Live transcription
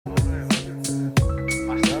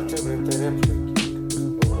taj rap neki.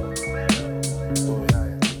 To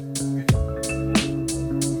jaje.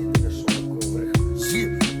 Ideš ovako u vrh.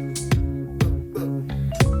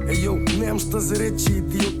 Ejo, nemam šta za reći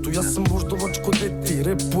idiotu, ja sam voždovač ko deti,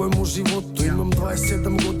 repujem u životu. Imam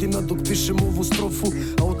 27 godina dok pišem ovu strofu,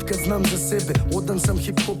 a otkad znam za sebe, odan sam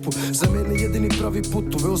hip-hopu. Za mene jedini pravi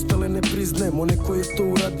put, ove ostale ne priznajem. One koje je to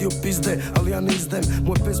uradio pizde, ali ja ne izdajem.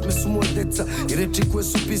 Moje pesme su moje deca i reči koje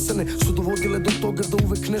su pisane su dovodile do toga da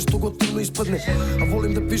uvek nešto gotivno ispadne. A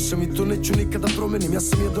volim da pišem i to neću nikada promenim. Ja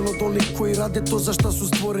sam jedan od onih koji rade to za šta su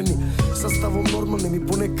stvoreni, sa stavom normalnim i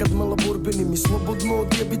ponekad malo borbenim. I slobodno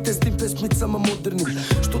odjebite s tim pesmicama modernim,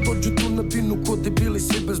 što dođu tu na binu ko debili,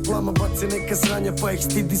 svi bez blama. Bace neka sranja pa ih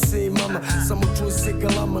stidi se i mama. Samo čuje se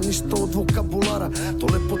galama, ništa od vokabulara. To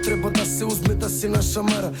lepo treba da se uzme, da se naša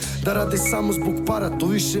mara, da rade samo zbog para. To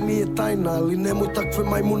više nije tajna, ali nemoj takve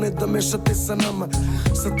majmune da mešate sa nama.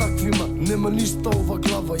 Sa takvima nema ništa ova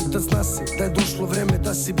glava. I da zna se da je došlo vreme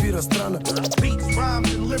da se bira strana. Beats,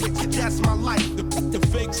 rhymes and lyrics, that's my life. The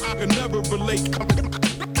fakes I can never relate.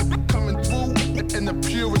 Coming through in the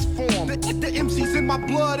purest form. The MC's in my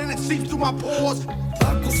blood and it seeps through my pores.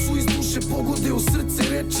 Ako su iz duše pogode u srce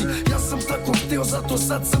reči, ja sam tako hteo, zato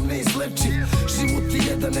sad sam neizlečiv. Život je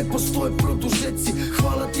jedan, ne postoje produžeci.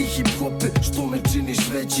 Hvala ti hip-hope što me činiš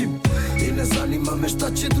većim. I ne zanima me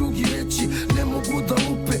šta će drugi reći. Ne mogu da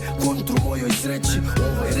lupe kontru mojoj sreći.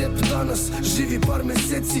 Ovaj rap danas živi par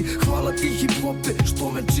meseci. Hvala ti hip-hope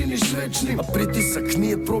što me činiš večnim. A pritisak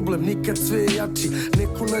nije problem, nikad sve je jači.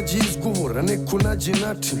 Neko nađe izgovor, a neko nađe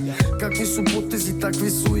način. Kakvi su potezi, takvi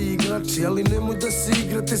su i igrači. Ali nemoj da se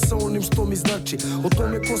igrate sa onim što mi znači. O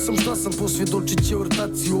tome ko sam, šta sam, posvjedočit će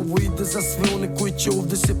ortaci. Ovo ide za sve one koji će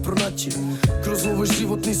ovde se pronaći. Kroz ovaj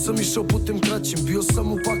život nisam išao putem kraćim. Bio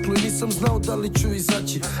sam u paklu i nisam znao da li ću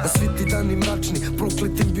izaći. A svi ti dani mračni,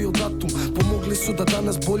 prokletim bio datum, pomogli su da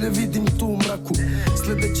danas bolje vidim tu u mraku.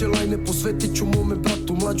 Sledeće lajne posvetit ću mome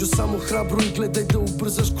bratu. Mlađo, samo hrabro i gledaj da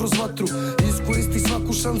ubrzaš kroz vatru. Iskoristi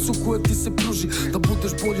svaku šansu koja ti se pruži, da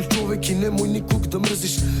budeš bolji čovek i nemoj nikog da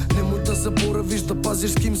mrziš. Nemoj da zaboraviš da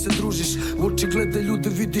paziš s kim se družiš. U oči gledaj ljude,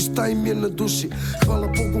 vidiš šta im je na duši. Hvala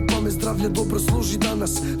Bogu pa me zdravlje dobro služi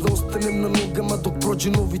danas, da ostanem na nogama dok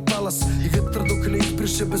prođe novi talas. I vetar dok ne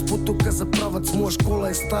izbriše bez potoka za pravac. Moja škola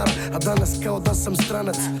je stara, a danas kao da sam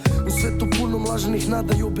stranac. U svetu punom lažnih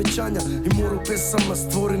nada i obećanja i moru pesama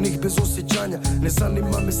stvorenih bez osjećanja. Ne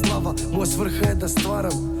zanima me slava, moja svrha je da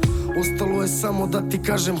stvaram. Ostalo je samo da ti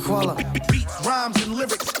kažem hvala. Beats, rhymes and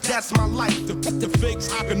lyrics, that's my life. The fakes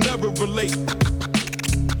I can never relate.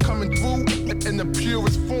 Coming through in the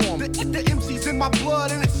purest form. The MC's in my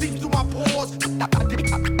blood and it seeps through my pores.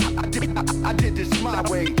 I did this my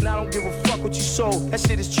way, and I don't give a fuck what you sold. That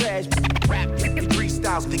shit is trash. Rap,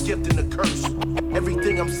 freestyles, the gift and the curse.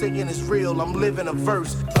 Everything I'm saying is real, I'm living a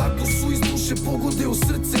verse. Ako su iz duše pogode u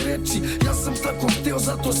srce reči, ja sam tako hteo,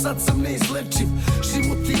 zato sad sam neizlečiv.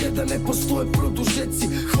 Život je jedan, ne postoje produžeci.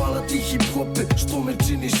 Hvala ti hip-hope što me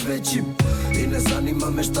činiš većim. I ne zanima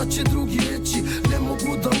me šta će drugi reći. Ne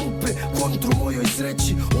mogu da lupe kontru mojoj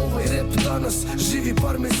sreći. Ovaj rap danas živi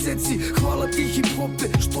par meseci. Hvala ti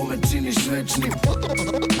hip-hope što me činiš večnim.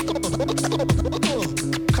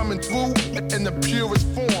 Coming through in the purest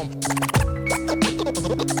form.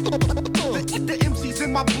 The MC's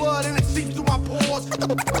in my blood and it seeps through my pores.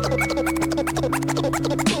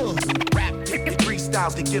 Rap,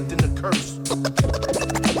 freestyles, the gift and the curse.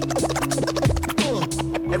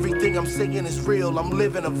 Everything I'm saying is real, I'm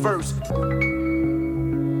living a verse.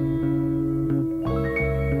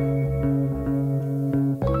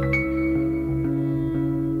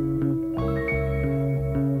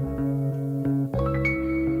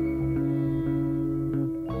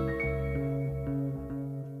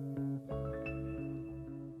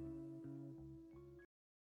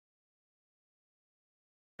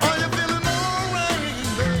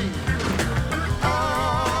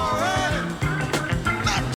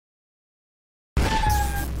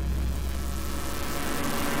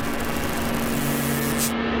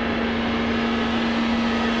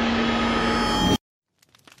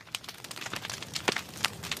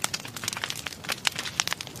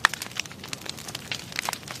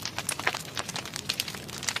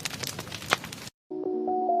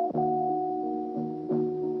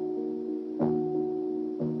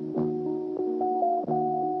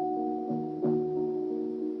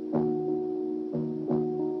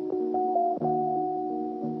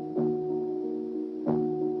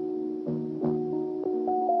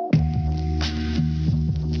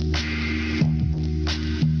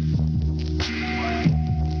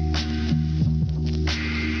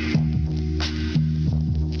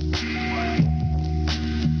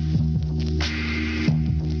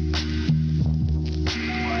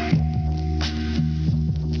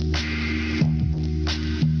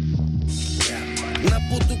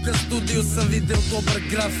 Bio sam video dobar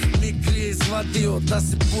graf, Mikri je izvadio da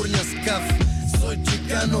se purnja skaf. Soj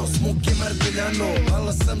čikano, smuke marbeljano,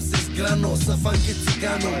 malo sam se zgrano sa funky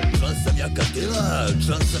ciganom. Član sam ja kartela,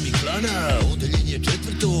 član sam i klana, odeljenje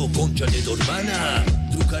četvrto, končanje Dormana.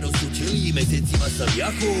 Drugaro su ćeli, mesecima sam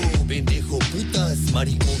jaho, pendejo putas,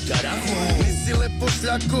 maricon carajo. Nisi lepo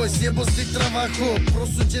šljako, sjebo si travaho,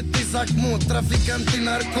 prosuđe ti zakmo, trafikanti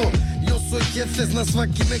narko. Yo soy jefe, zna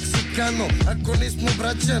svaki Meksikano, ako nismo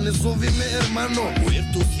braća, ne zovi me hermano.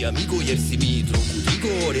 Muerto si amigo, jer si mi drogu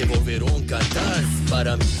digo, revolveron cantas,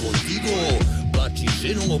 para mi contigo. Plači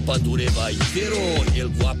ženo, pandureva i hero, el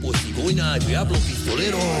guapo cigojna, diablo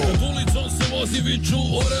pistolero. Nad ulicom se vozi viču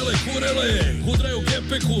orele kurele, kudraju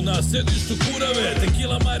kepeku na sedištu kurave.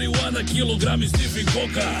 Tequila, marihuana, kilogrami sniffing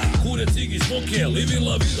koka, kure cigi smoke, living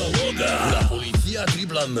la vida loga. La policía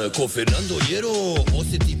driblam ko Fernando Hierro,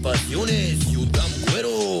 osjeti pasiones, ju dam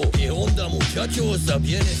cuero. E onda muchachos, a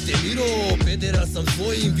bien este miro, pedera sam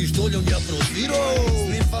svojim pištoljom ja prosviro.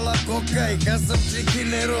 Snifala koka i gazam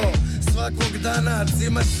čikinero, svakog dana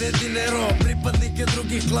cimaš se dinero. Pripadnike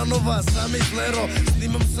drugih klanova, sam iz Lero,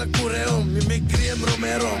 snimam sa Kureom i mi krijem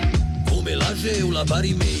Romerom. Ko me laže,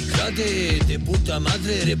 ulabari me i krade, de puta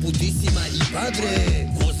madre, reputísima i padre.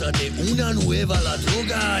 Cosa de una nueva la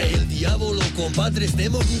droga, el diavolo compadres, ne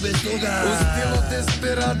mogu bez toga. U stilu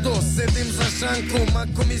desperado, sedim za šankom,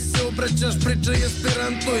 ako mi se obraćaš pričaj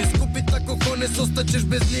esperanto. Iskupi tako kones, ostaćeš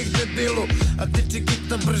bez njih debilu, a ti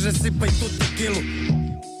čikita brže sipaj tu tekilu.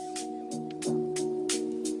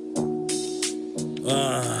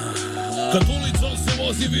 Kad ulicom se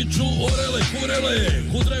vozi viču orele kurele,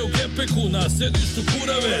 kudraju kepeku na sedištu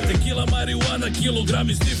kurave. Tequila, marihuana,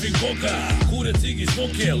 kilogrami sniffing koka, kure cigi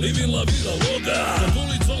smoke, living la vida loga. Kad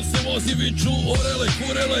ulicom se vozi viču orele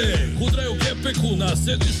kurele, kudraju kepeku na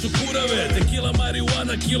sedištu kurave. Tequila,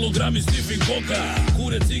 marihuana, kilogrami sniffing koka,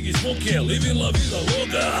 kure cigi smoke, living la vida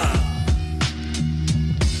loga.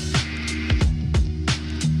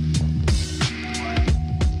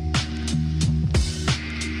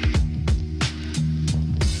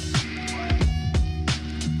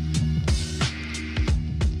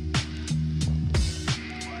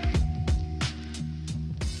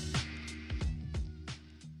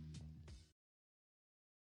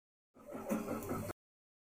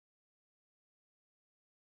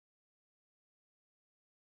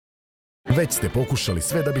 Već ste pokušali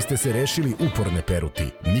sve da biste se rešili uporne peruti.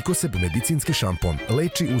 Nikoseb medicinski šampon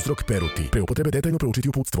leči uzrok peruti. Pre upotrebe detaljno proučiti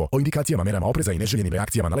uputstvo. O indikacijama, merama opreza i neželjenim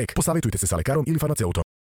reakcijama na lek posavjetujte se sa lekarom ili farmaceutom.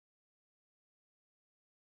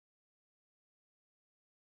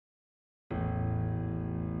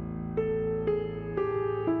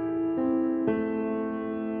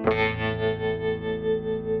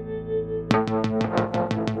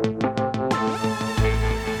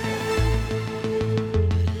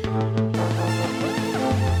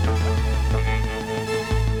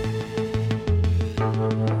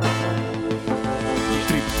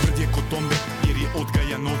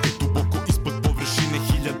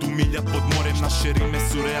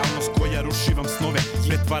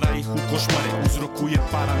 Pretvara ih u košmare, uzrokuje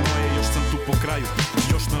paranoje, još sam tu po kraju.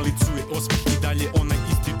 Još na licu je osmeh i dalje onaj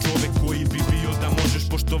isti čovek koji bi bio da možeš.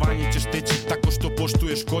 Poštovanje ćeš teći tako što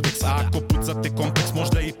poštuješ kodeks, a ako pucate kompleks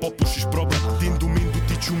možda i popušiš problem. Dindu mindu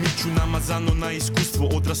tiću miću namazano na iskustvo,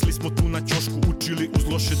 odrasli smo tu na ćošku, učili uz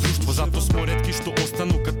loše društvo. Zato smo retki što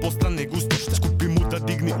ostanu kad postane gusto. Skupi muda,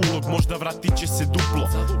 digni ulog, možda vratit će se duplo.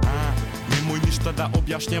 Nemoj ništa da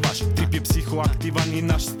objašnjavaš, trip je psihoaktivan i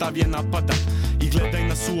naš stav je napadan. I gledaj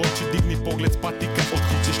nas u oči, digni pogled s patika,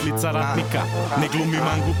 otkrićeš lica ratnika, ne glumi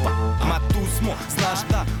mangupa. Ma tu smo, znaš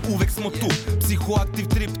da, uvek smo tu. Psihoaktiv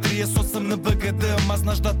trip 38 na BGD, ma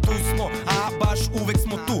znaš da tu smo, a baš uvek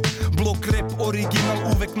smo tu. Blok rap original,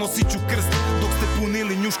 uvek nosit ću krst. Dok ste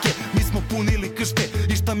punili njuške, mi smo punili kršte.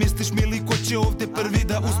 I šta misliš mili, ko će ovde prvi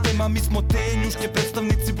da uspe? Ma mi smo te njuške,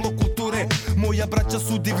 predstavnici blok kulture. Moja braća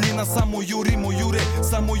su divljina, samo jurimo jure,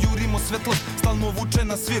 samo jurimo svetlost, stalno vuče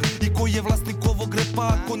na svir. I ko je vlasnik ovog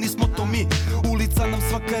repa ako nismo to mi? Ulica nam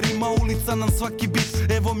svaka rima, ulica nam svaki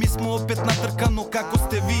bit. Evo mi smo opet natrkano kako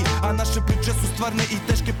ste vi, a naše priče su stvarne i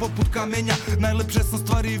teške poput kamenja. Najlepše sam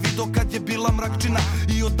stvari vidio kad je bila mrakčina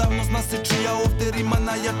i odavno zna se čija ovde rima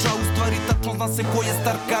najjača. U stvari tačno zna se ko je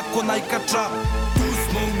star kako najkača. Tu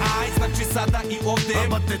smo, aj znači sada i ovde,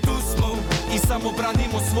 bate tu smo i samo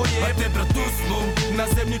branimo svoje. Bate bra tu smo, na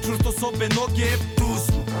zemlji čvrsto s obe noge. Tu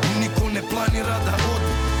smo, niko ne planira da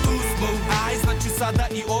ode. Tu smo, aj znači sada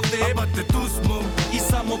i ovde, bate tu smo i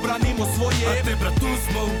samo branimo svoje. Bate bra tu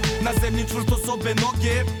smo na zemlji čvrsto s obe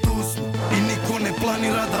noge. Tu smo i niko ne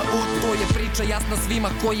planira da ode. To je priča jasna svima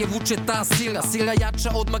koje vuče ta sila. Sila jača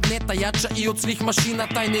od magneta, jača i od svih mašina.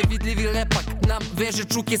 Taj nevidljivi lepak nam veže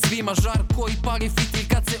čuke svima. Žar koji pali fitilj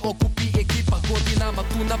kad se okupi ekipa. Godinama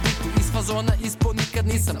tu na bitu, iz fazona ispod nikad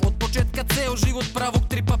nisam. Od početka ceo život pravog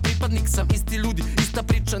tripa pripadnik sam. Isti ljudi, ista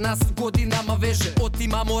priča nas godinama veže.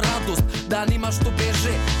 Otimamo radost, danima što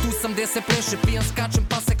beže. Tu sam gde se pleše, pijan skačem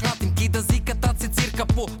pa se klatim. Kida zika, tad se cirka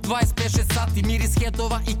po 25 sati. Miris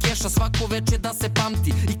hedova i keša svako veče da se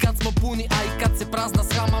pamti. I kad smo puni, a i kad se prazna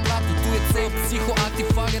shrama mlati. Tu je ceo psihoaktiv,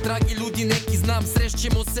 fare dragi ljudi neki znam.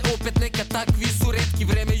 Srešćemo se opet, neka takvi su retki.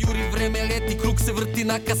 Vreme juri, vreme leti, krug se vrti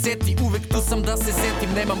na kaseti. Uvek tu sam da se setim,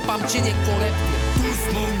 nemam pamćenje ko leptir. Tu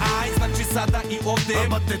smo, Aj, znači sada i ovde,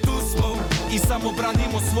 abate tu smo, i samo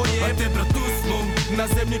branimo svoje. a te brat tu smo, Na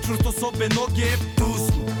zemlji čvrsto s obe noge. tu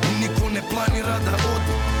smo, niko ne planira da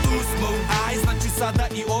ode. Tu smo, Aj, znači sada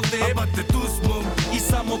i ovde, abate tu smo, i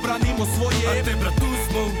samo branimo a svoje. te brat tu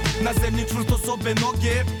smo, Na zemlji čvrsto s obe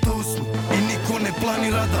noge. tu smo i niko ne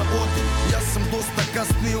planira da ode. Ja sam dosta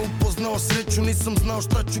kasnije upoznao sreću, nisam znao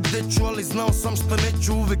šta ću, gde ću, ali znao sam šta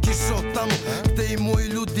neću. Uvek išao tamo gde i moji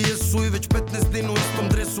ljudi jesu i već 15 dina u istom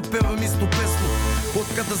dresu pevam istu pesmu. Od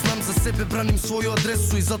kada znam za sebe branim svoju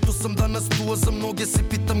adresu i zato sam danas tu, a za mnoge se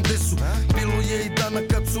pitam gde su. Bilo je i dana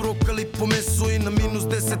kad su rokali po mesu i na minus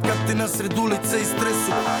 10 karti nasred ulice i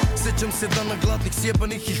stresu. Sećam se dana gladnih,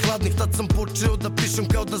 sjebanih i hladnih, tad sam počeo da pišem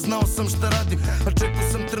kao da znao sam šta radim. A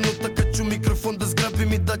čekao sam trenutak kad ću mikrofon da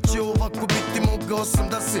zgrabim i da će ovako biti, mogao sam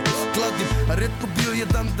da se kladim. A retko bio je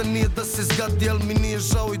dan da nije da se zgadi, al mi nije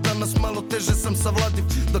žao i danas malo teže sam savladiv.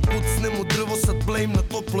 Da kucnem u drvo, sad blejim na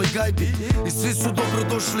toploj gajbi i svi su dobro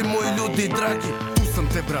došli moji ljudi dragi. Tu sam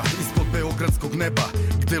te bra, ispod beogradskog neba,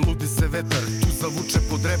 gde ludi se vetar, tu zavuče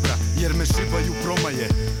pod rebra, jer me šibaju promaje.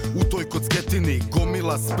 U toj kocketini,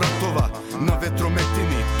 gomila spratova na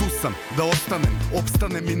vetrometini. Tu sam da ostanem,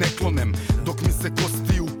 opstanem i ne klonem, dok mi se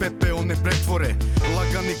kosti u pepeo ne pretvore.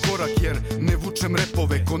 Lagani korak jer ne vučem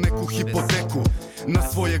repove ko neku hipoteku na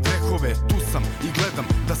svoje grehove. Tu sam i gledam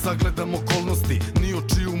da sagledam okolnosti, ni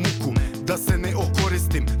očiju muku, da se ne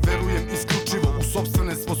okoristim. Verujem isključivo u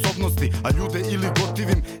sopstvene sposobnosti, a ljude ili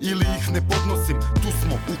gotivim ili ih ne podnosim. Tu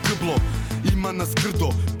smo u kblo, ima nas krdo,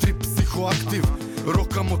 trip psihoaktiv,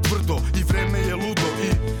 rokamo tvrdo i vreme je ludo i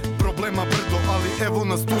problema brdo, ali evo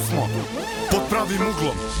nas tu smo, pod pravim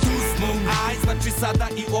uglom. Tu smo, Aj, znači sada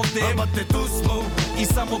i ovde, abate tu smo, i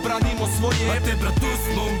samo branimo a svoje. te brat tu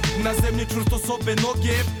smo, Na zemlji čvrsto s obe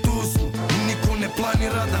noge. tu smo i niko ne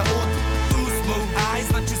planira da ode. Tu smo, Aj,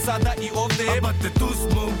 znači sada i ovde, abate tu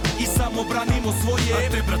smo, i samo branimo a svoje.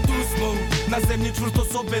 te brat tu smo, Na zemlji čvrsto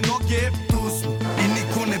s obe noge. tu smo i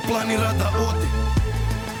niko ne planira da ode.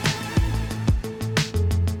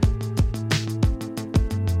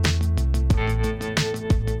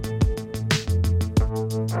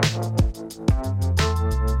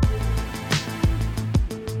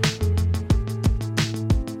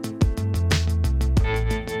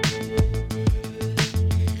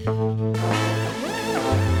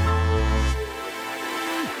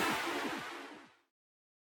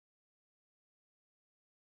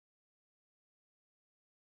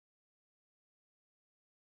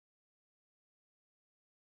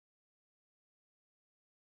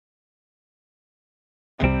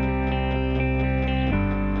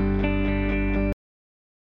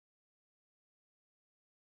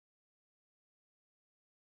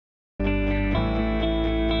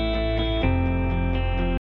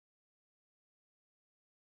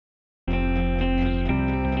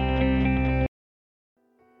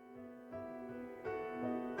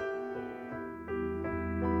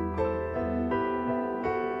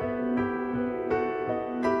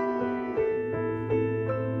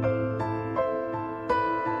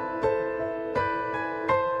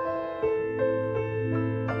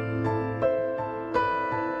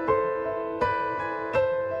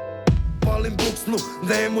 Palim buksnu,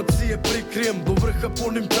 da emocije prikrijem, do vrha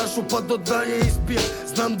punim čašu pa do dalje ispijem.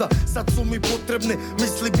 Znam da sad su mi potrebne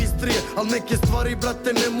misli bistrije, al neke stvari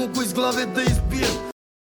brate ne mogu iz glave da izbijem.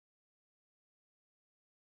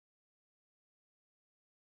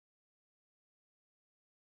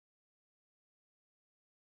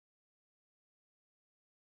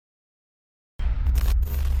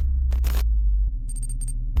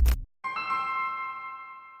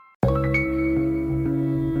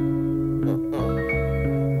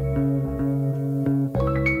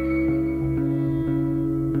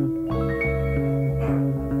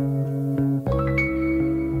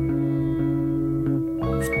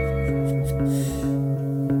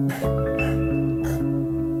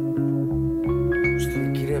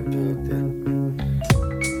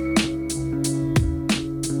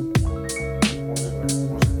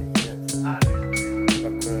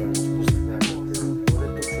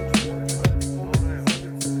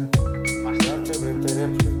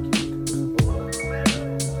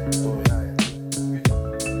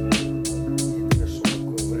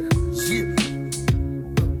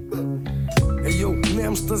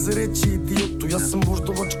 za reći idiotu. Ja sam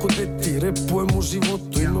voždovačko deti, repujem o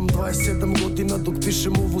životu. Imam 27 godina dok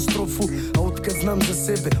pišem ovu strofu, a otkad znam za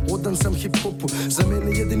sebe, odan sam hip-hopu. Za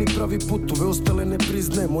mene jedini pravi put, ove ostale ne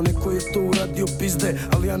priznajem. One koje je to uradio pizde,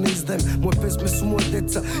 ali ja ne izdajem. Moje pesme su moje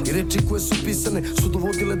deca i reči koje su pisane su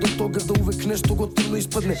dovodile do toga da uvek nešto gotivno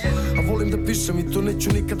ispadne. A volim da pišem i to neću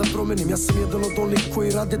nikada promenim. Ja sam jedan od onih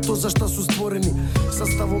koji rade to za šta su stvoreni, sa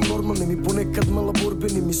stavom normalnim i ponekad malo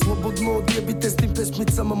borbenim. I slobodno odjebite s tim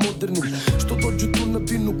pesmicama modernim, što dođu tu na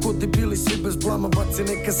binu ko debili, svi bez blama. Bace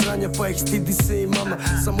neka sranja pa ih stidi se i mama.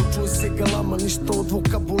 Samo čuje se galama, ništa od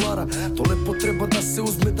vokabulara. To lepo treba da se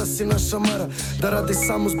uzme, da se naša mara. Da rade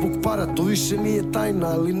samo zbog para, to više nije tajna.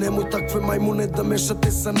 Ali nemoj takve majmune da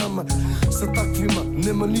mešate sa nama. Sa takvima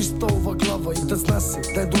nema ništa ova glava. I da zna se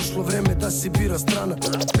da je došlo vreme da se bira strana.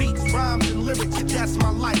 Beats, rhymes, and lyrics, that's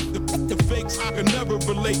my life. The fakes I can never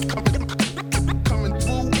relate. Coming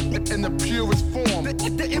through in the purest form.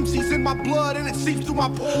 The MC's in my blood and it seeps through my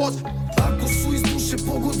pores. Ako su iz duše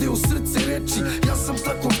pogode u srce reči, ja sam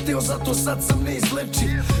tako hteo, zato sad sam neizlečiv.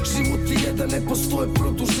 Život je jedan, ne postoje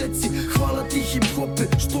produžeci. Hvala ti hip-hope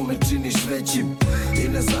što me činiš većim. I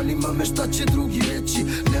ne zanima me šta će drugi reći.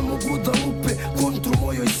 Ne mogu da lupe kontru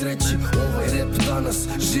mojoj sreći. Ovaj rap danas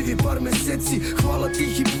živi par meseci. Hvala ti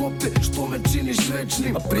hip-hope što me činiš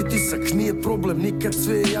večnim. A pritisak nije problem, nikad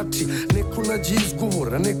sve je jači. Neko nađe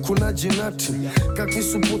izgovor, a neko nađe način. Kakvi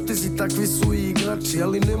su potezi, takvi su i igrači.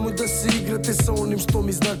 Ali nemoj da se igrate sa onim što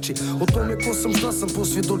mi znači. O tome ko sam, šta sam,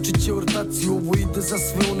 posvjedočit će ortaci. Ovo ide za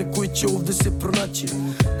sve one koji će ovde se pronaći.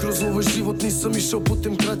 Kroz ovaj život nisam išao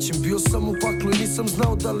putem kraćim. Bio sam u paklu i nisam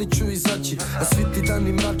znao da li ću izaći. A svi ti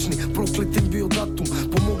dani mračni, prokletim bio datum,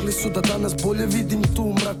 pomogli su da danas bolje vidim tu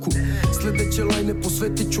u mraku. Sledeće lajne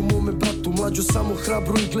posvetit ću mome bratu. Mlađu samo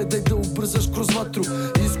hrabro i gledaj da ubrzaš kroz vatru.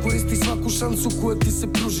 I iskoristi svaku šansu koja ti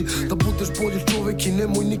se pruži. Da budeš bolji čovek i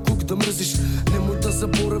nemoj nikog da mrziš. Nemoj da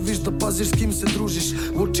zaboraviš da paziš s kim se družiš.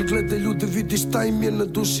 U oči gledaj ljude, vidiš šta im je na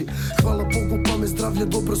duši. Hvala Bogu pa me zdravlje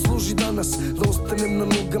dobro služi danas. Da ostanem na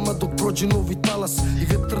nogama dok prođe novi talas. I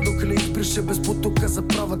vetar dok ne izbriše bez potoka za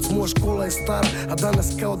pravac. Moja škola je stara, a danas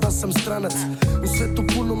kao da sam stranac. U svetu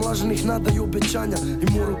puno lažnih nada i obećanja.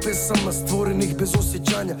 I moru pesama stvorenih bez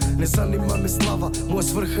osjećanja. Ne zanima me slava, moja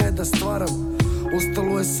svrha je da stvaram.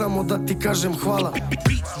 Ostalo je samo da ti kažem hvala.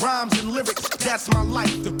 Beats, rhymes, and lyrics, that's my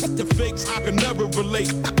life. The fakes I can never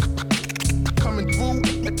relate. Coming through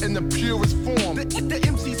in the purest form. The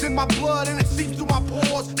MC's in my blood and it seeps through my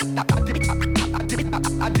pores.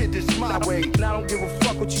 I did this my way. And I don't give a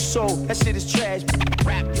fuck what you sold. That shit is trash.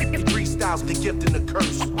 Rap, freestyles, the gift and the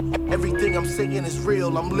curse. Everything I'm saying is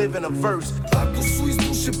real, I'm living a verse. Ako su iz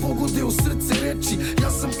duše pogode u srce reči,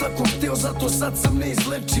 ja sam tako hteo, zato sad sam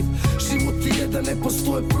neizlečiv. Život je jedan, ne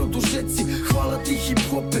postoje produžeci. Hvala ti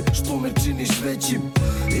hip-hope što me činiš većim.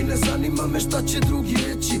 I ne zanima me šta će drugi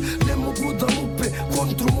reći. Ne mogu da lupe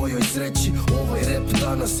kontru mojoj sreći. Ovaj rap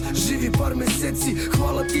danas živi par meseci.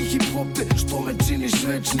 Hvala ti hip-hope što me činiš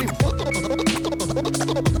večnim.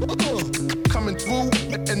 Coming through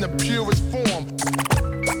in the purest form.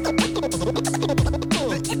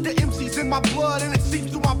 The MC's in my blood and it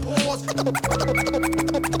seeps through my pores.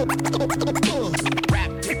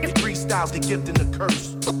 Rap, freestyles, the gift and the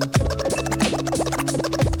curse.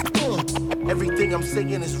 Everything I'm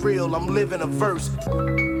saying is real, I'm living a verse. I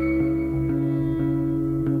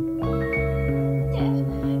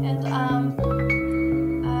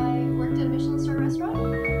worked at a Michelin star restaurant.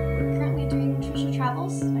 We're currently doing Trisha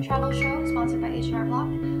Travels, a travel show sponsored by H&R Block.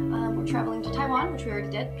 We're traveling to Taiwan, which we already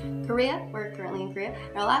did. Korea, we're currently in Korea.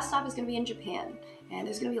 And our last stop is going to be in Japan. And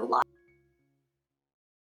there's going to be a lot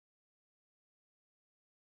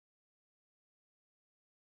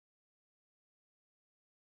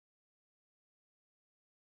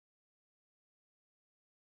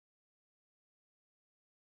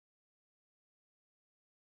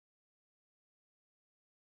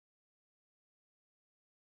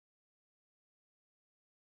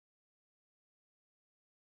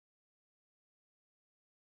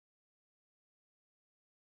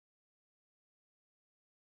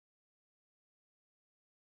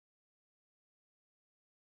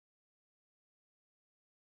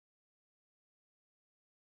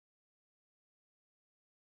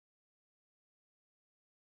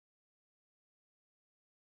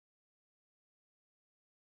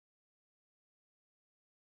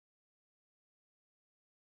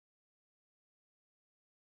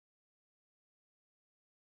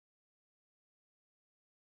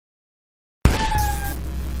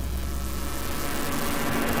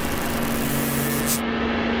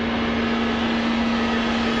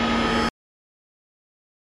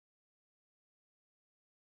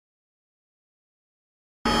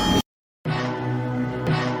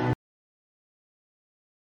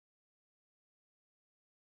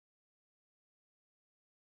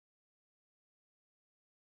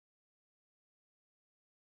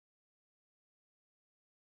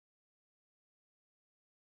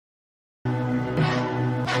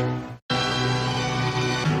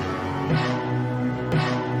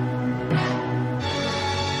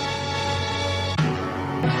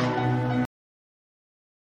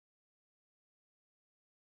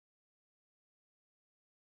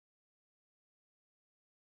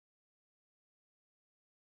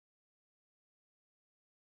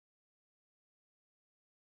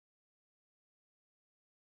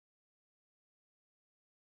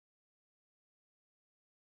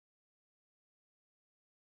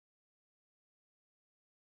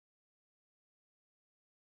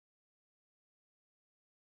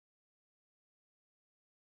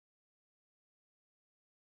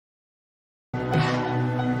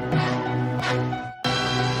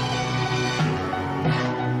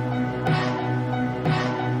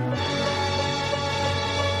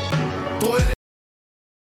To je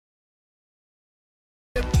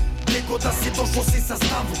rep. Nego da si došao si sa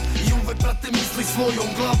stavom i uvek brate misli svojom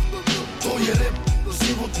glavom. To je rep,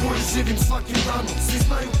 život koji živim svakim danom. Svi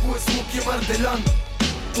znaju ko je Smok i Mardeljan.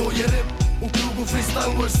 To je rep, u krugu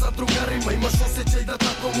freestyluješ sa drugarima. Imaš osjećaj da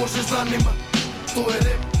tako možeš danima. To je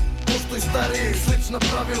rep, poštoj starije i slična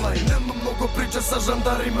pravila. I nema mnogo priča sa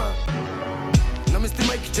žandarima. Namestim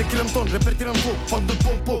majke, čekiram ton, repertiram flow, fuck the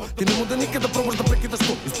po. Ti ne muda nikada probaš da prekidaš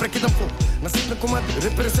to, isprekidam flow. Na sitne komadi,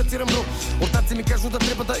 repere seciram bro. Ortaci mi kažu da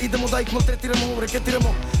treba da idemo, da ih maltretiramo,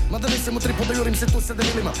 reketiramo. Mada nisam u tripu da jurim se tu sa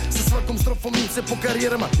debilima. Sa svakom strofom im se po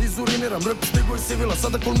karijerama izuriniram. Rap stigo iz civila,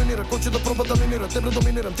 sada kulminira. Ko će da proba da minira, tebe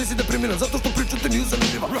dominiram. Ti si deprimiran, zato što priču te nije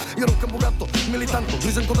zanimljiva. Ja rokam bogato, militanto,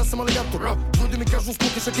 grizem ko da sam aligator. Ljudi mi kažu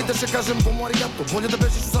skutišak ideš, ja kažem bomo arigato. Bolje da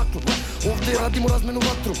bežiš u zaklon. Ovdje radimo razmenu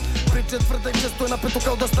vatru. Priče je tvrda i često je napeto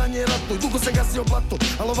kao da stanje je ratno. I dugo sam gasio blato,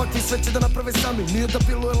 ali ovakvi sve će da naprave sami. Nije da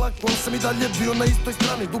bilo je lako, ali sam i dalje bio na istoj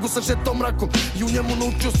strani. Dugo sam šetao mrakom i u njemu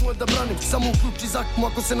naučio svoje da branim. Samo uključi zakmu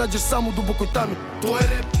ako se nađeš sam u dubokoj tami. To je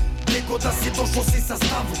rep, nego da si došao si sa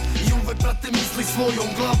stavom i uvek brate misli svojom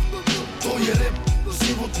glavom. To je rep,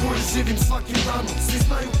 život koji živim svakim danom. Svi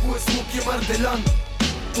znaju ko je Smok i Mardeljan.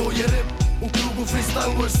 To je rep, u krugu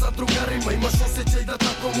freestyluješ sa drugarima. Imaš osjećaj da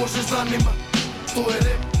tako možeš danima. To je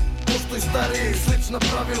rep, poštoj starije i slična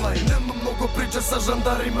pravila. I nema mnogo priča sa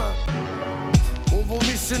žandarima. Ovo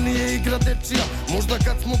više nije igra dečija. Možda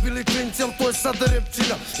kad smo bili klinci, ali to je sada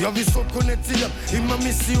repčina. Ja visoko ne ciljam, imam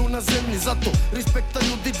misiju na zemlji. Zato respekta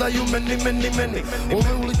ljudi daju meni.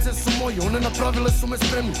 Ove ulice su moje, one napravile su me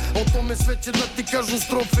spremni. A o tome sve će da ti kažu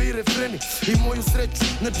strofe i refreni. I moju sreću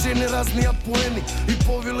ne čine razni apoeni i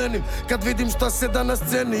povilenim. Kad vidim šta se da na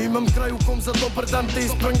sceni, imam kraj u kom za dobar dan te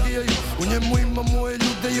isprangijaju. U njemu ima moje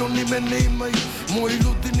ljude i oni mene imaju. Moji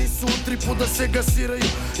ljudi nisu u tripu da se gasiraju.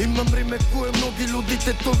 Imam rime koje mnogi ljudi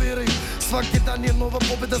tetoviraju. Svaki dan je nova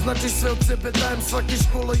pobeda, znači sve od sebe dajem. Svaki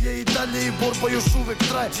škola je i dalje i borba još uvek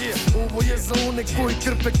traje. Ovo je za one koji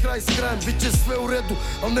krpe kraj s krajem. Biće sve u redu,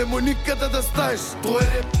 ali nemoj nikada da staješ. To je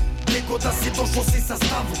rep, nego da si došao si sa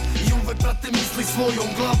stavom i uvek brate misli svojom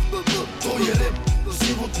glavom. To je rep,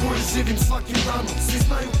 život koji živim svakim danom. Svi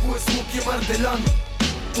znaju ko je Smok i Mardeljan.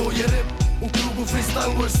 To je rep, u krugu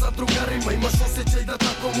freestyluješ sa drugarima. Imaš osjećaj da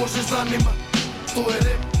tako možeš danima. To je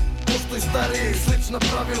rep, poštoj starije i slična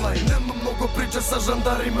pravila. I nema mnogo priča sa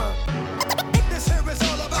žandarima. This here is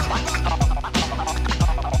all about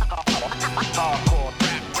hardcore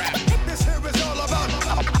rap. This here is all about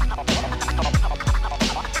hardcore.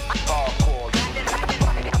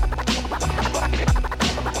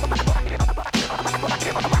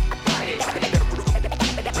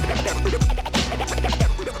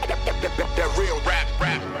 That real rap.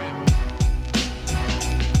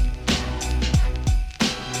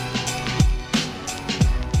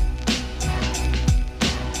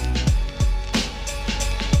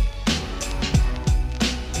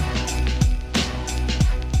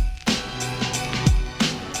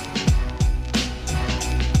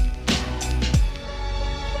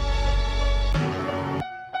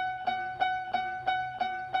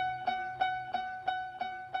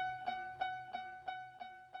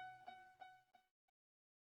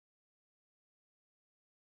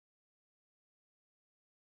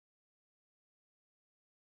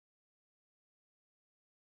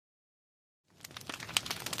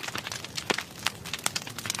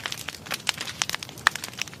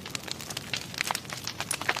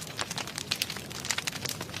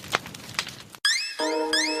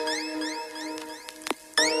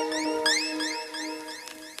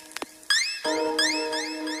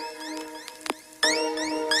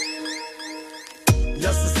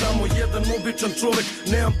 Ja sam samo jedan običan čovek,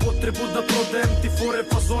 nemam potrebu da prodajem ti fore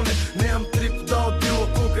fazone. Nemam trip da od bilo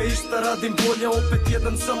koga išta radim bolje. Opet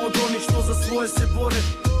jedan samo od onih što za svoje se bore.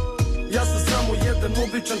 Ja sam samo jedan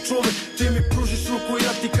običan čovek, ti mi pružiš ruku i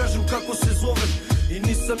ja ti kažem kako se zovem. I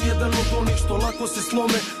nisam jedan od onih što lako se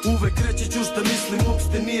slome. Uvek reći ću šta mislim,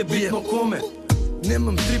 uopšte nije bitno kome.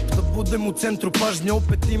 Nemam trip da budem u centru pažnje.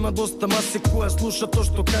 Opet ima dosta mase koja sluša to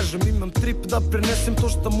što kažem. Imam trip da prenesem to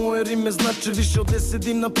što moje rime znače. Više od 10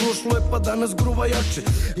 dina prošlo je pa danas gruva jače.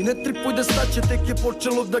 I ne tripuj da staće, tek je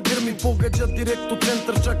počelo da grmi. Pogađa direkt u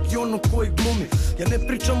centar, čak i ono koji glumi. Ja ne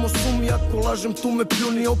pričam o sumi, ako lažem tu me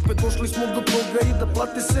pljuni. Opet došli smo do toga i da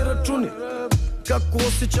plate se računi. Kako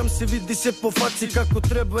osjećam se vidi se po faci. Kako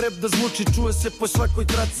treba rep da zvuči čuje se po svakoj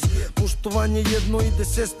traci. Poštovanje jedno ide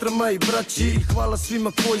sestrama i braći. I hvala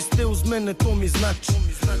svima koji ste uz mene, to mi znači.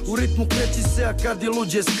 U ritmu kreći se, a kad je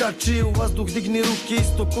luđe skači. U vazduh digni ruke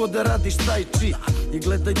isto ko da radiš taj či. I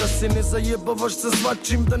gledaj da se ne zajebavaš sa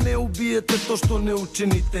svačim. Da ne ubijete to što ne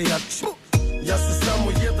učinite jačim. Ja sam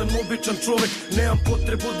samo jedan jedan običan čovek, nemam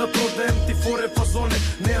potrebu da prodajem ti fore fazone,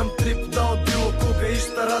 nemam trip da od bilo koga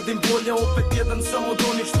išta radim bolje, opet jedan samo od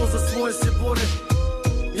onih što za svoje se bore.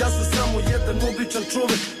 Ja sam samo jedan običan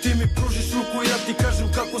čovek, ti mi pružiš ruku i ja ti kažem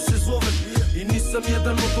kako se zovem. I nisam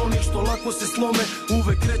jedan od onih što lako se slome,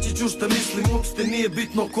 uvek reći ću šta mislim, uopšte nije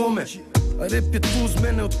bitno kome. A rep je tu uz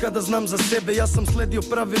mene od kada znam za sebe, ja sam sledio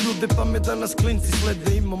prave ljude pa me danas klinci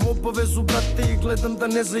slede. Imam obavezu brate i gledam da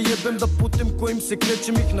ne zajebem, da putem kojim se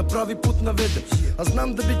krećem ih na pravi put navedem. A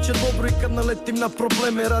znam da bit će dobro i kad naletim na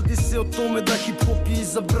probleme, radi se o tome da hip-hop je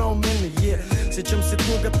izabrao mene, Sjećam se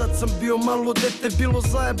toga, tad sam bio malo dete, bilo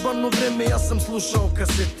zajebano vreme, ja sam slušao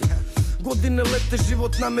kasete. Godine lete,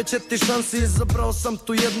 život nameće te šanse, izabrao sam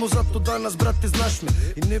tu jednu, zato danas brate znaš me.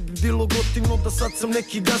 I ne bi bilo gotivno da sad sam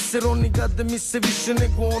neki gaser, oni gade mi se više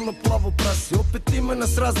nego ono plavo prase. Opet ima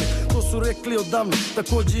nas raznih, to su rekli odavno,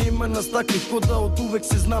 takođe ima nas takvih ko da od uvek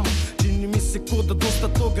se znamo. Čini mi se ko da dosta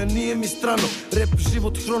toga nije mi strano, rap,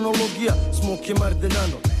 život, hronologija, Smoke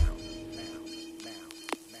Mardeljano.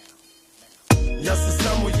 Ja sam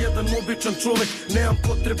samo jedan običan čovek, nemam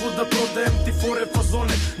potrebu da prodajem ti fore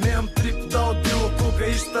fazone, nemam trip da od bilo koga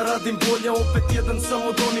išta radim bolje, opet jedan samo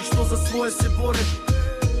od onih što za svoje se bore.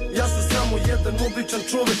 Ja sam samo jedan običan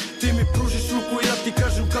čovek, ti mi pružiš ruku i ja ti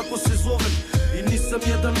kažem kako se zovem. I nisam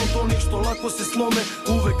jedan od onih što lako se slome,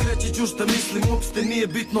 uvek reći ću šta mislim, uopšte nije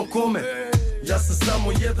bitno kome. Ja sam samo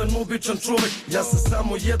jedan običan čovek, ja sam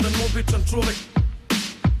samo jedan običan čovek.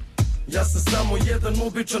 Ja sam samo jedan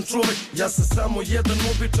običan čovek, ja sam samo jedan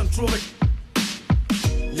običan čovek.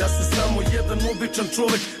 Ja sam samo jedan običan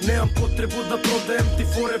čovek, nemam potrebu da prodajem ti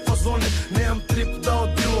fore fazone, nemam trip da od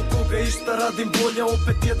bilo koga išta radim bolje,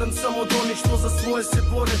 opet jedan samo od onih što za svoje se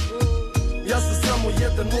bore. Ja sam samo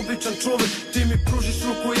jedan običan čovek, ti mi pružiš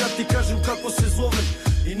ruku i ja ti kažem kako se zovem.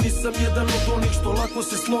 I nisam jedan od onih što lako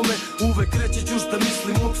se slome, uvek reći ću šta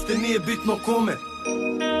mislim, uopšte nije bitno kome.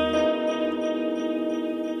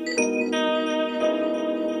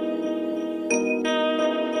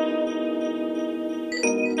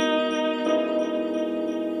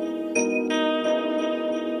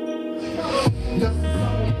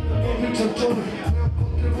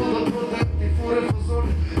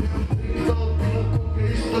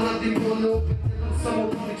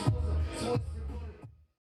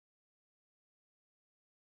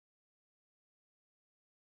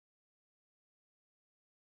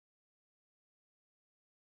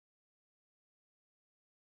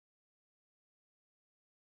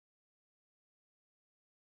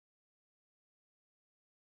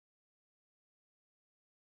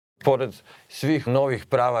 Pored svih novih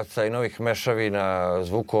pravaca i novih mešavina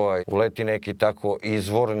zvukova uleti neki tako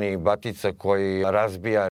izvorni batica koji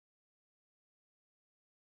razbija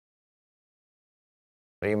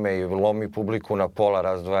rime i lomi publiku na pola,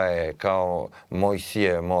 razdvaje kao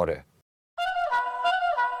Mojsije more.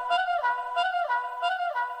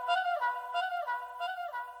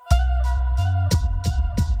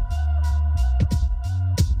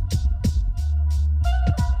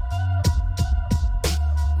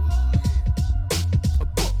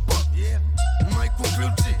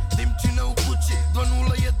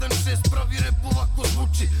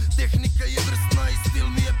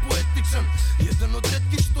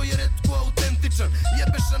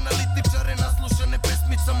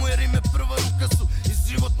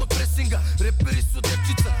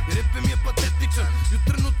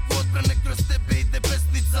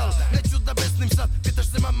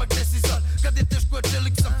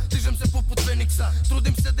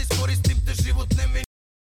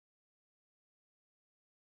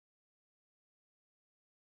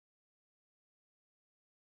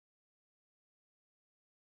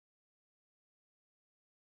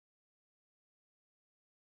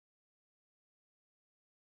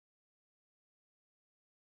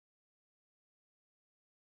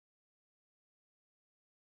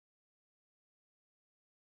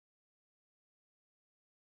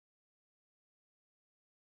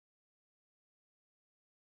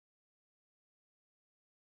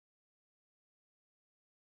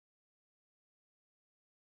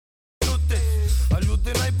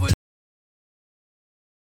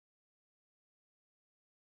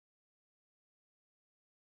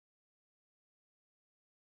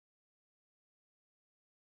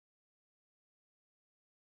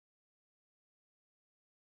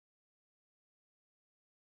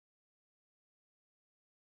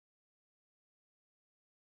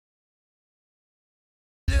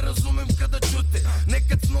 Razumem kada čute,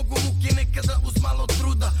 nekad s mnogo muke, nekada uz malo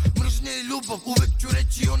truda. Mržnja i ljubav, uvek ću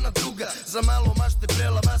reći ona druga. Za malo mašte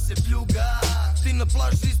prelama se pljuga. Ti na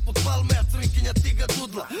plaži ispod palme, a crnkinja ti ga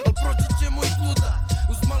dudla. Al proći ćemo i tuda,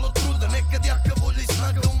 uz malo truda. Nekad jaka volja i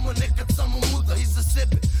snaga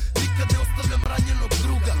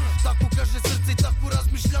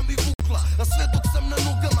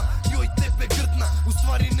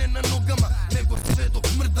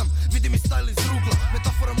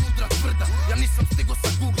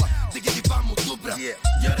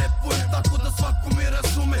Ja repujem tako da svako me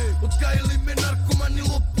razume. Odgajali me narkomani,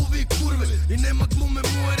 lopovi i kurve. I nema glume,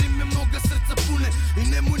 moje rime mnoga srca pune. I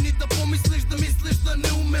nemoj ni da pomisliš da misliš da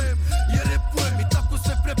ne umem. Ja repujem i tako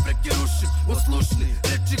sve prepreke rušim. Oslušni,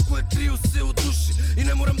 reči koje kriju se u duši. I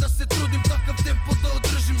ne moram da se trudim, takav tempo da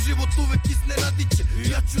održim. Život uvek iznenadiće,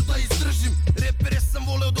 ja ću da izdržim. Repere sam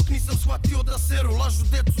voleo dok nisam shvatio da seru. Lažu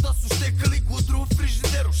decu da su štekali gudru u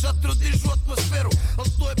frižideru. Šatro dižu atmosferu, al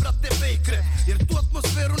to je brate fake rap. Jer tu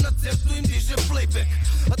atmosferu na certu im diže playback.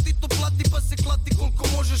 A ti to plati pa se klati koliko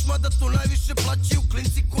možeš. Mada to najviše plaćaju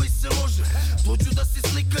klinci koji se lože. Dođu da se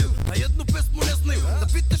slikaju, a jednu pesmu ne znaju. Da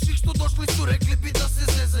pitaš ih što došli su, rekli bi da se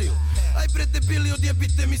zezaju. Aj bre debili,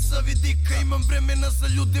 odjebite mi sa vidika. Imam vremena za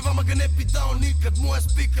ljude, vama ga ne bi dao nikad. Moja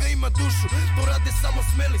spika ima dušu, to rade samo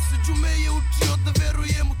smeli. Srđu me je učio da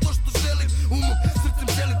verujem u to što želim. Umom, srcem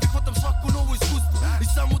želim, prihvatam svako novo iskustvo. I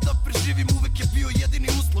samo da preživim uvek je bio jedini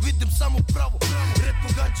uslov. Idem samo pravo, retko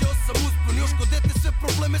gađao sam uspon. Još ko dete sve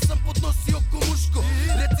probleme sam podnosio ko muško.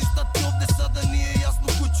 Reci šta ti ovde sada nije jasno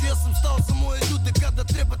kuću. Ja sam stao za moje ljude kada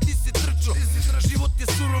treba, ti si trčo. Život je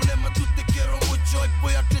surov, nema tu te kero mućo. Aj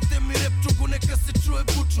pojačajte mi rep čugu, neka se čuje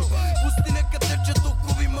bučno. Pusti neka teče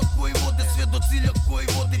tokovima koji vode sve do cilja koji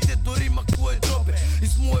vodite do rima koje drobe.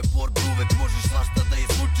 Iz moje borbe uvek možeš svašta da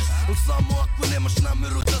izvučeš, al samo ako nemaš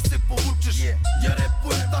nameru da se povučeš. Ja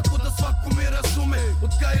repujem tako da svako me razume.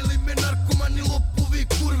 Odgajali me narkomani, lopovi i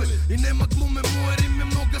kurve. I nema glume, moje rime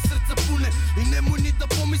mnoga srca pune. I nemoj ni da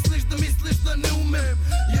pomisliš da misliš da ne umem.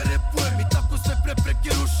 Ja repujem i tako sve prepreke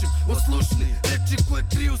rušim. Oslušni, reči koje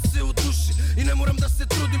kriju se u duši. I ne moram da se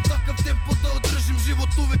trudim, takav tempo da održim. Život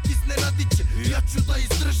uvek iznenadiće, ja ću da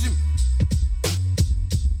izdržim.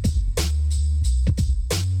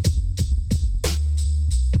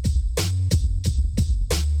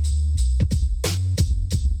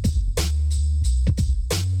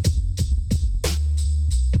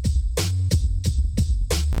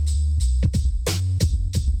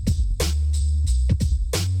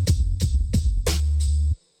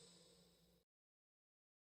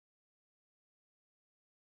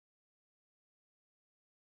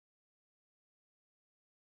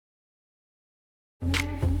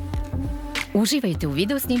 Uživajte u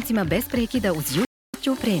video snimcima bez prekida uz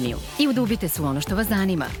YouTube Premium i udubite se u ono što vas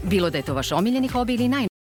zanima, bilo da je to vaš omiljeni hobi ili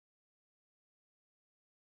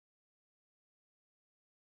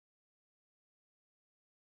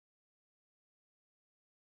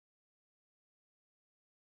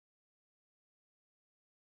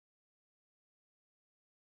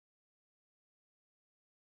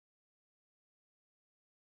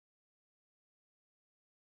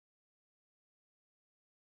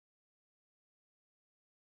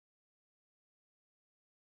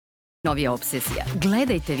novija obsesija.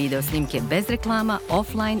 Gledajte video snimke bez reklama,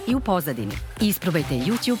 offline i u pozadini. Isprobajte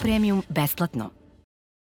YouTube Premium besplatno.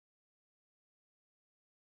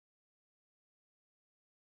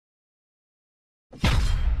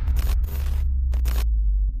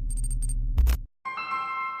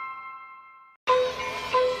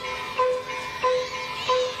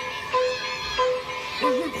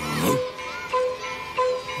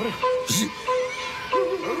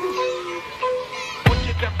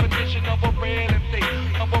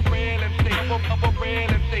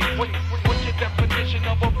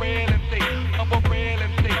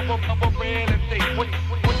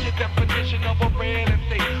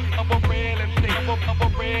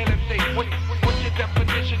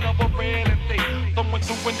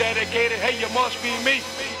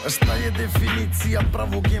 Šta je definicija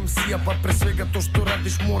pravog MC-a? Pa pre svega to što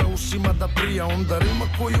radiš mora ušima da prija. Onda rima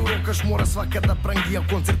koju rokaš mora svaka da prangija.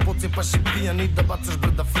 Koncert pocepaš i pijan i da bacaš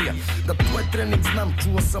brda frija. Da tvoj trening znam,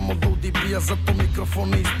 čuo sam od ODB-a. Zato mikrofon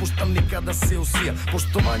ne ispuštam nikada se usija.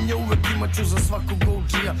 Poštovanje uvek imaću za svakog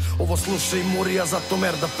OG-a. Ovo sluša i Murija, zato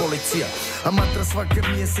merda policija. A matra svaka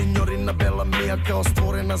mi je senjorina Bela Mija. Kao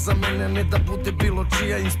stvorena za mene, ne da bude bilo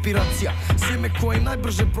čija inspiracija. Sjeme koje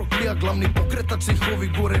najbrže proklija, glavni pokretač ih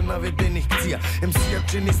ovih gore navedenih kcija. MC-a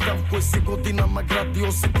čini stav koji se godinama gradi.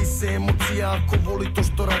 Osjeti se emocija ako voli to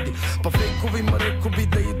što radi. Pa fejkovima reko bi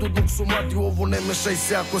da idu dok su mladi. U ovo ne mešaj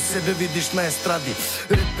se ako sebe vidiš na estradi.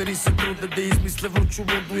 Reperi se trude da izmisle vruću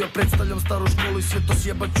vodu. Ja predstavljam staru školu i sve to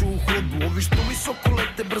sjebaću u hodu. Ovi što visoko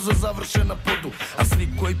lete brzo završe na podu. A svi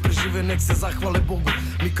koji prežive nek se zahvale Bogu.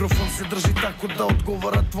 Mikrofon se drži tako da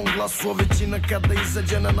odgovara tvom glasu. A većina kada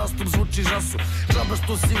izađe na nastup zvuči žasu. Žaba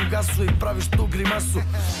što si u gasu i praviš tu grimasu.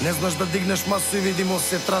 Ne znaš da digneš masu i vidimo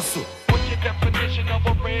se trasu. What's your definition of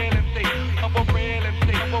a real MC? Of a real MC?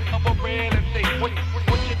 Of a real MC?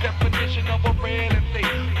 What's your definition of a real MC?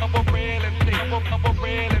 Of a real MC? Of a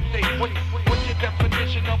real MC? What's your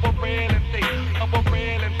definition of a real MC? Of a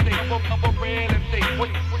real MC? Of a real MC?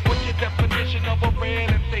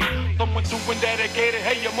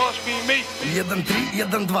 must be me. 1-3,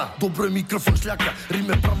 1-2, dobro je mikrofon šljaka,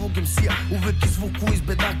 rime pravog MC-a, uvek izvuku iz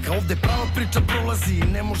bedaka. Ovde prava priča prolazi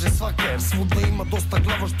i ne može svaka, jer svugde ima dosta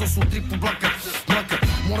glava što su u tripu blaka.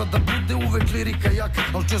 Mora da bude uvek lirika jaka,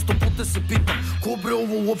 al često puta se pitam, ko bre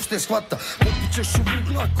ovo uopšte shvata? Popićeš u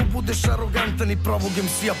Google ako budeš arogantan i pravog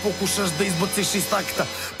MC-a pokušaš da izbaciš iz takta.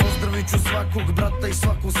 Pozdravit ću svakog brata i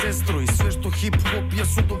svaku sestru i sve što hip-hop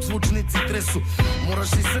jesu dok zvučnici tresu.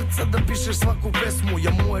 Moraš iz srca da pišeš svaku pesmu,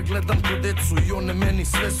 ja moje gledam ko decu i one meni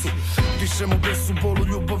sve su. Pišemo besu, bolu,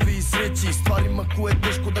 ljubavi i sreći i stvarima koje je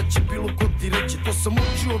teško da će bilo ko ti reći. To sam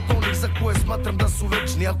učio od onih za koje smatram da su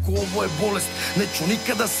večni. Ako ovo je bolest, neću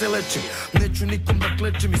nikada se lečim, neću nikom da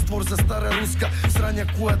klečim. Iz tvorza stara ruska sranja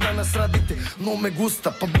koja danas radite, no me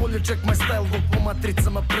gusta. Pa bolje check my style dok po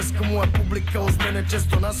matricama prska. Moja publika uz mene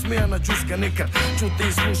često nasmijana džuska. Nekad čute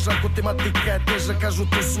i sluša ako tematika je teža. Kažu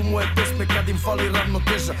to su moje pesme kad im fali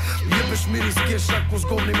ravnoteža. Jebeš miris keša ako s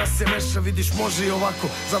govnima se meša. Vidiš može i ovako,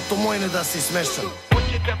 zato moj ne da si smešan. What's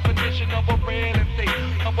your definition of a real MC?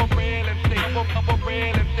 Of a real MC? Of a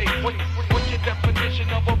real MC? What's your definition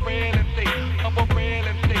of a real MC? Of a real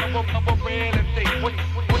MC? Of a real MC?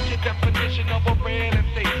 What's your definition of a real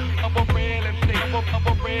MC? Of a real MC? Of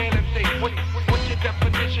a real MC? What's your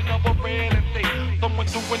definition of a real MC? Someone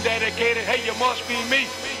doing dedicated, hey, it must be me.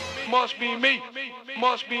 Must be me.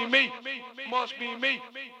 Must be me. Must be me.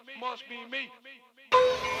 Must be me.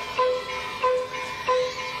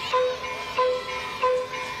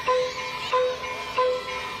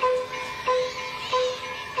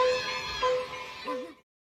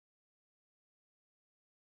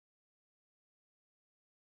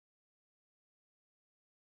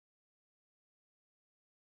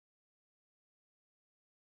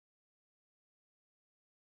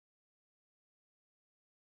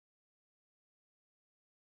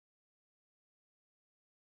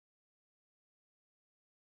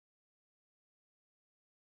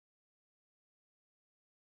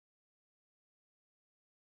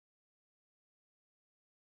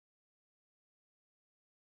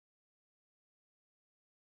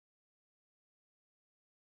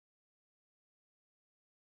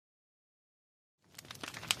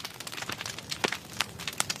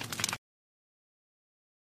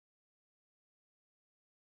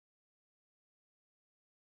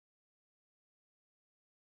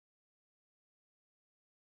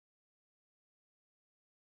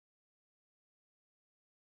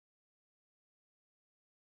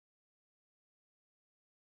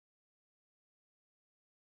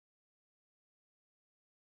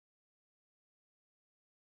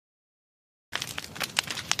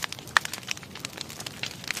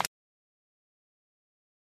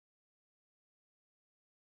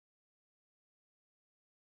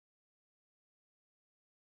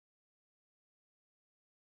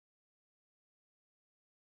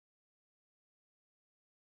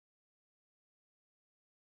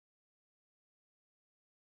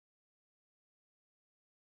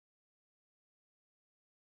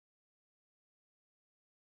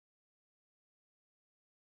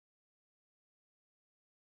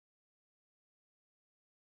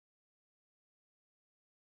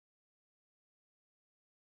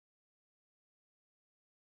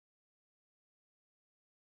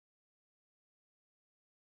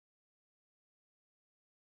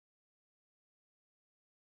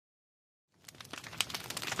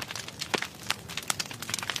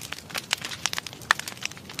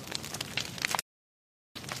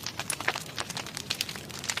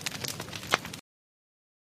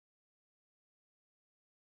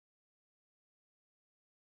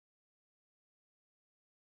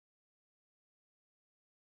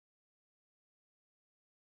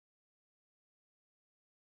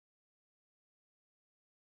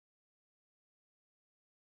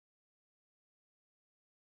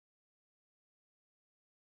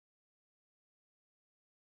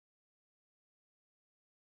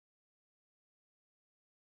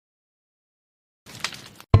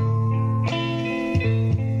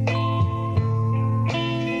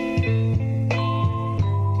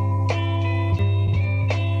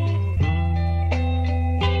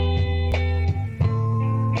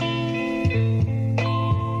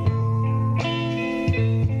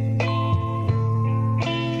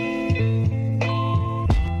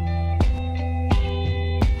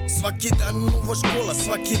 Svaki dan nova škola,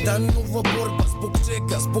 svaki dan nova borba. Zbog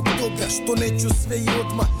čega? Zbog toga što neću sve i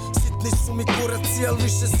odmah. Sitni su mi koraci, al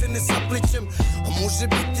više se ne saplićem. A može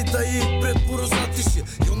biti da je i pred buro zlatišje.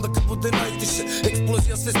 I onda kad bude najtiše,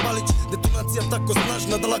 eksplozija sve spalić. Detonacija tako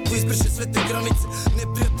snažna da lako izbriše sve te granice.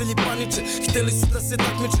 Neprijatelji paniče, hteli su da se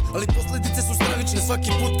takmiče, ali posledice su stravične.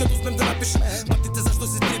 Svaki put kad uzmem da napišem, batite zašto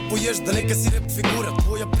se tripuješ, da neka si rap figura.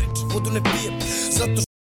 Tvoja priča vodu ne pije, zato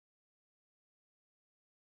što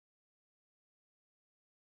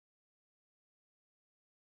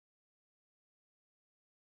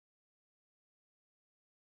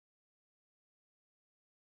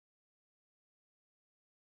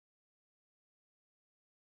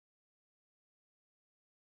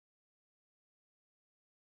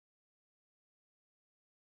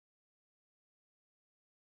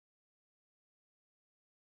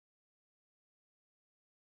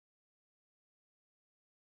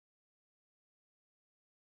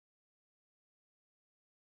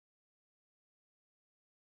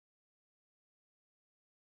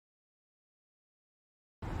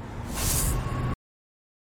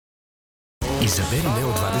Izaberi Neo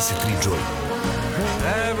 23 Joy.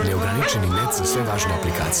 Neograničeni net za sve važne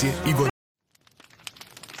aplikacije i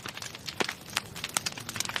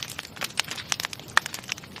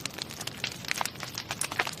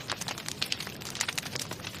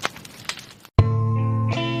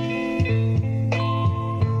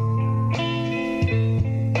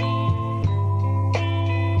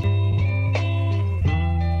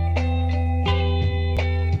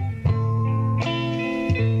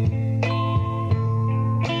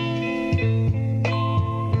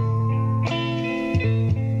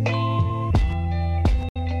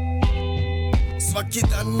Svaki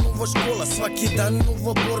dan nova škola, svaki dan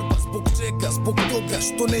nova borba. Zbog čega? Zbog toga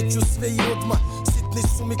što neću sve i odmah. Sitni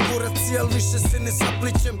su mi koraci, al više se ne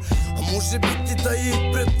saplićem. A može biti da je i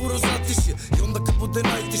pred buro zlatišje. I onda kad bude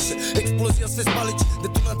najtiše, eksplozija sve spalić.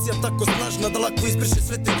 Detonacija tako snažna da lako izbriše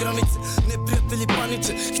sve te granice. Neprijatelji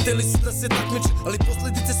paniče, hteli su da se takmiče, ali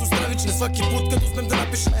posledice su stravične. Svaki put kad uzmem da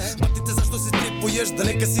napišem, batite zašto se tripuješ, da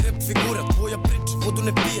neka si rap figura. Tvoja priča vodu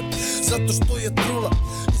ne pije, zato što je trula.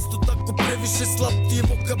 Tako previše slab ti je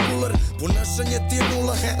vokabular, ponašanje ti je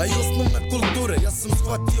nula, a i osnovna kultura. Ja sam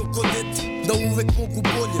shvatio ko dete da uvek mogu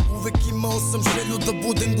bolje, uvek imao sam želju da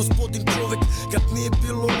budem gospodin čovek. Kad nije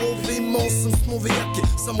bilo love imao sam snove jake,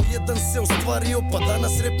 samo jedan se ostvario pa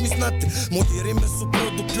danas rap mi znate. Moje rime su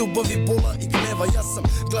produkt ljubavi, bola i gneva. Ja sam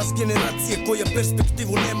glas generacije koja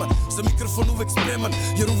perspektivu nema, za mikrofon uvek spreman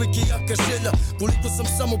jer uvek je jaka želja. Koliko sam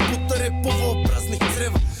samo puta repovao praznih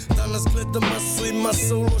creva, danas gledam masu i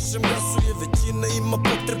masa u lošem gasuje. Većina ima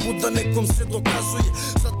potrebu da nekom se dokazuje,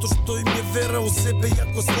 zato što im je vera u sebe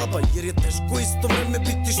jako slaba, jer je teško isto vreme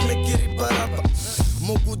biti šmeker i baraba.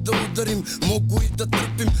 Mogu da udarim, mogu i da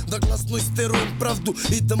trpim, da glasno isterujem pravdu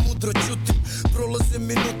i da mudro ćutim. Prolaze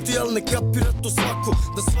minuti, al ne kapira to svako,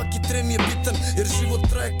 da svaki tren je bitan jer život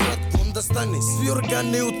traje kratko. Onda stane, svi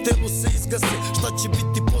organi u telu se izgase, šta će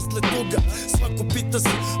biti posle toga? Svako pita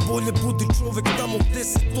se, bolje budi čovek tamo gde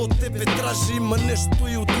se to tebe traži. Ima nešto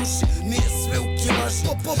i u duši, nije sve u kilaži.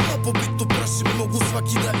 Po bitu prašim, mogu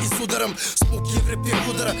svaki da isudaram. Smoky rap je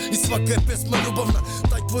hudara i svaka je pesma ljubavna.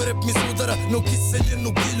 Taj tvoj rap mi sudara na ukiseljenu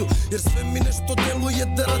gilju, jer sve mi nešto deluje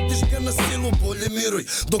da radiš ga na silu. Bolje miruj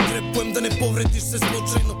dok repujem da ne povrediš se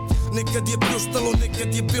slučajno. Nekad je pljuštalo, nekad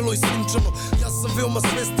je bilo i sunčano. Ja sam veoma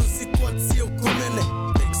svestan situacije oko mene.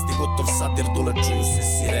 Tekst je gotov sad jer dole čuju se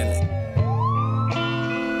sirene.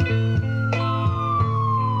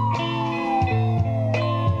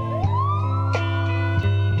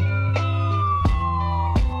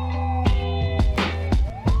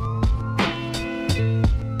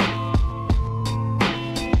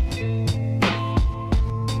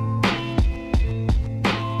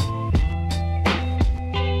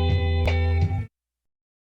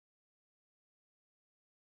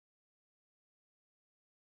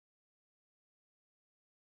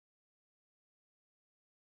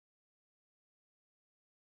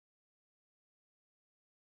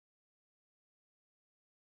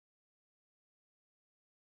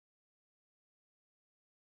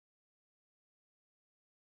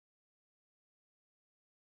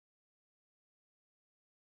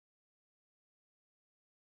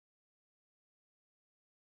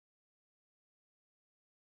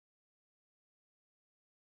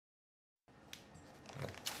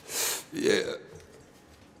 Yeah.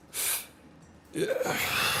 Yeah.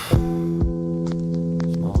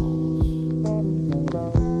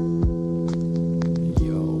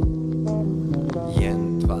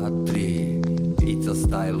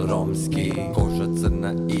 Style romski, koža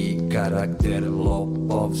crna i karakter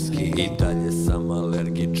lopovski. I dalje sam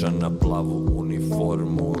alergičan na plavu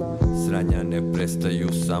uniformu, sranja ne prestaju,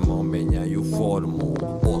 samo menjaju formu.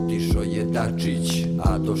 Otišao je Dačić,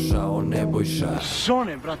 a došao Nebojša.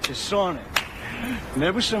 Šone, brate, šone.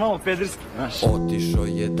 Nebojša je malo pederski, znaš. Otišao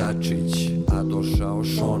je Dačić, a došao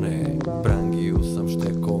Šone. Brangiju sam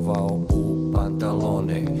štekovao u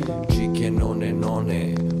pantalone. Čike none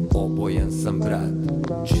none, obojan sam brat.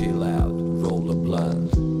 Chill out, roll the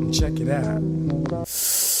blunt. Check it out.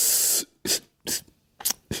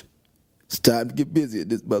 It's time to get busy at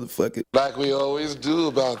this motherfucker. Like we always do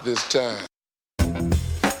about this time.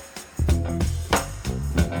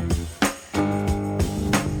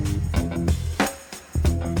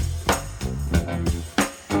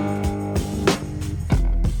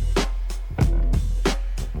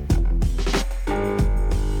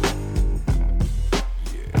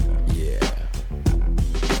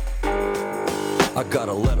 I got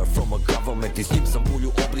a letter from a government i s njim sam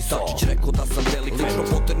bulju obrisao. Dačić rekao da sam delik, lično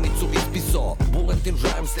poternicu ispisao. Bulletin,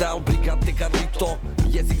 Rhyme Style, Brigade Carlito.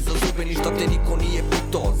 Jezik za zube, ništa te niko nije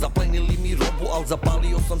pito. Zaplenili mi robu, al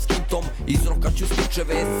zapalio sam skintom. Izrokaću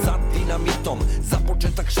stičeve sa dinamitom. Za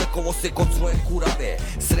početak šekovo se kod svoje kurave.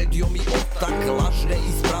 Sredio mi otak, lažne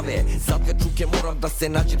isprave. Za dve čuke moram da se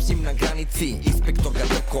nađem s njim na granici. Inspektor ga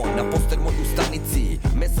drko, na poster moju stanici.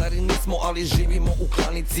 Mesari nismo, ali živimo u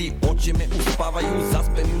klanici. Oće me uspavaju,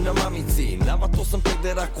 zaspenim na mamici. Navato sam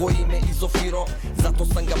pedera koji me izofiro. Zato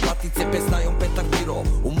sam ga platice pesnajom petardiro.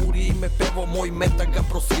 U Muriji me pevo, moj metak ga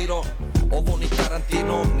prosviro. Ovo ni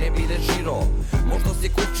Tarantino ne bi režiro. Možda se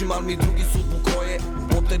kurčim, al mi drugi sudbu kroje.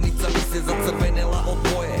 Poternica mi se zacrvenela od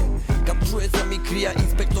boje. Kad čuje za Mikrija,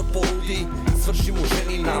 inspektor poludi. Svrši mu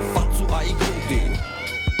ženi na facu, a i grudi.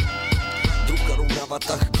 Drukar u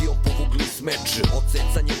navatah, dio povugli smeč.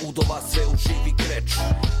 Odsecanje udova, sve u živi kreč.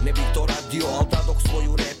 Ne bih to radio, al dadok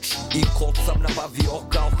svoju reč. I kod sam nabavio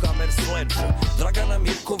kao Hammer Sledge. Dragana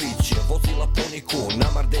Mirković je vozila poniku. Na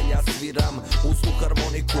Mardelja sviram uz tu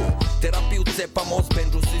harmoniku. Terapiju cepamo, s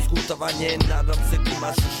bendžu se izgutavanje. Nadam se ti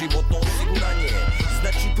imaš životno osiguranje.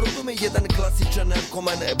 Znači prodo me jedan klasičan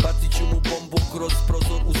narkoman. Bacit ću mu bombu kroz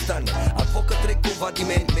prozor u stan. Advokat rekao vadi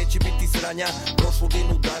me, neće biti sranja. Prošlo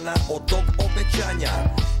dinu dana od tog obećanja.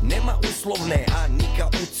 Nema uslovne, a ni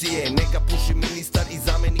kaucije. Neka puši ministar i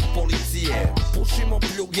zamenik policije. Pušimo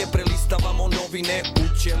pljuge, prelistavamo novine. U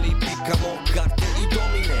ćeli pikamo karte i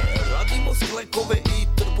domine. Radimo sklekove i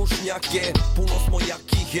trbušnjake. Puno smo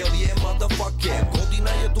jaki, hell yeah, motherfucker.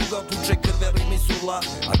 Godina je duga, tuče krveri mi surla.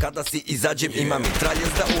 A kada si izađem ima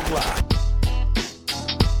mitraljez da urla.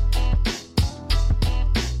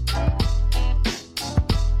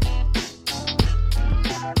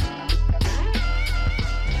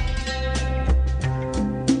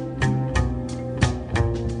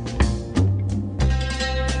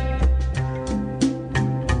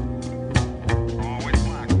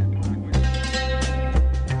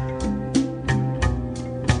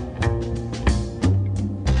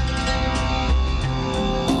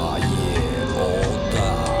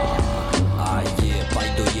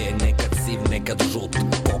 Nekad žut,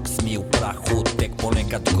 koks mi u prahu, tek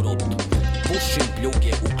ponekad krut. Pušim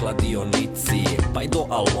pljuge u kladionici, pa i do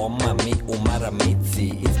aloma mi u maramici.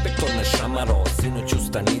 Inspektor me šamaro, sinoć u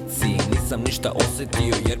stanici. Nisam ništa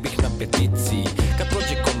osetio jer bih na petici. Kad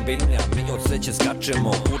prođe kombina, mi od sreće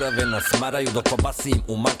skačemo. Kurave nas maraju dok pobasim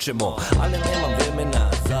umačemo. Ali nemam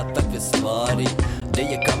vremena za takve stvari. Gde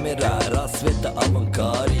je kamera, rasveta,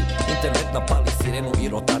 avankari. Internet napali sirenu i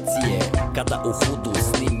rotacije. Kada u hudu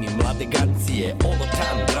snimi mlade gancije. All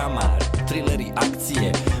time drama, trileri,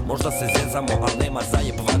 akcije. Možda se zezamo, al nema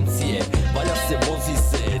zajebvancije. Valja se, vozi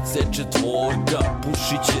se, C4,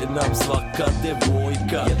 pušit će nam svaka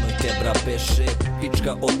devojka. Jednoj te bra beše,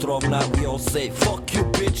 pička otrovna. We all say fuck you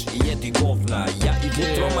bitch i jedi govna. Ja i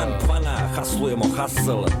Vutroman, Kvana, haslujemo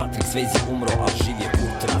hustle. Patrick Swayze umro, al živ je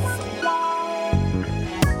Kurt Russell.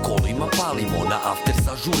 Kolima palimo na after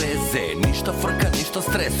sa žureze. Ništa frka, ništa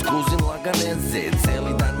stres, kruzin laganeze.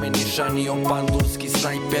 Celi dan me nišanio pandurski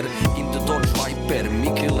snajper. In the Dodge Viper,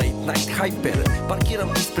 Mikri late night hyper. Parkiram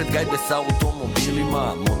ispred gajbe sa automobilima,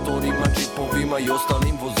 motorima, džipovima i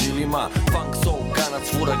ostalim vozilima. Funk soul, kanac,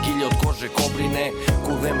 fura, gilje od kože kobrine.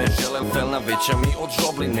 Kurve me želel felna, veća mi od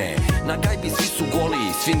žobline. Na gajbi svi su goli,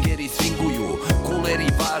 swingeri swinguju. Kuleri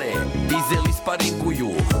vare, dizeli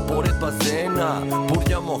sparinguju. Pored bazena,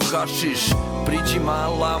 purnjamo hašiš. Priđi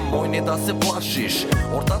mala, moj ne da se plašiš.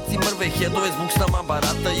 Ortaci mrve, hedove s buksama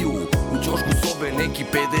barataju. U ćošku sobe neki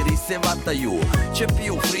pederi se vataju. Čepi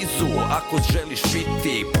u frizu, ako želiš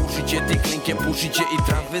piti. Pušit će ti klinke, pušit će i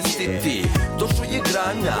transvestiti. Došo je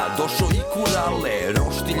granja, došo i kurale.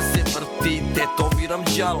 Roštilj se vrti, tetoviram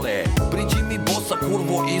đale. Priđi mi bosa,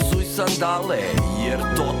 kurvo, izuj sandale. Jer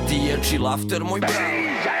to ti je chill after, moj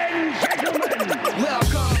brale.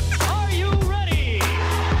 Welcome. Are you ready?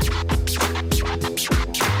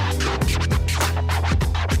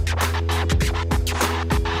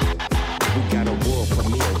 We got a world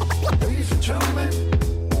premiere. Ladies and gentlemen,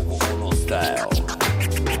 Ono style.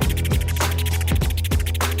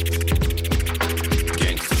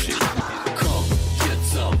 Gangsta shit. Come, get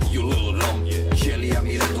some, you little dumb. Ćelija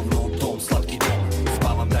mi redovno u dom, slatki dom.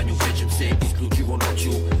 Spavam danju, krećem se isključivo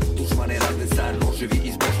noću. Dušmane razne sa noževi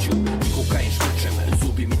izbošću. I kokain štučem,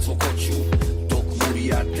 zubi mi cvokoću. Dok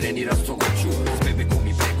Murija trenira strogoću. S bebekom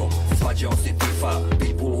i begom, svađao se tifa.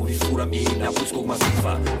 Pitbullovi fura mi na pulskog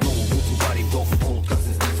masifa. Novu bucu varim dok polutka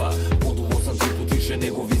se znifa. Poduvo sam triput više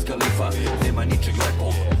nego Wiz Khalifa. Nema ničeg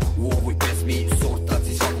lepog u ovoj pesmi.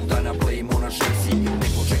 Sortaci svakog dana blejimo na šemsi.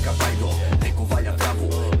 Neko čeka bajdo, neko valja travu.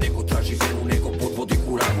 Neko traži venu, neko podvodi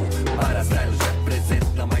kuravu. Para style reprezent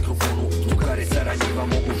na mikrofonu. Drugare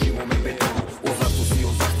saranjivamo u živome betonu. O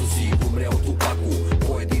zašto si, umre od Tupaku.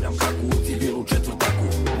 Pojedinam kaku u civilu četvrtaku.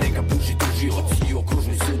 Neka puši tužioc i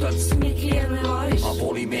okružni sudac. A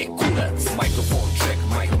voli me kurac. Mikrofon check,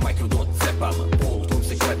 mikro docepam. Polutkom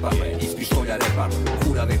se klepam, iz pištolja repam.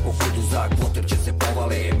 Kurave po hodu za kvoter će se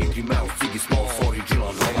povale. Mikri Mouse, Ziggy Smalls,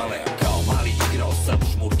 Original Romale. Kao mali igrao sam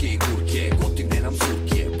šmurke i gurke. Gotivne nam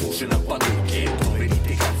surke, puše nam padurke.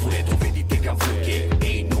 Dovedite kamfurke.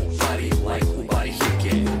 Ain't nobody like u bari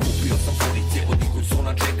žurke. Kupio sam fonice od nikoј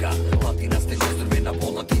sona čeka. Latina ste nozdrvena,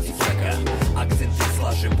 podlatici fleka. Akcente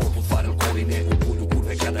slažem poput Farel Koline. U pulju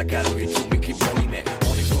kurve kada Karoviću mikri polime.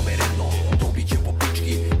 Oni što me redno, dobit će po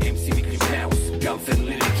pički. MC Mikri Mouse, Gamfer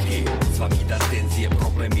lirički. Svaki dan tenzije,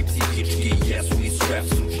 problemi psihički. Jesu i strep,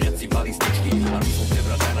 stručnjaci balistički. A mi smo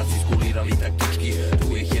tebra danas iskulirali taktički.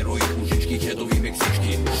 Tu je heroj užički, hedovi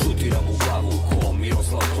meksički. Šutiram u glavu, ko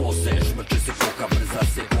Miroslav Klose. Šmrče se koka, brza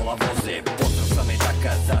se pola voze. Pozdrav sa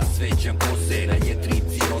medaka, za svećam kose. Na jetri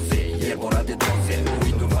ciroze, jebo rade doze. U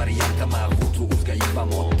indoor varijantama, vutru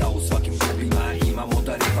uzgajivamo. Da u svakim klubima imamo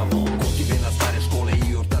da rivamo. Motive na stare škole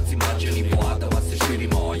i ortaci mlađeni. Po Adama se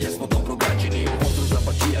širimo, jesmo dobro građeni. Pozdrav za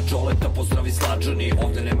Bakija Čoleta, pozdravi slađani.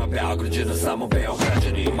 Ovde nema Beograđana, samo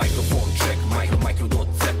Beograđani. Mikrofon check, mikro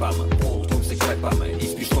docepam. Polutkom se klepam,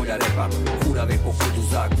 iz pištolja repam. Kurave po hodu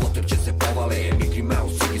za kvoter će se povale. Mikri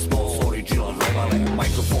Mouse, Ziggy Smalls, Original Romale.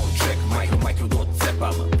 Mikrofon check, mikro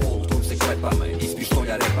docepam. Polutkom se klepam, iz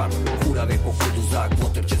pištolja repam. Kurave po hodu za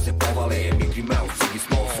kvoter će se povale. Mikri Mouse, Ziggy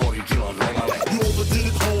Smalls, Original Romale. You overdid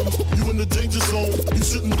it home, you in the danger zone. You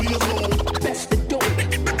shouldn't be alone. That's the dope.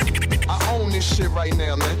 I own this shit right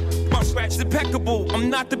now, man. My scratch impeccable. I'm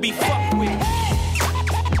not to be fucked with.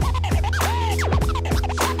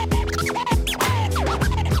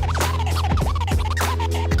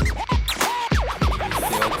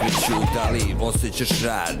 Da li osjećaš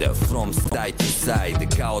rad from side to side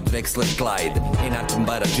kao Drexler Clyde. Ain't nothing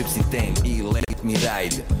but a gypsy thing i let me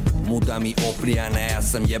ride. Muda mi oprijana, ja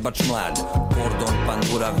sam jebač mlad. Kordon,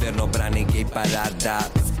 pandura, verno brane gej parada.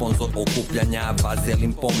 Sponzor okupljanja,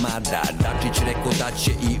 vazelin pomada. Dačić rekao da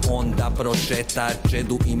će i onda prošeta.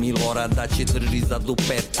 Čedu i Milorada će drži za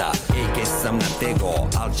dupeta. AK sam natego,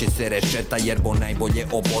 al će se rešeta. Jerbo najbolje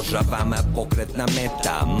obožavam, pokretna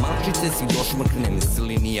meta. Malčice si došmrknem s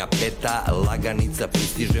linija peta. Laganica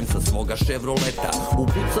pristižem sa svoga Chevroleta.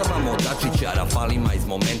 Upucavamo Dačića rafalima iz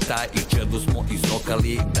momenta. I Čedu smo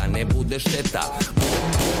izrokali da ne bude šteta. Bum,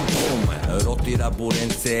 bum, bum, rotira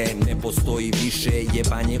burence. Ne postoji više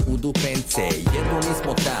jebanje u dupence. Jedno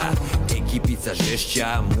nismo ta ekipica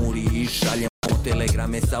žešća. Muri i šaljemo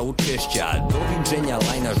telegrame sa učešća. Doviđenja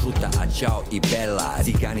lajna žuta, a ćao i bela.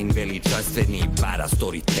 Ciganin veličanstveni para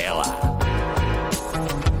storytela.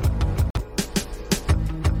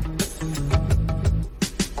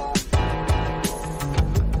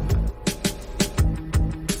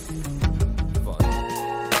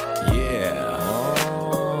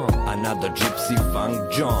 Another gypsy funk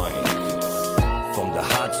joint from the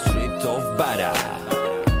hot street of Bara.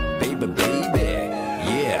 Baby, baby,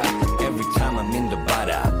 yeah. Every time I'm in the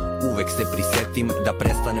Bara, uvek se prisetim da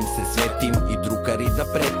prestanem se svetim i drukari da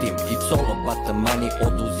pretim. I solo batamani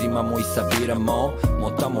oduzimamo i sabiramo.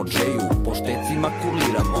 Motamo džeju, po štecima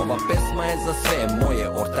kuliramo. Ova pesma je za sve moje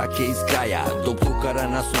ortake iz kraja. Dok drukara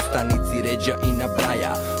nas u stanici ređa i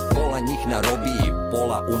nabraja. Pola njih na robiji,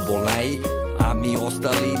 pola u bolnaji. A mi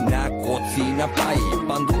ostali na koci i na paji.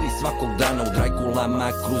 Panduri svakog dana u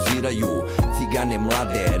drajkulama kruziraju. Cigane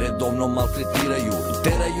mlade redovno maltretiraju.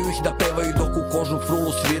 Teraju ih da pevaju dok u kožu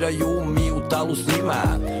frulu sviraju. Mi u talu s njima,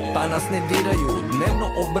 pa nas ne diraju. Dnevno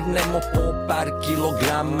obrnemo po par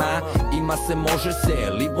kilograma. Ima se, može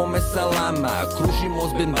se, libome salama. Kružimo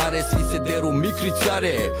zbenbare, svi se deru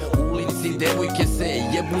mikricare. U ulici devojke se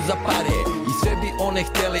jebu za pare. I sve bi one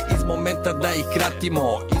htele iz momenta da ih kratimo.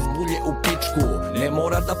 Iz bulje u pičku, ne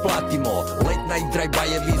mora da platimo. Late night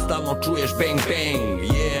drive-bajevi, stalno čuješ bang bang.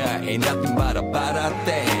 Yeah, ain't nothing but a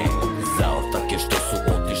thing. Za ortake što su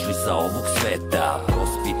otišli sa ovog sveta,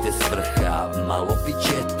 prospite s vrha, malo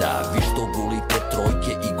pićeta. Vi što gulite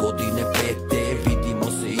trojke i godine pete, vidimo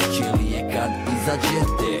se iz ćelije kad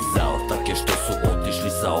izađete. Za ortake što su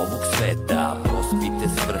otišli sa ovog sveta, prospite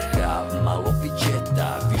s vrha, malo pićeta.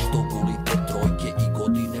 Vi što gulite trojke i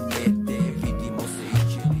godine pete, vidimo se iz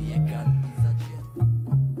ćelije kad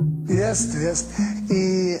izađete. Jeste.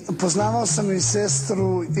 I poznavao sam i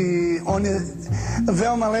sestru i on je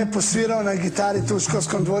veoma lepo svirao na gitari tu u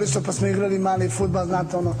školskom dvorištu, pa smo igrali mali fudbal,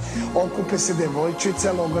 znate ono, okupe se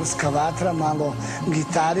devojčice, logorska vatra, malo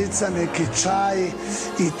gitarica, neki čaj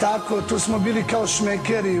i tako, tu smo bili kao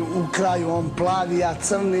šmekeri u kraju, on plavi, ja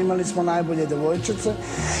crni, imali smo najbolje devojčice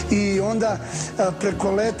i onda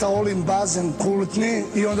preko leta Olin bazen kultni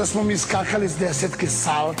i onda smo mi skakali s desetke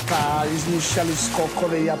salta, izmišljali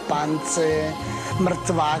skokove, Japance,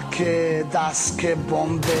 mrtvake, daske,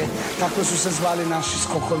 bombe, tako su se zvali naši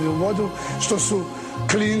skokovi u vodu, što su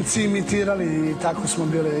klinci imitirali i tako smo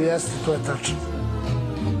bili, jeste, to je tačno.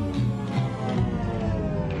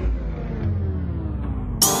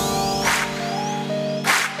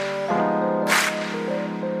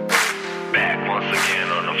 Back once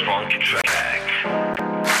again on a funky track.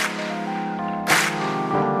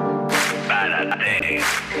 Bad thing.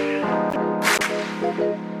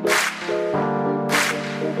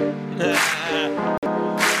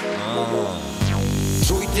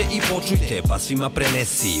 Čujte i počujte, pa svima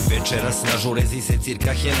prenesi. Večeras na žurezi se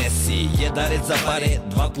cirka Henesi. Jedan red za pare,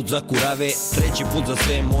 dva put za kurave, treći put za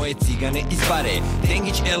sve moje cigane iz pare.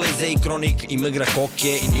 Dengić, LZ i Kronik im igra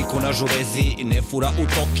koke i niko na žurezi ne fura u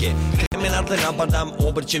toke. Kremenadle nabadam,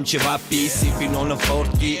 obrćem ćevapi, sipino na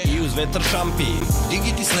 40 i uz vetar šampi.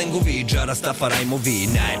 Digiti slengovi, džara stafa rajmovi,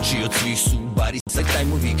 najjači od svih su bari sa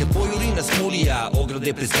tajmovi. Kad pojuri nas mulija,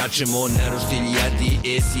 ograde preskačemo, na roštiljadi,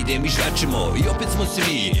 idem i žvačemo. I opet smo se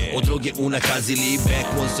mi od droge unakazili, back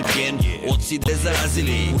once again, od side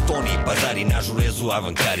zarazili. U toni, pazari, na žurezu,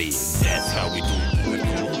 avankari. That's how we do.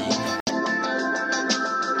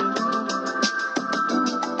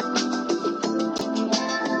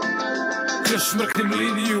 Šmrknem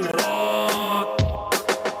liniju.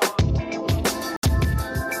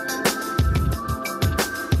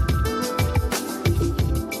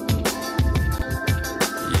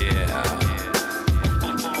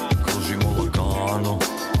 Kružimo lagano.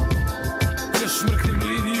 Šmrknem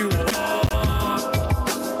liniju.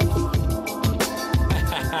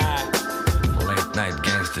 Late night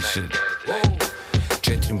gangster shit.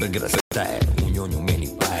 Četrimberg rastaje, u njonju meni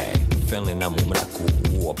paje. Felne nam u mraku,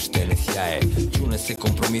 uopšte ne sjaje. Čune se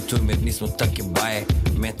kompromitujem jer nismo take baje.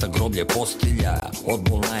 Meta groblje postilja,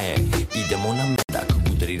 odbolna je. Idemo na medak,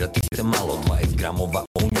 udrirati se malo. 20 gramova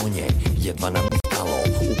u njonje, jedva nam je stalo.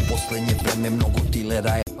 U poslednje vreme mnogo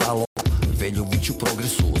dilera je palo. Veljović u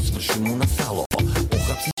progresu, svršim mu na salo.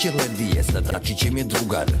 Ohapsit će ledije, Sadačićem je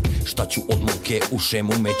drugar. Šta ću od muke, u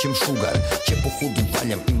šemu mećem šugar. Će po hudu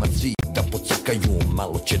valjam, ima svi da pocikaju.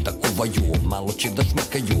 Malo će da kuvaju, malo će da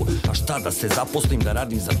šmrkaju. A šta da se zaposlim, da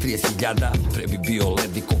radim za 30.000? Pre bi bio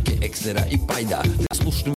ledi, koke, eksera i pajda. Da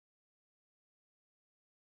slušnim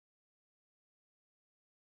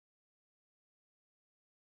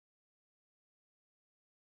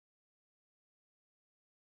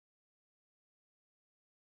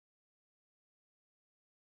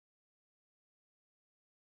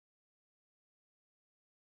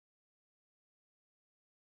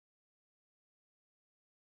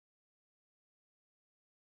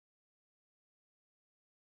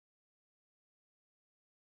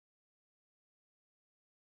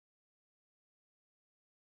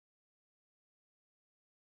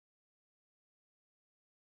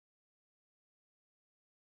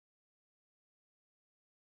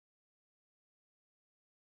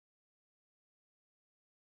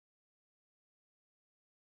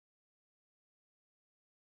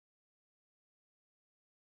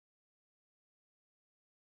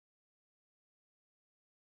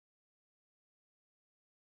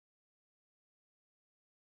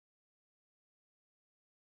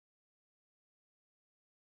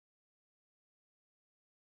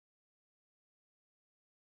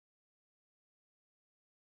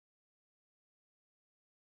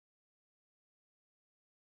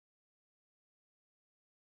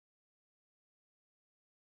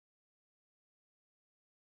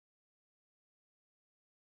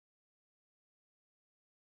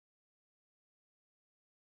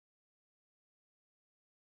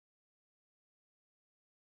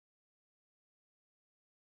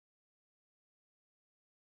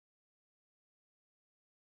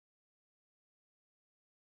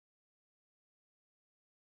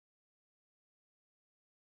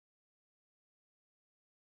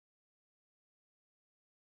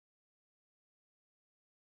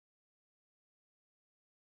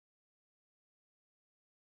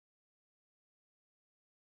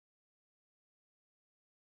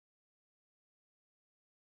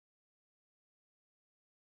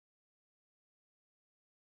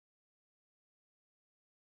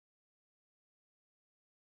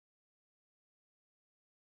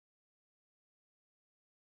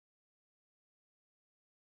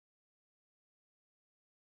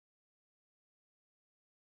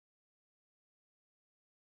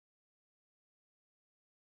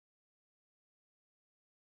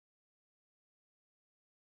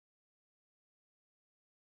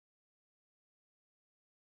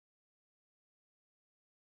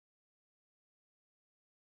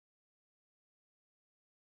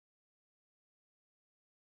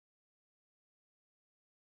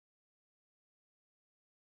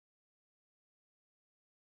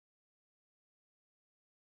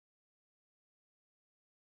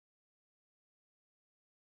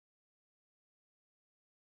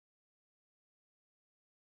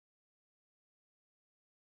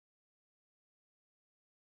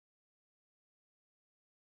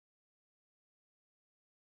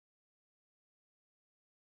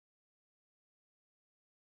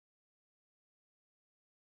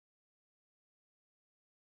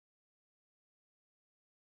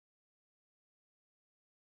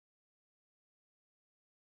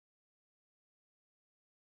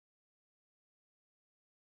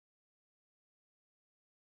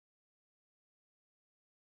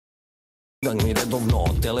gang mi redovno,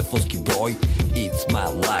 telefonski broj, it's my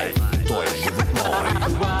life, to je život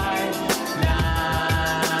moj.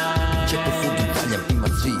 Čepo hudu valjam, ima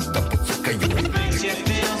svi da pocrkaju.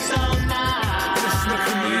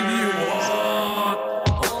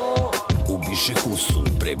 Ubiše Husu,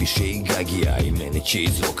 prebiše i Gagija i mene će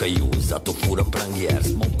izrokaju, zato furam prangijar.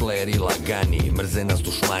 Smo playeri lagani, mrze nas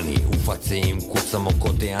dušmani, u face im kucamo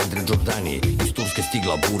kod Deandre Jordani. Iz Turske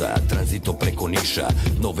stigla bura, tranzito preko Niša,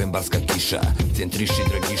 novembarska kiša, centriši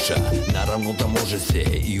Dragiša. Naravno da može se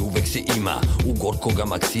i uvek se ima, u Gorkoga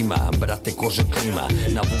Maksima, brate kože klima.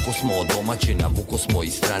 Navuko smo domaće, navuko smo i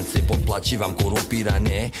strance, potplaćivam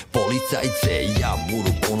korumpirane policajce. Ja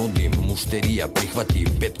buru ponudim, mušterija prihvati,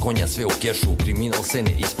 5 konja sve u kešu, kriminal se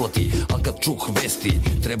ne isplati. Al kad čuh vesti,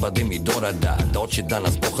 treba da mi dorada, da hoće da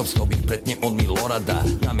nas pohapskao bih pretnje od Milorada.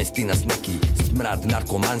 Namesti nas neki smrad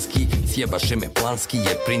narkomanski, sjebaše me planski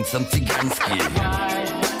jer princ sam ciganski.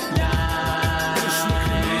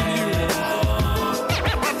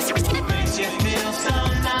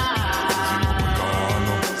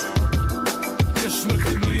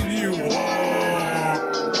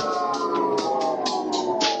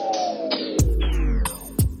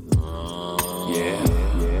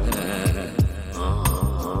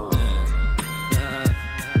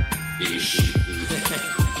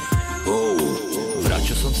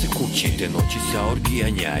 Te noći sa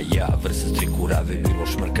orgijanja, ja vrsa strikurave, bilo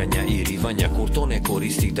šmrkanja i rivanja. Kurtone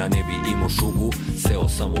koristih da ne bi imao šugu, seo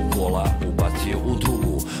sam u kola, ubacio u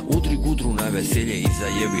drugu. Udri gudru na veselje i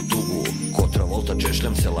zajebi tugu, ko Travolta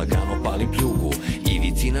češljam se lagano, palim pljugu.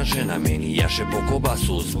 Ivicina žena meni jaše po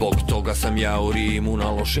kobasu, zbog toga sam ja u Rimu na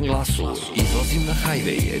lošem glasu. Izlazim na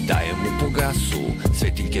hajveje, dajem mu po gasu,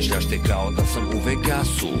 svetiljke šljašte kao da sam u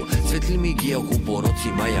Vegasu. Svetli mi gijelku po roci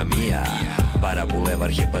Majamija, para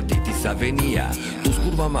bulevar hepatitis avenija. Tu s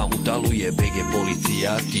kurvama utaluje BG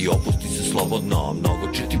policija, ti opusti se slobodno,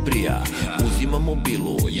 mnogo će ti prija. Uzimam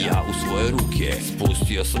mobilu, ja u svoje ruke,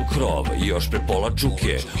 spustio sam krov, još pre pola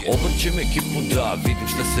čuke. Obrćem ekipu da vidim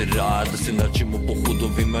šta se rada, se nađemo po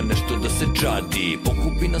hudovima, nešto da se čadi.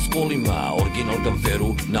 Pokupi nas kolima, original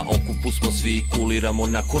Gamferu, na okupu smo svi, kuliramo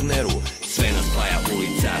na korneru. Sve nas spaja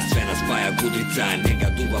ulica, sve nas spaja Gudrica, nega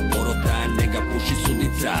duva porota, nega puši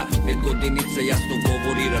sudica. 5 godinica jasno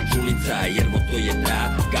govori računica, jer moto je ta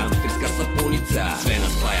gamferska sapunica. Sve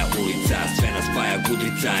nas spaja ulica, sve nas spaja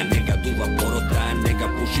Gudrica, nega duva porota, nega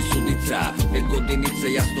puši sudica. 5 godinica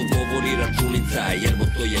jasno govori računica, jer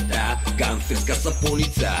moto je ta gamferska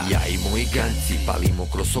sapunica. Ja i moji ganci palimo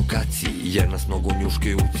kroz okaci, jer nas mnogo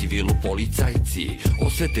njuške u civilu policajci.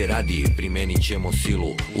 Osvete radi, primenit ćemo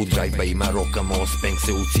silu, u drive-ba ima rokamo, spenk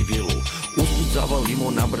se u civilu. Usput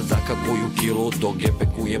zavalimo na brzaka koju kilu, dok je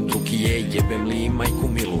pekujem drukije, jebem li i majku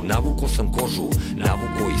milu. Navuko sam kožu,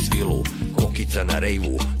 navuko i svilu, kokica na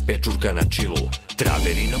rejvu, pečurka na čilu.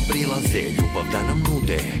 Traveri nam prilaze, ljubav da nam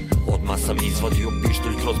nude, odmah sam izvadio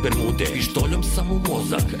pištolj kroz bermude. Pištoljom sam u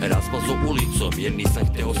mozak razmazo ulicom, jer nisam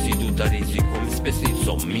hteo sidu da rizikom s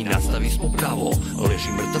pesnicom. Mi nastavi smo pravo,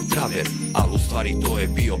 leži mrtav traver, al u stvari to je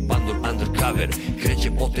bio Pandor undercover.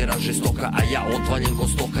 Kreće poteraže stoka, a ja odvaljen ko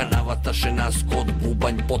stoka, navataše nas kod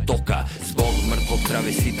bubanj potoka. Zbog mrtvog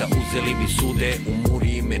travesita uzeli mi sude, u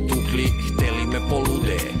Muri me tukli, hteli me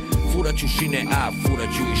polude. Furaću šine, a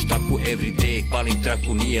furaću i štaku everyday, palim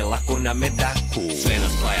traku, nije lako na medaku. Sve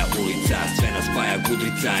nas spaja ulica, sve nas spaja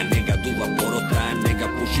Gudrica, nega duva porota, nega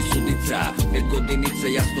puši sudica. 5 godinica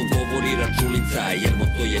jasno govori računica, jer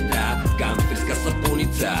moto je ta gamferska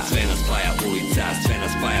sapunica. Sve nas spaja ulica, sve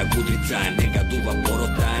nas spaja Gudrica, nega duva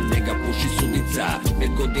porota, nega puši sudica.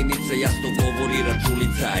 5 godinica jasno govori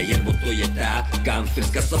računica, jer moto je ta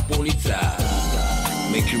gamferska sapunica.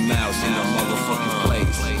 Make your mouse in a motherfucking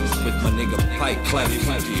place with my nigga Pike Clef.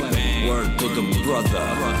 Word to the brother.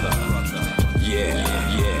 Yeah,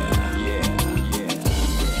 yeah.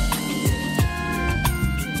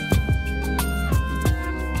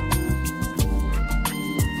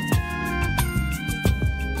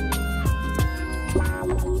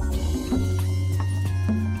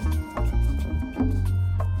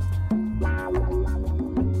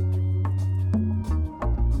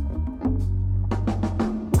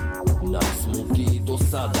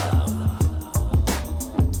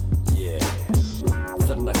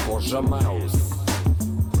 Mouse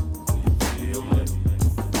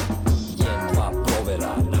 1-2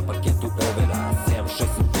 provera, na parketu overa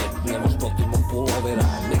 7-6-5, ne mož protiv mog pulovera.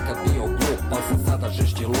 Nekad bio glup, pa sam sada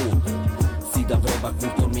žešće lud. Sida vreba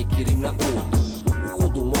kultor mi kirim na ud. U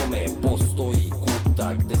hodu mome postoji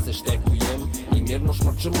kutak, gde se štekujem i mirno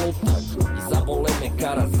šmrčem lutak. I zabole me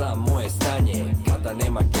kara za moje stanje, kada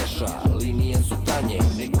nema keša, linije su tanje.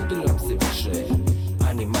 Ne gudiram se više,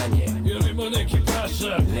 ani manje,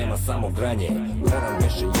 nema samo granje. Goran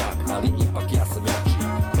beše jak, ali ipak ja sam jači.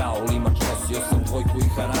 Kao limač nosio sam dvojku i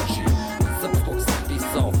harači. Srpskog sam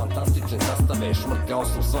pisao fantastične sastave. Šmrkao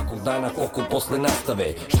sam svakog dana oko posle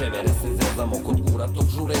nastave. Ševere se zezamo kod kuratog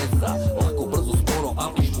žureza. Lako, brzo, sporo,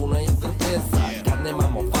 ali špuna je trpeza. Kad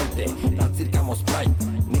nemamo fante, nacirkamo Sprite.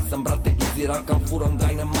 Nisam brate iz Iraka, furam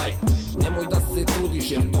Dynamite. Nemoj da se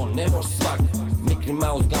trudiš jer to ne moš svak. Mickey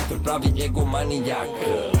Mouse Gaffer pravi egomanijak.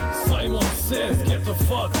 Simon says get the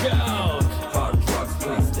fuck out. Hard drugs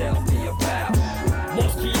please tell me about.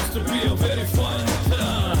 Moscow used to be a very fun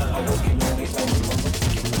time.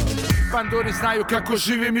 Panduri znaju kako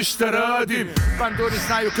živim i šta radim. Panduri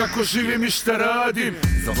znaju kako živim i šta radim.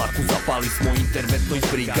 Za vlaku zapali smo interventnoj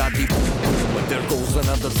brigadi. There goes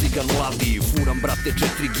another cigan mladi. Furam brate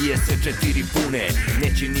 4 gije, sve 4 pune.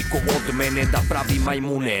 Neće niko od mene da pravi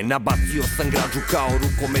majmune. Nabacio sam građu kao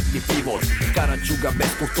rukometni pivot. Karaću ga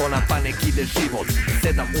bez kurtona pa nek ide život.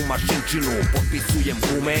 Sedam u mašinčinu, potpisujem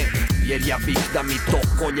gume. Jer ja bih da mi to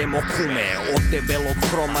koljemo kume. Od debelog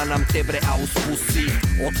hroma nam tebre aus pusi.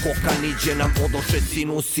 Od koka niđe nam odoše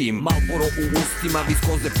sinusi. Malboro u ustima,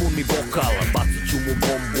 viskoze pun mi vokal. Bacit ću mu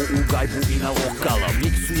bombu u gajbu i na lokal.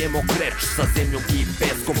 Miksujemo kreč sa zemljom i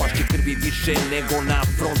peskom. Baš će krvi više nego na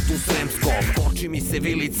frontu sremskom. Koči mi se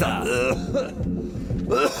vilica.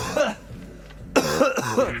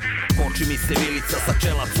 Koči mi se vilica, sa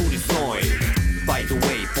čela curi znoj. By the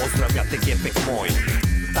way, pozdravljate gepek moj.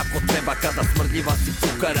 Tako treba kada smrdljiva si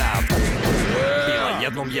fukara. Bila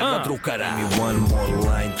jednom jedna drukara. Give me one more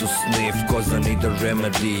line to sniff, cause I need a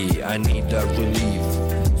remedy, I need a relief.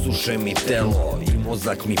 Suše mi telo i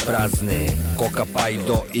mozak mi prazne. Koka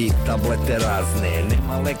pajdo i tablete razne.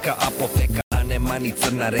 Nema leka apoteka, nema ni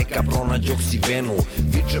crna reka. Pronađoh si venu,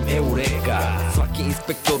 vičem eureka. Svaki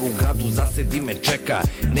inspektor u gradu zasedi me čeka.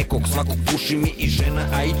 Nekog svakog puši mi i žena,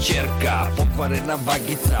 a i ćerka. Pokvarena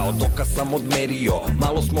vagica, od oka sam odmerio.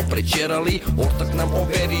 Malo smo prećerali, ortak nam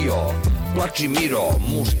overio. Plači Miro,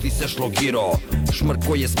 muž ti se šlogiro.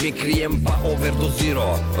 Šmrko je smikrijem pa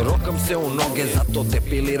overdoziro. Rokam se u noge, zato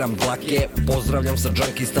depiliram dlake. Pozdravljam sa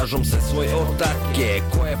džanki stažom sve svoje ortake.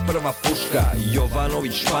 Ko je prva puška?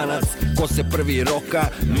 Jovanović Španac. Ko se prvi roka?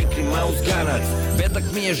 Mickey Mouse Ganac. Bedak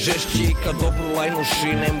mi je žešći kad dobru lajnu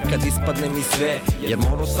šinem. Kad ispadne mi sve, jer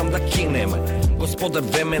morao sam da kinem. Gospodar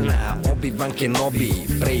vremena, Obi-Wan Kenobi.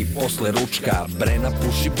 Pre i posle ručka, Brena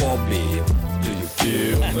puši Bobby. Do you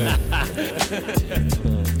feel me?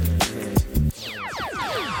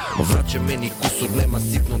 Vraća meni kusur, nema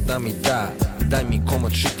sitno da mi da. Daj mi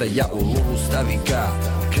komad šita, ja u lulu stavi ga.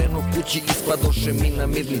 Krenu kući, ispadoše mi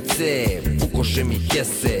namirnice. Pukoše mi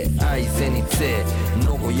kese, a i zenice.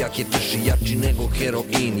 Mnogo jak je teši, jači nego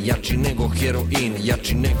heroin. Jači nego heroin,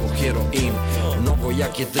 jači nego heroin. Mnogo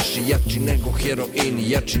jak je teši, jači nego heroin.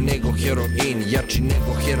 Jači nego heroin, jači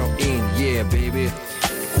nego heroin. Yeah baby.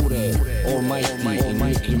 Kure, almighty,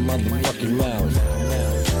 almighty motherfucking Mouse.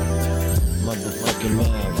 Motherfucking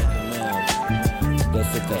Mouse.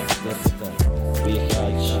 Deseta,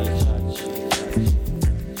 Bihać.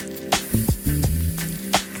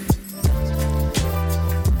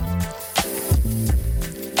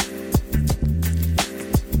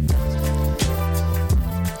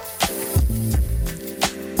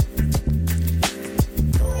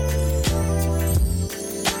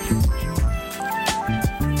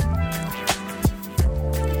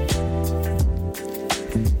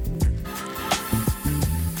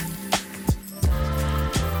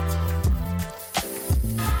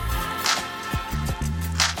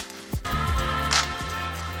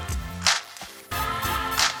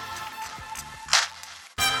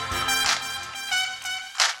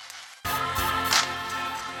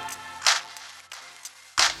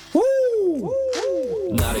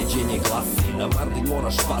 Naređenje glasi, na Mardi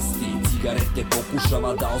moraš pasti. Cigarete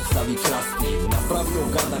pokušava da ostavi krasti. Napravio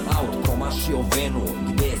gadan aut, promašio venu.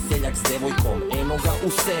 Gde je seljak s devojkom, eno ga u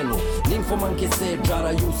senu. Nimfomanke se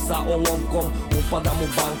džaraju sa olovkom. Upadam u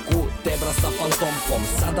banku, tebra sa fantomkom.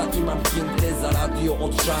 Sada imam kinte, zaradio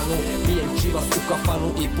od šanu. Pijem čivas u kafanu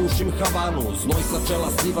i pušim havanu. Znoj sa čela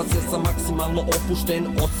sliva se, sam maksimalno opušten.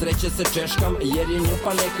 Od sreće se češkam jer je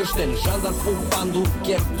njupa nekršten. Žandar pun pandur,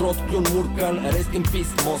 ker trot kljun murkan. Rest in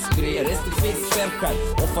peace Moskri, rest in peace Ferkan.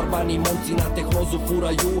 Ofarbani momci na tehnozu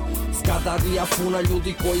furaju. Skadarija puna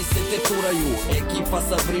ljudi koji se teturaju. Ekipa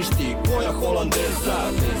sa vrišti, koja holandeza.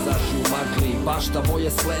 Vezaši u magli, bašta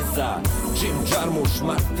boje sleza. Jim Jarmusch,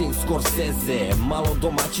 Martin Scorsese. Malo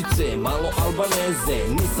domaćice, malo albaneze.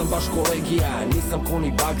 Nisam baš kolegija, nisam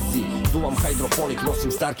Koni Bagzi. Duvam hidroponik,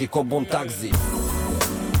 nosim starke ko Bon Taxi.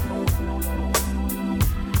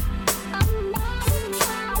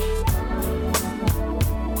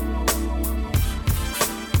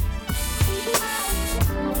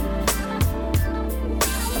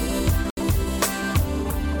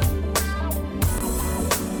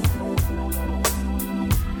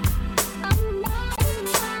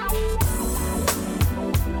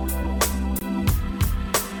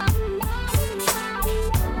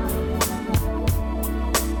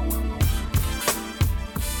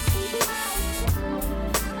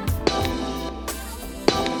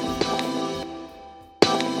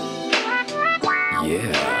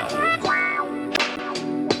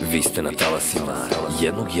 Vi ste na talasima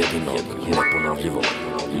jednog jedinog neponovljivog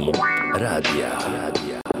radija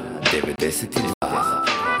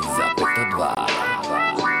 92,2.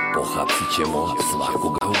 Pohapsit ćemo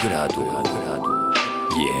svakoga u gradu.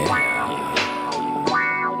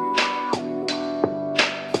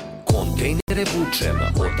 Kontejnere vučem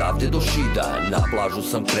odavde do Šida. Na plažu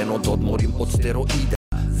sam krenuo da odmorim od steroida.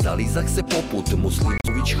 Zalizak se poput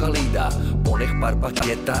Muslimović Halida. Poneh par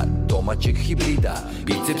paketa domaćeg hibrida.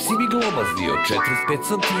 Bicepsi mi glomazdio 45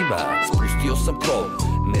 santima. Spustio sam krov,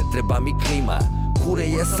 ne treba mi klima. Kure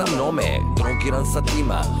jesam nome, drogiran sa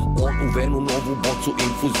tima. On u venu novu bocu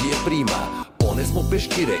infuzije prima. Pone smo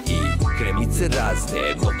peškire i kremice razne.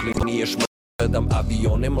 Dok li nije gledam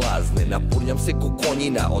avione mlazne. Napurnjam se ko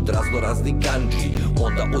konjina od razno raznih ganđi.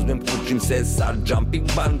 Onda uzmem kučim se sa jumping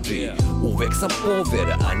bungee. Uvek sam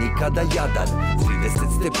over, a nikada jadan. 30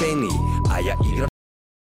 stepeni, a ja igram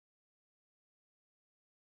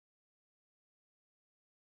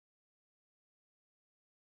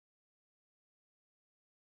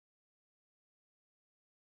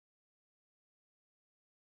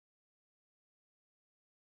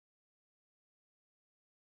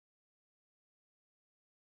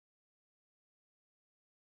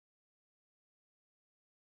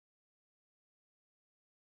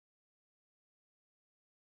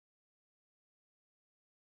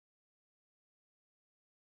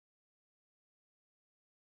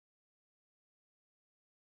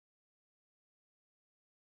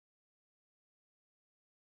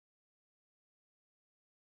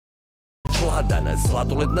hladan,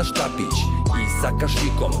 sladoled na štapić i sa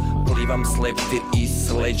kašikom. Plivam s leptir i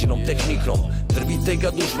s leđenom tehnikom. Drvite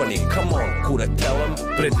ga dušmani, come on, kure telam.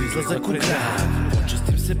 Pred izlazak u grad,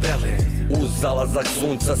 počestim se bele. Uz zalazak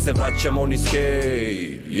sunca se vraćamo niz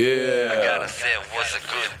hej. Yeah. I gotta say it was a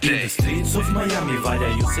good day. In the streets of Miami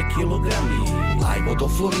valjaju se kilogrami. Ajmo do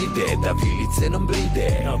Floride, da vilice nam bride.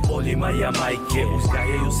 Na poljima Jamajke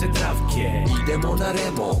uzgajaju se travke. Idemo na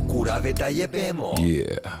Remo, kurave da jebemo.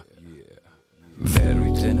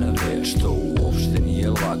 Verujte na reč, to uopšte nije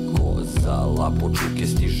lako. Za lapočuke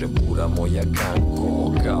stiže bura moja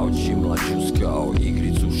kanko. Kao Jim kao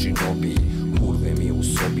igricu Shinobi. Kurve mi u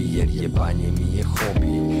sobi jer jebanje mi je hobi.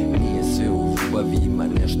 Nije sve u ljubavi, ima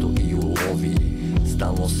nešto i u lovi.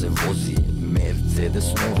 Stalno se vozi Mercedes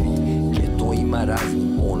novi. Gdje to ima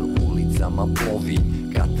raznim, on ulicama plovi.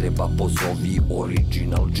 Kad treba pozovi,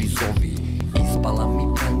 original džizovi. Ispala mi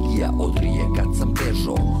tangija od rije kad sam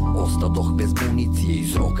bežo. Ostadoh bez municije,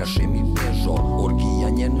 izrokaše mi Peugeot.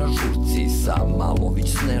 Orgijanje na žurci sa Malović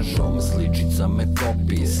Snežom. Sličica me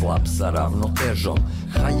topi, slab sa ravnotežom.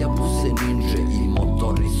 Hayabuse ninja i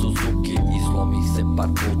motori Suzuki. Izlomih se par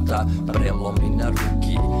puta, prelomi na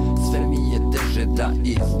ruki. Sve mi je teže da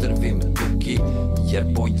izdrvim duki, jer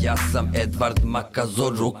ja sam Edvard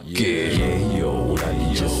Makazoruki.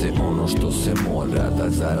 Uradit će se ono što se mora, da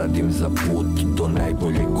zaradim za put do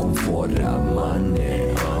najboljeg komfora.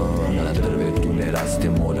 Mane, na drvetu ne raste,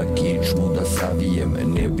 mora kičmu da savijem,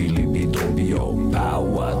 ne bili bi dobio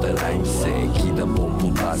paua, da radim se, kidam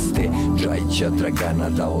poput paste. Džajića Dragana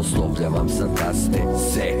da oslovljavam sa taste.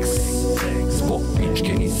 Seks, zbog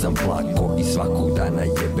pičke nisam plako i svakog dana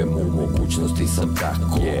jebem, u mogućnosti sam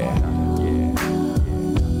tako.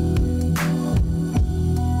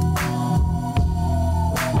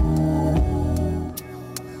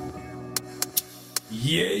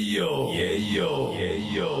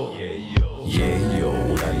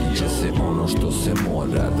 Uradit će se ono što se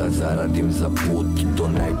mora, da zaradim za put do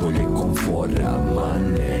najboljeg komfora.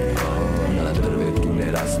 Mane, na drvetu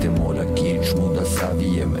ne raste, mora kičmu da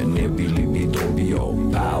savijem, ne bili bi dobio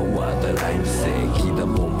paua, da radim se,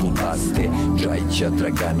 kidam poput paste. Džajića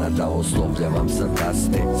Dragana da oslovljavam sa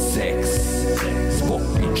taste. Seks, zbog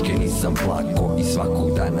pičke nisam plako i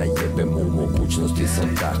svakog dana jebem, u mogućnosti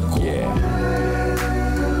sam tako.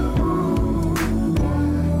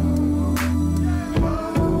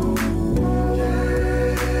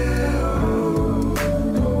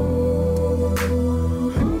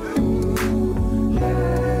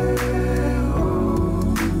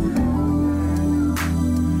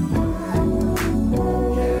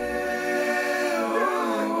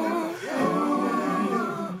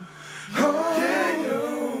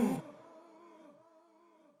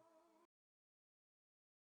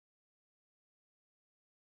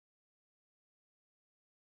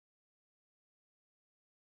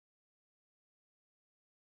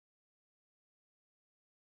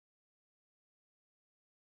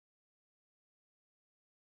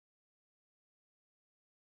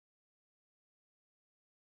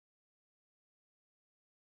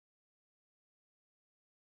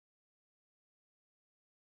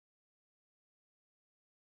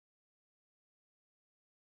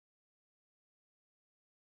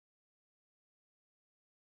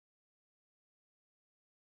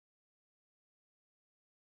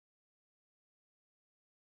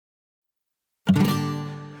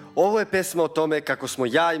 Ovo je pesma o tome kako smo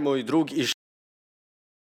ja i moj drug išli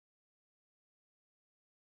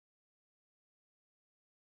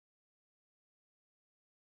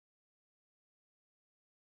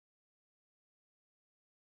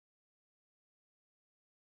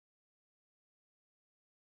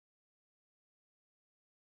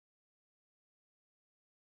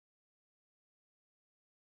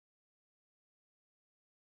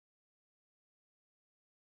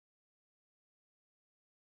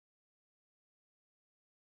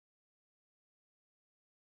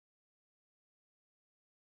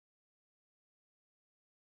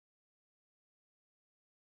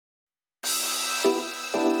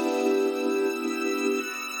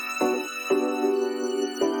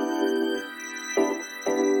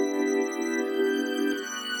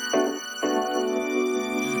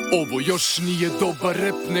Ovo još nije dobar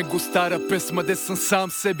rep, nego stara pesma gde sam sam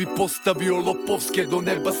sebi postavio lopovske do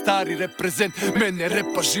neba. Stari reprezent mene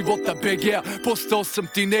repa života BG-a. Postao sam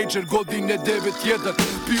tinejdžer godine 9-1.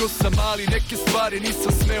 Bio sam mali, neke stvari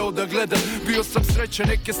nisam smeo da gledam. Bio sam srećan,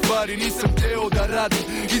 neke stvari nisam teo da radim.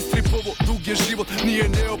 Istripovo, dug je život, nije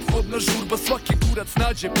neophodna žurba. Svaki kurac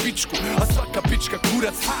nađe pičku, a svaka pička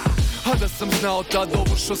kurac. A da sam znao tad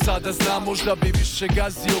ovo što sada znam, možda bi više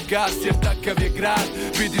gazio gas, jer takav je grad.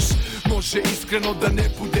 Vidiš, može iskreno da ne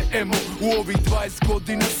bude emo. U ovih 20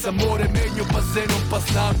 godina sam more menio bazenom, pa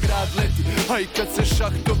znam grad leti. A i kad se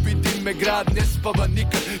šahto vidi me, grad ne spava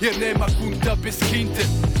nikad, jer nema kunta bez kinte.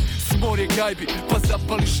 Smor je gajbi, pa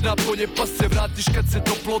zapališ napolje, pa se vratiš kad se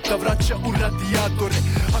toplota vraća u radijatore.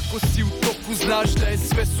 Ako si u toku, znaš da je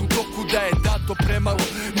sve sudoku, da je dato premalo,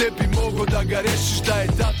 ne bi mogao da ga rešiš. Da je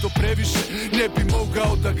dato previše, ne bi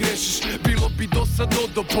mogao da grešiš. Bilo bi dosadno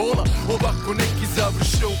do pola, ovako neki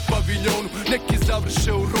završe u paviljonu, neki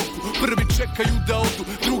završe u roku. Prvi čekaju da odu,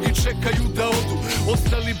 drugi čekaju da odu.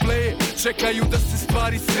 Ostali bleje, čekaju da se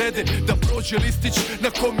stvari srede, da prođe listić na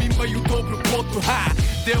kom imaju dobru kvotu. Ha!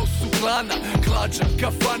 Deo su klana, klađa,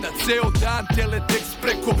 kafana, ceo dan teletekst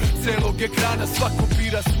preko celog ekrana. Svako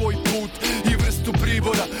bira svoj put i vrstu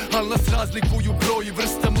pribora, al nas razlikuju broj i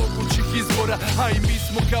vrsta mogućih izbora. A i mi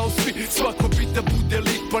smo kao svi, svako bita bude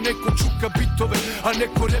lik, pa neko čuka bitove, a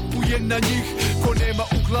neko repuje na njih. Ko nema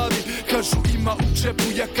u glavi, kažu ima u džepu,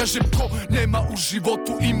 ja kažem ko nema u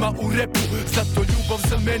životu, ima u repu. Zato ljubav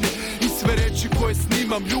za mene i sve reči koje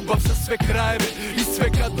snimam, ljubav za sve krajeve i sve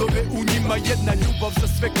gradove u njima. Jedna ljubav za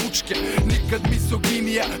sve kučke, nikad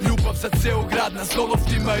misoginija, ljubav za ceo grad na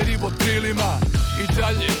zoloftima i rivotrilima. I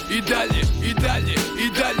dalje, i dalje, i dalje, i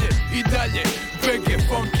dalje, i dalje, BG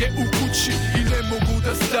funk je u kući i ne mogu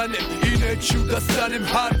da stanem i neću da stanem.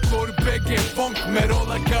 Hardcore BG funk me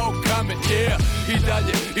rola kao kamen, yeah. I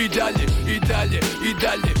dalje, i dalje, i dalje, i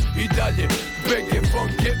dalje, i dalje, BG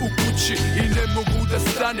funk je u kući i ne mogu da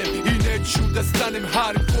stanem i neću da stanem.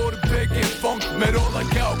 Hardcore BG funk me rola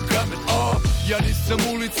kao kamen, oh. Ja nisam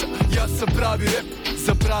ulica, ja sam pravi rep.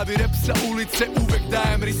 Za pravi rep sa ulice uvek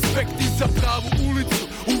dajem respekt. I za pravu ulicu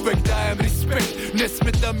uvek dajem respekt. Ne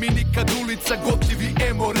smeta mi nikad ulica, gotivi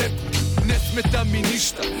emo rep. Ne smeta mi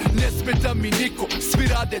ništa, ne smeta mi niko. Svi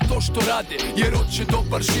rade to što rade, jer hoće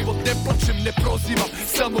dobar život. Ne plačem, ne prozivam,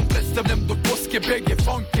 samo predstavljam do poske. BG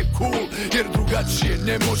funk je cool, jer drugačije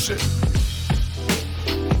ne može.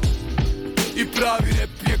 I pravi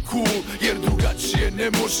rep je cool, jer drugačije ne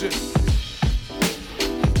može.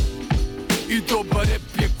 I dobar rep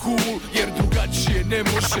je cool, jer drugačije ne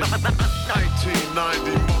može.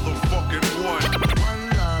 1990 motherfucking one. One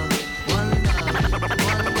love, one love,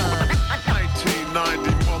 one love.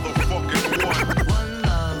 1990 motherfucking one. One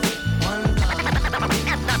love, one love.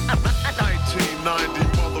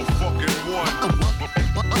 1990 motherfucking one.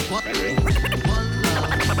 One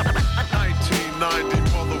love.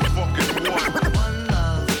 1990 motherfucking one. One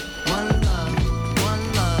love, one love, one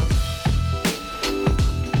love.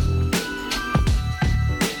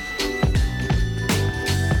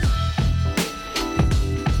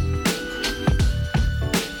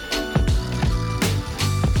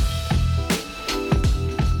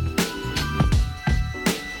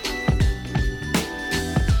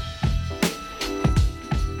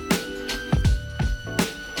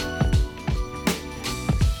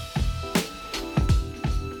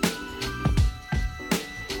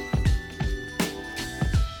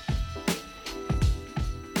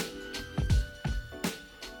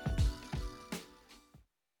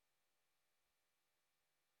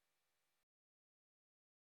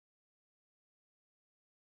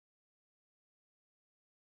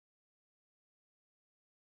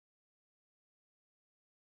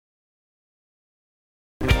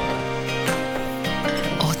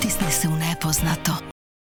 Otisni se u nepoznato.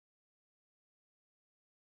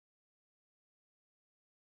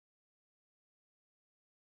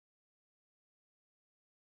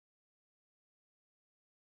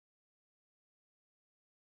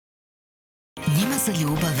 za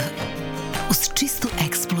ljubav uz čistu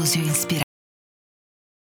eksploziju inspiracije.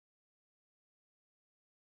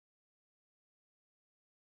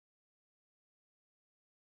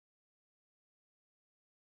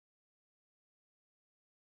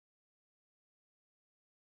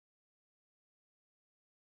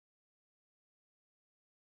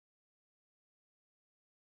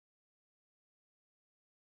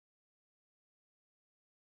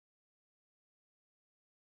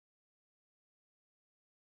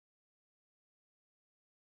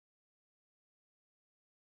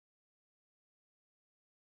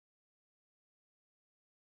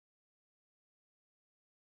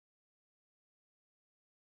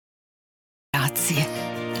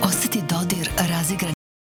 Osjeti dodir razigran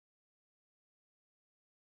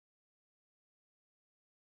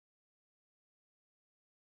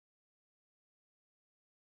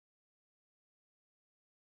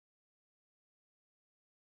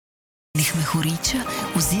mehurića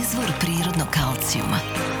uz izvor prirodnog kalcijuma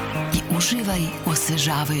i uživaj u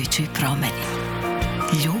osvežavajućoj promeni.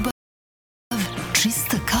 Ljubav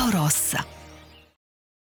čista kao rosa.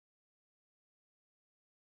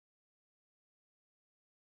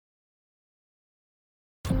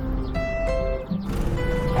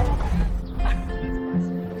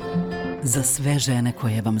 Za sve žene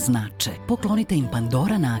koje vam znače, poklonite im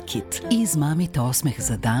Pandora nakit i izmamite osmeh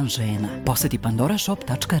za Dan žena. Poseti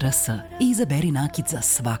pandorashop.rs i izaberi nakit za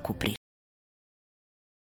svaku priču.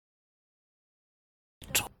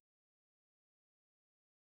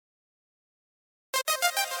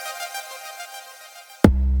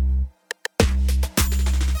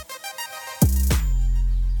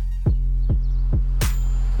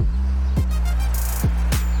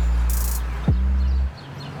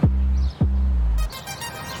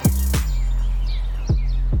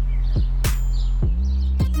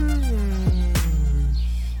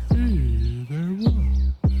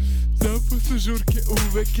 Žurke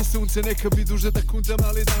uvek je sunce, neka bi duže da kuntam,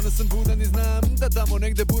 ali danas sam budan i znam da tamo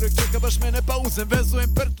negde burek čeka baš mene, pa uzem,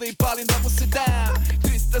 vezujem pertle i palim da mu se dam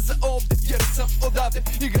 300 za ovde, jer sam odavde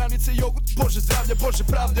i granice jogurt, Bože zdravlja, Bože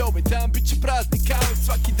pravde, ovaj dan bit će praznik kao i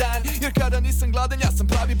svaki dan, jer kada nisam gladan ja sam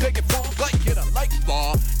pravi begefon, like jedan, like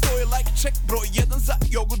dva, to je like check, broj 1 za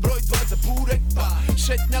jogurt, broj 2 za burek, pa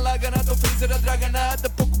šetnja lagana do frizera Dragana, da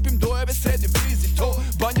pokupim dojeve, sredim frizi, to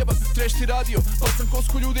banjava, trešti radio, bacam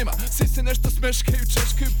kosku ljudima, svi se nešto smeškaju,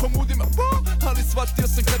 češkaju po mudima, ali shvatio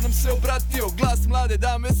sam kad nam se obratio glas mlade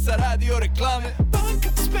dame sa radio reklame. Banka,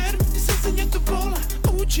 sperm, zezanje do bola,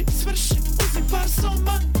 uči, svrši, uzmi par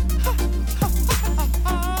soma.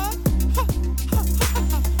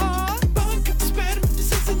 Banka, sperm,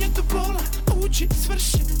 zezanje do bola, uči,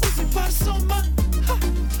 svrši, uzmi par soma.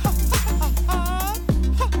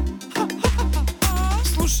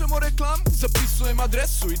 Slušamo reklamu, zapisujem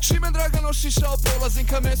adresu i čime Draganoš išao polazim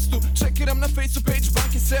ka mestu. Čekiram na Faceu page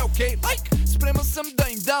banke, sve okej, like, spreman sam da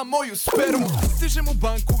im dam moju spermu. Stižem u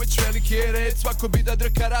banku, već veliki je red, svako bi da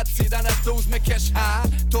drka raci, da na to uzme cash, ha,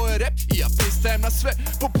 to je rap i ja pristajem na sve.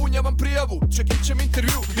 Popunjavam prijavu, čekićem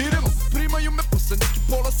intervju, idemo, primaju me posle neki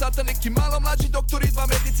pola sata, neki malo mlađi doktor i 2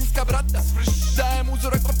 medicinska brata. Dajem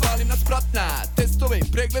uzorak pa palim na spratna, testove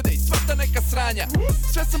i preglede i svrta neka sranja.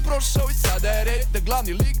 Sve sam prošao i sada je red da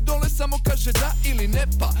glavni lik dole samo kaže da ili ne,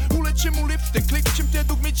 pa ulećem u lifte, klikćem te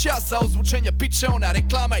dugmić ja sa ozvučenja piče ona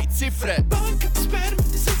reklama i cifre. Banka, sperm,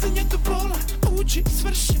 zezanje do bola, uči,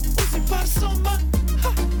 svrši, uzmi par soma.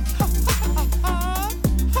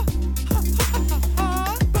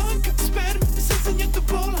 Banka, sperm, zezanje do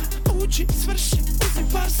bola, uči, svrši, uzmi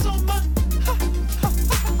par soma.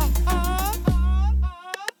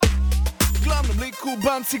 Glavnom liku u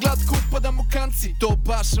banci glatko upadam u kanci, to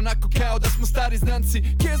baš onako kao da smo stari znanci.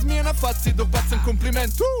 Kez mi je na faci dok bacam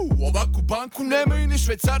kompliment, ovakvu banku nemaju ni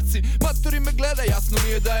švajcarci. Matori me gleda, jasno mi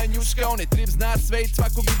je da je njuška, onaj trip zna sve i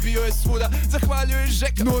svakog i bio je svuda. Zahvaljuje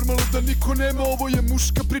žeka, normalno da niko nema, ovo je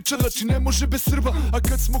muška priča, znači ne može bez Srba. A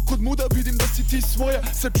kad smo kod muda vidim da si ti svoja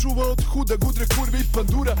sačuva od huda, gudre, kurve i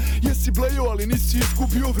pandura. Jesi blejo, ali nisi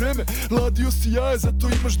izgubio vreme, ladio si jaje, zato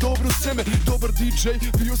imaš dobro seme. Dobar DJ,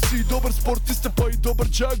 bio si i dobar sportista, pa i dobar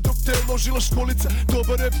džak dok te je ložila školica.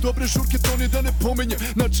 Dobar rap, dobre žurke, to ni da ne pomenjem,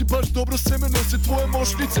 znači baš dobro seme nose tvoje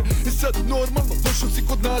mošnice. I sad normalno, došao si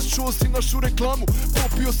kod nas, čuo si našu reklamu,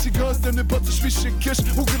 popio si gaz da ne bacaš više keš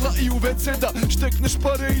u grla i u WC, da štekneš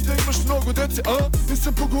pare i da imaš mnogo dece. A,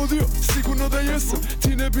 jesam pogodio, sigurno da jesam.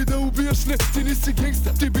 Ti ne bi da ubijaš, ne, ti nisi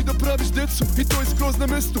gangsta, ti bi da praviš decu i to je skroz na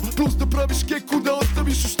mestu, plus da praviš keku, da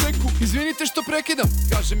ostaviš u šteku. Izvinite što prekidam,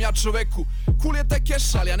 kažem ja čoveku. Cool je taj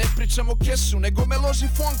keš, ali ja ne pričam o kešu, nego me loži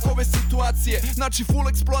funk ove situacije. Znači full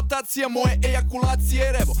eksploatacija moje ejakulacije.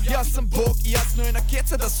 Jer evo, ja sam Bog i jasno je na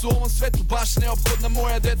keca da su u ovom svetu baš neophodna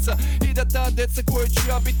moja deca. I da ta deca koje ću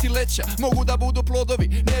ja biti leća mogu da budu plodovi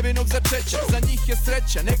nevinog začeća. Za njih je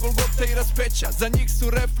sreća, ne golgota i raspeća. Za njih su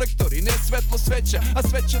reflektori, ne svetlo sveća. A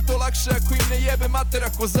sve će to lakše ako im ne jebe mater.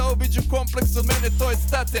 Ako zaobiđu kompleks od mene to je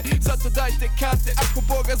state. Zato dajte kante ako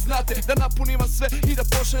Boga znate, da napunim vam sve i da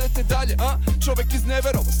pošaljete dalje, a? Čovek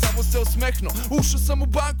izneverovo, samo se osmehno. Ušao sam u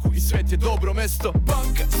banku i svet je dobro mesto.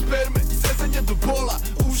 Banka, sperme, zezanje do bola.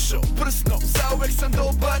 Ušao, prsno, zauvek sam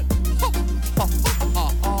dobar.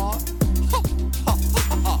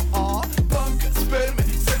 Banka, sperme,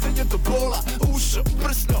 zezanje do bola. Ušao,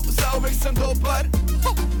 prsno, zauvek sam dobar.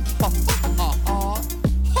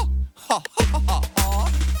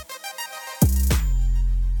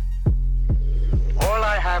 All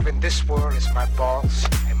I have in this world is my balls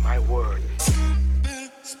and my word.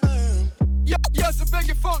 Ja sam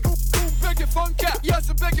BG Funk, BG Funka. Ja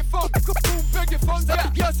sam BG Funk, BG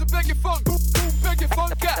Funka. Ja sam BG Funk, BG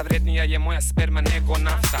Funka. Vrednija je moja sperma nego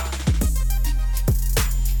nafta.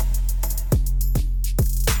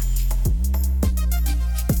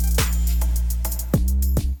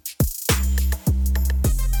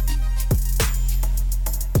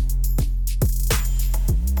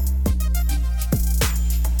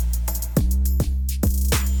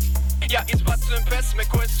 Ja izbacujem pesme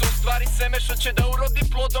koje su u stvari seme što će da urodi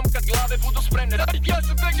plodom kad glave budu spremne. Ja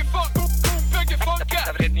sam BG Funk, BG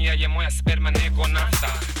Funka. Vrednija je moja sperma nego nafta.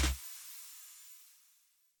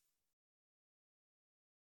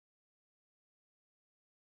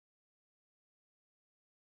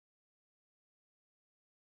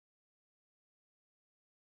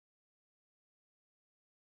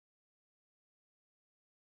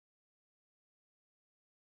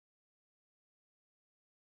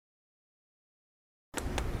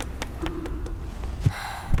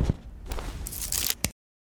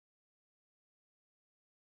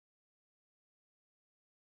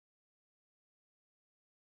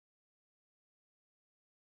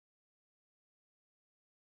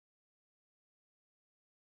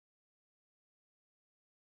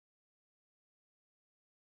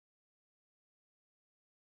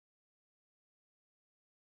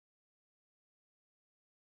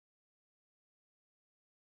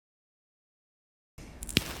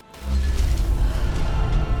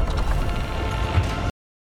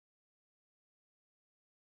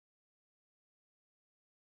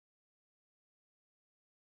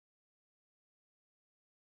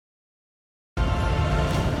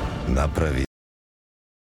 Napravi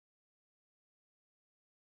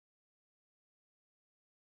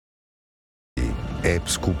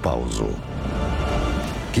epsku pauzu.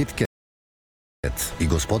 KitKat i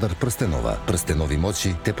Gospodar prstenova, prstenovi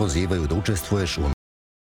moći te pozivaju da učestvuješ u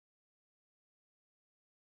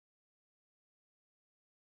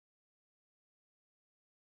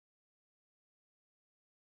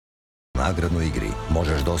nagradnoj igri.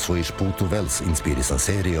 Možeš da osvojiš put u Vels inspirisan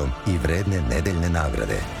serijom i vredne nedeljne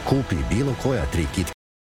nagrade. Kupi bilo koja 3 KitKat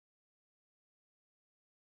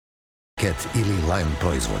ili Lime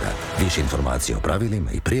proizvoda. Više informacije o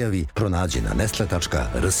pravilima i prijavi pronađi na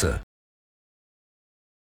nestle.rs.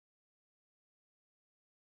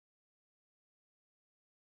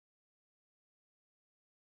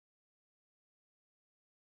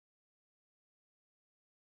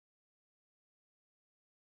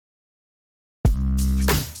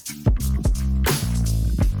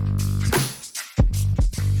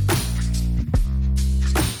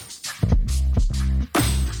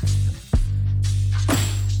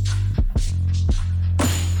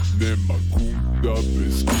 Nema kunda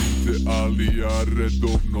bez kinte, ali ja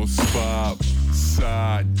redovno spavam.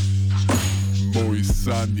 Sanj, moj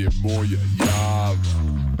san je moja java.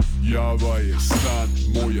 Java je san,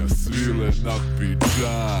 moja svilena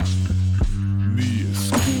pidžama. Nije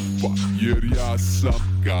skupa, jer ja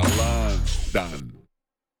sam galantan.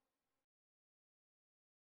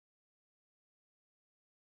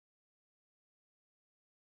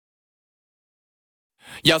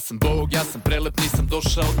 Ja sam Bog, ja sam prelep, nisam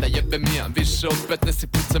došao da jebem ja. Više od 15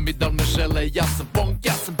 puca mi dal me žele. Ja sam Funk,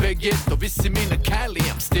 ja sam BG, to visi mi na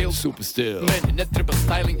Kylie. I'm still super still, meni ne treba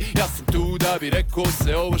styling. Ja sam tu da bi rekao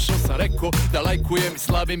sve ovo što sam rekao. Da lajkujem i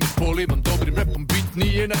slavim i polivam dobrim rapom. Bit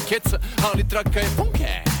nije na keca, ali traka je funke.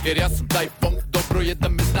 Jer ja sam taj Funk, dobro je da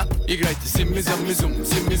me znate. Igrajte zimi za mizum,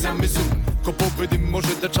 zimi za mizum. Ko pobedi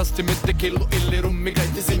može da časti me tekilu ili rum.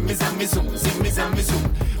 Igrajte zimi za mizum, zimi za mizum.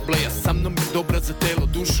 Bleja sa mnom je dobra za telo,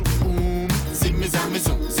 dušu, zimi za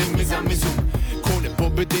mizum, zimi za mizum. Ko ne pobedi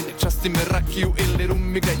pobedi nek časti me rakiju ili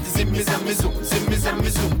rum. Igrajte zimi za mizum, zimi za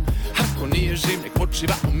mizum. Ako nije živ nek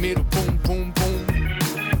počiva u miru, pum pum pum.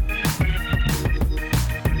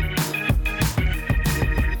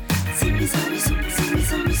 Zimi za mizum, zimi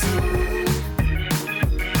za mizum.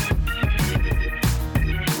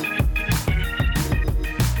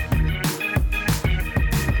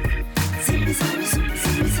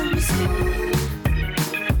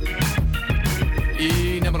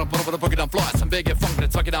 I ne moram ponovo da pogledam flow, ja sam BG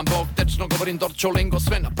Funkred, svaki dan bog, tečno govorim Dorčo lingo,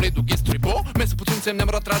 sve na plidu, gistru i bo. Meso pod suncem ne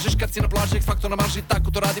mora tražiš kad si na plaži, X faktor na marži,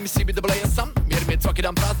 tako to radim i si bi da bleja sam, jer mi je svaki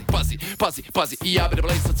dan praznik, pazi, pazi, pazi. I ja bi da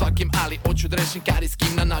blej sa svakim, ali hoću da rešim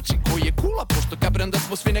karijskim na način koji je cool, a pošto kapiram da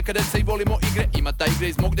smo svi neka deca i volimo igre, ima ta igra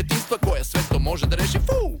iz mog detinstva koja sve to može da reši,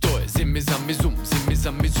 fu. To je zimi za mizum, zimi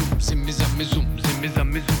za mizum, zimi za mizum, zimi za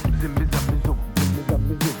mizum, zimi za mizum, zimi za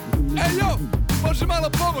mizum. Ej jo, može mala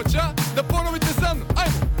pomoć, a? Da ponovite za mnom,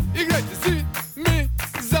 ajmo, igrajte zimi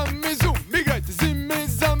za mizum, igrajte zimi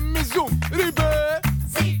za mizum, ribe!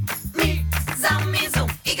 Zimi za mizum,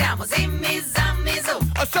 igramo zimi za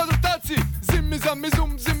mizum. A sad rotaci, zimi za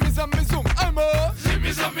mizum, zimi za mizum, ajmo!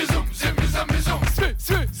 Zimi za mizum, zimi za mizum. Svi,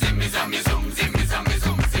 svi! Zimi za mizum, zimi za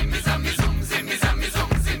mizum, zimi za mizum, zimi za mizum,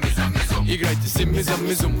 zimi za mizum. Igrajte zimi za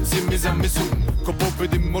mizum, zimi za mizum. Ko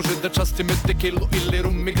pobedi može da časti me tekilu ili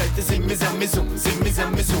rum. Igrajte zimi za mizum, zimi za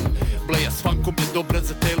mizum. Bleja s funkom je dobra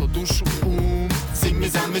za telo, dušu, Zimi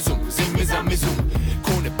za mizum, zimi za mizum.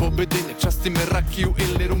 Ko ne pobedi nek časti me rakiju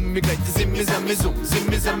ili rum. Igrajte zimi za mizum,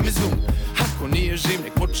 zimi za mizum. Ako nije živ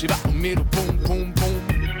nek počiva u miru, pum pum pum.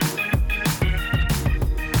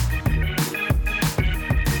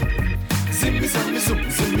 Zimi za mizum,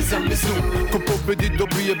 zimi za mizum. Ko pobedi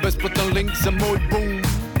dobije besplatan link za moj boom.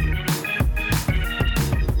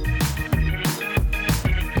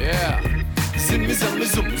 Yeah. Zimi za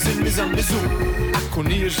mizum, zimi za mizum. Ako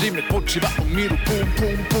nije živ nek počiva u miru, pum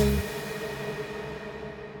pum pum.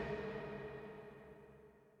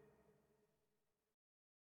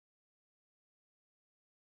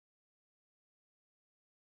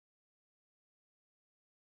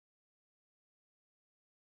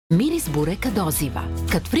 Miris bureka doziva.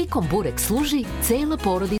 Kad frikom burek služi, cela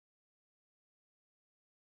porodica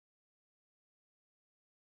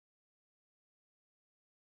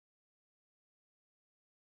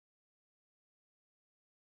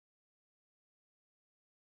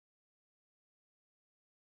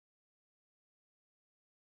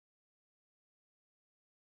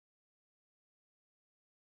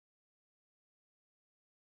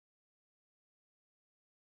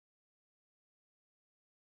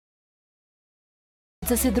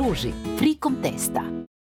se druži frikom testa.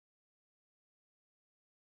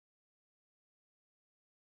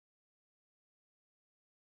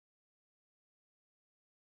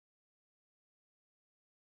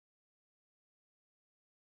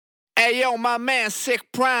 Hey yo, my man, Sick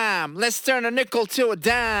Prime. Let's turn a nickel to a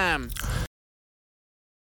dime.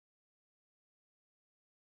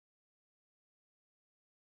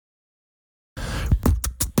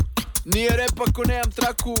 Nije rep ako nemam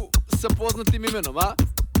traku sa poznatim imenom, a?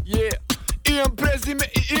 Yeah. Imam prezime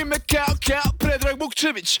i ime kao Predrag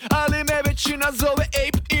Vukčević, ali me većina zove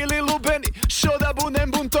Ape ili Lubeni. Što da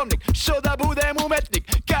budem buntovnik, što da budem umetnik,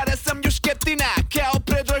 kada sam još ketina kao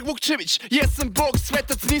Predrag Vukčević. Jesam bog,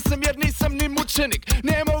 svetac nisam jer nisam ni mučenik.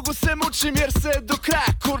 Ne mogu se mučim jer se do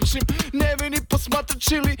kraja kurčim. Nevini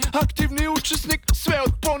posmatrač ili aktivni učesnik, sve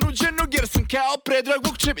od ponuđenog jer sam kao Predrag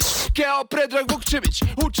Vukčević. Kao Predrag Vukčević,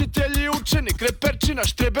 učitelj i učenik, reperčina,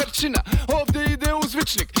 štreberčina, ovde ide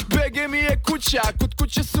uzvičnik. BG mi je kuća, a kod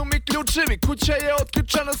kuće su mi ključevi. Kuća je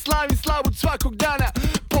otključana, slavim slavu svakog dana.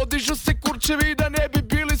 Podižu se kurčevi da ne bi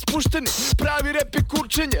bili spušteni. Pravi rep je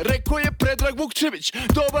kurčenje, rekao je Predrag Vukčević.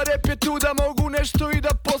 Dobar rep je tu da mogu nešto i da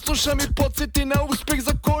poslušam i podsjeti na uspeh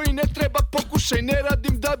za koji ne treba pokušaj. Ne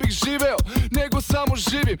radim da bih živeo, nego samo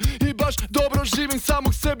živim. I baš dobro živim,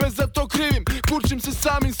 samog sebe za to krivim. Kurčim se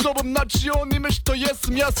samim sobom, znači onime što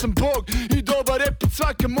jesam. Ja sam Bog i dobar rep je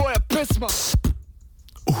svaka moja pesma.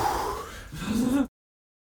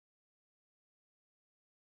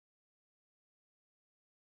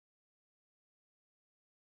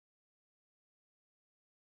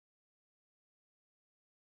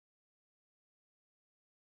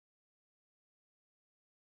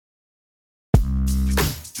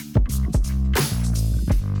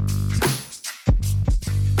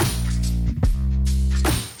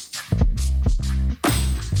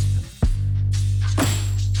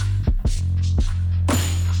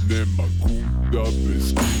 Nema kuda bez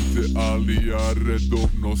kinte, ali ja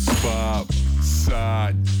redovno spavam.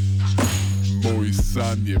 Sanj, moj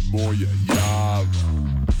san je moja java.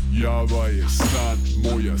 Java je san,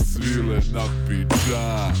 moja svilena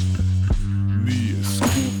pidžam. Nije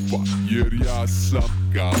skupa jer ja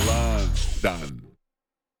sam galantan.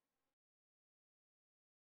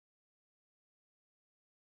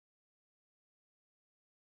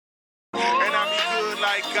 And I be good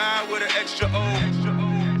like God with an extra O.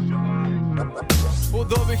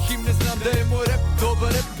 Od ove himne znam da je moj rap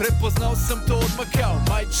dobar rap. Prepoznao sam to odmah kao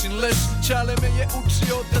majčin leš. Čale me je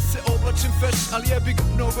učio da se oblačim feš, ali jebi ga,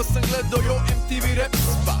 mnogo sam gledao jo MTV rap.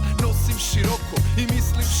 Pa nosim široko i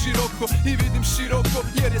mislim široko i vidim široko,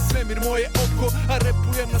 jer je svemir moje oko. A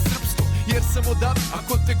repujem na srpskom jer sam odav.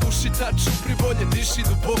 Ako te guši ta čupri, bolje diši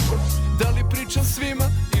duboko. Da li pričam svima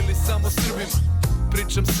ili samo Srbima?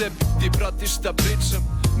 Pričam sebi, ti pratiš šta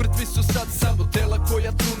pričam. Mrtvi su sad samo tela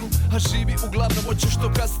koja trunu, a živi uglavnom hoće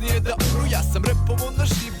što kasnije da umru. Ja sam repovo na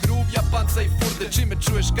živ gruv, Japanca i furde. Čime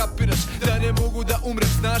čuješ kapiraš da ne mogu da umrem,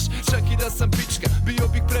 znaš. Čak i da sam pička, bio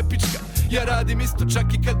bih prepička. Ja radim isto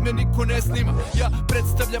čak i kad me niko ne snima. Ja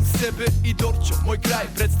predstavljam sebe i Dorćo, moj kraj.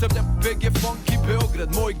 Predstavljam BG Funk i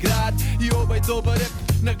Beograd, moj grad. I ovaj dobar rap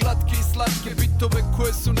na glatke i slatke bitove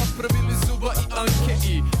koje su napravili Zuba i Anke.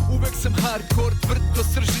 I uvek sam hardcore, tvrd do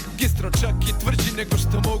srži, gistro čak i tvrđi nego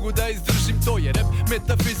što mogu da izdržim. To je rap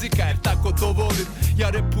metafizika jer tako to volim. Ja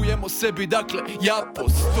repujem o sebi, dakle ja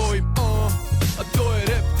postojim. A to je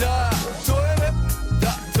rap, da, to je rap,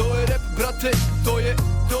 da, to je rap, brate, to je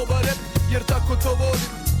dobar rap jer tako to volim.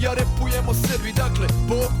 Ja repujem o sebi, dakle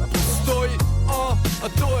Bog postoji. A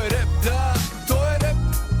to je rap, da, to je rap,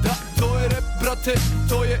 da, to je rap, brate,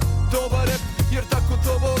 to je dobar rap jer tako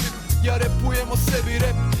to volim. Ja repujem o sebi,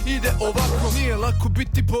 rap ide ovako. Nije lako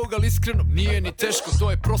biti Bog, ali iskreno nije ni teško.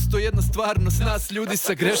 To je prosto jedna stvarnost nas ljudi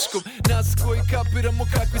sa greškom. Nas koji kapiramo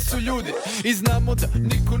kakvi su ljudi i znamo da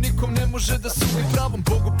niko nikom ne može da sudi. Pravom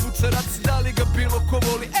Bogu puca raci, da li ga bilo ko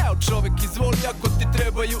voli. Evo čovek izvoli ako ti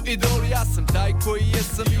trebaju idoli. Ja sam taj koji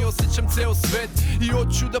jesam i osjećam ceo svet i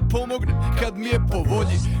hoću da pomognem kad mi je po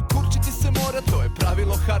volji. Kurčiti se mora, to je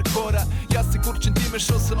pravilo hardkora. Ja se kurčim time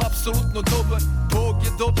što sam apsolutno dobar. Bog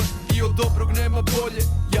je dobar i od dobrog nema bolje.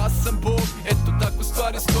 Ja sam Bog, eto tako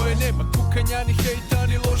stvari stoje. Nema kukanja ni hejta,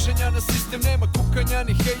 ni loženja na sistem. Nema kukanja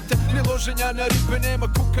ni hejta, ni loženja na ribe. Nema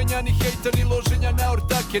kukanja ni hejta, ni loženja na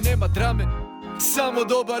ortake. Nema drame, samo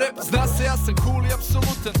dobar rap. Zna se ja sam cool i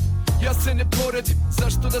apsolutan. Ja se ne poredim,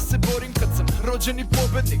 zašto da se borim kad sam rođeni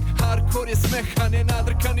pobednik. Hardcore je smeh, a ne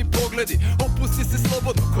nadrkani pogledi. Opusti se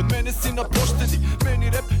slobodno, kod mene si na poštedi. Meni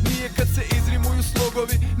rap nije kad se izrimuju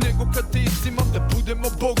slogovi, nego kad te istimam da budemo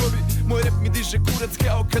bogovi. Moj rap mi diže kurac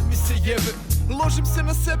kao kad mi se jebe. Ložim se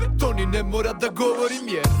na sebe, to ni ne mora da govorim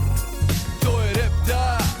jer to je rap,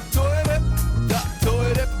 da, to je rap, da, to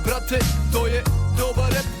je rap, brate, to je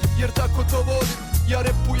dobar rap jer tako to volim. Ja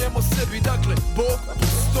repujem o sebi, dakle Bog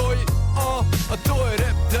postoji. A to je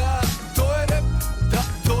rap, da, to je rap, da,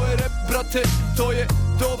 to je rap, brate, to je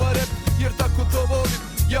dobar rap jer tako to volim.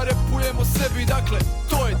 Ja repujem o sebi, dakle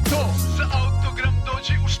to je to. Za autogram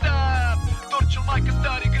dođi u štab, Dorćol majka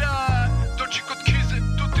stari grad. Dođi kod Kize,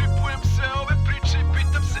 tu tripujem sve ove priče i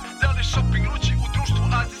pitam se da li shopping luči u društvu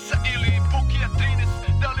Azisa ili Bukija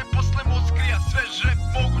 13. Da li posle Moskrija sve rap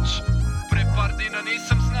moguć. Pre par dina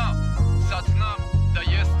nisam znao, sad znam da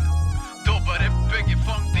jeste. Dobar rap, BG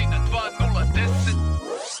Funk, Dina 2010.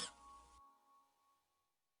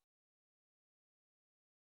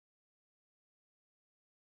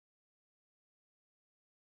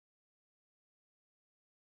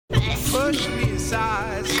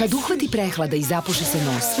 Kad uhvati prehlada i zapuši se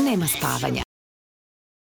nos, nema spavanja.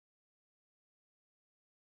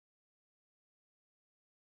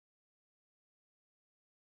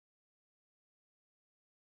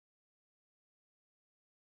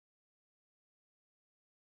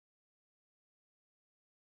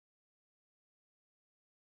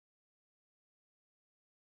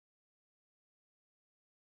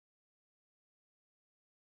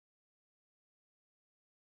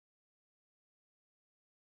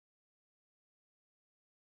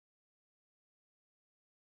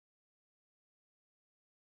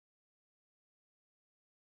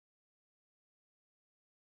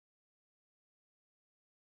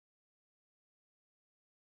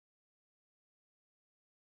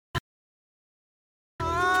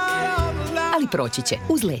 Ali proći će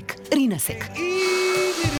uz lek Rinasek.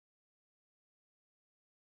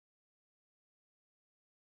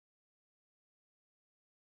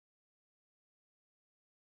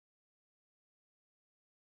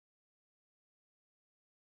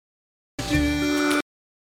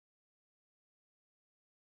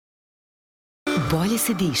 Bolje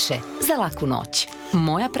se diše za laku noć.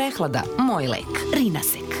 Moja prehlada, moj lek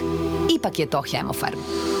Rinasek. Ipak je to Hemofarm.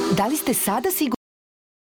 Da li ste sada sigurni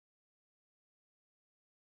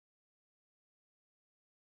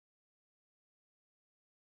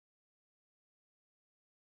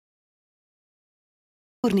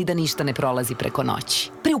sigurni da ništa ne prolazi preko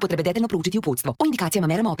noći. Pre upotrebe detaljno proučiti uputstvo o indikacijama,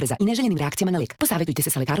 merama opreza i neželjenim reakcijama na lek. Posavetujte se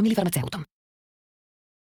sa lekarom ili farmaceutom.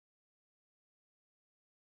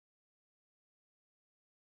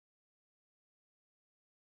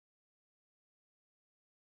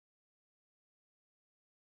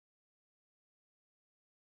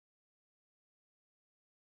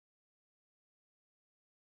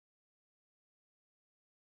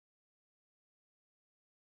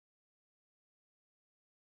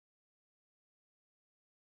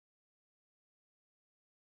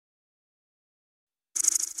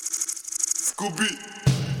 Scooby.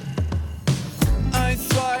 1,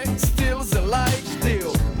 2, stil za like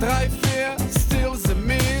deal. 3, 4, stil za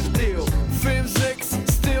mir deal. 5, 6,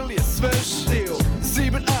 stil je svež deal.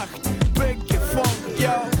 7, 8, back je funk,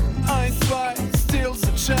 yo. 1, 2, stil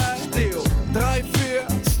za čaj deal. 3,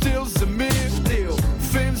 4, stil za mir deal.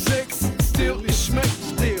 5, 6, stil je šmek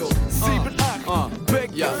deal. 7, 8,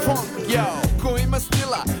 back je funk, yo. Ko ima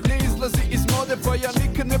stila, ne izlazi iz mode, pa ja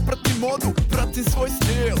nikad ne pratim modu. Pratim svoj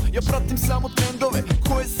stil, ja pratim samo trendove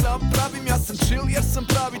koje sam pravim, ja sam chill jer sam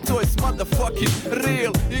pravi, to je motherfucking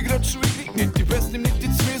real. Igrač u igri, niti besnim, niti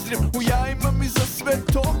cmizdrim, u jajima mi za sve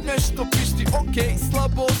to nešto pišti. Okej,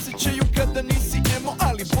 slabo osjećaju kada nisi emo,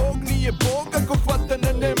 ali Bog nije Bog ako hvata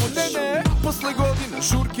na nemoć. Ne, posle godina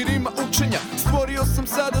žurki, rima, učenja, stvorio sam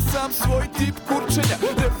sada sam svoj tip kurčenja.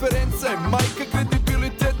 Referenca je majka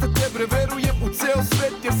kredibiliteta, tebre verujem u ceo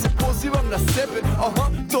svet jer se pozivam na sebe. Aha,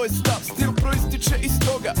 to je stav, stil proističe iz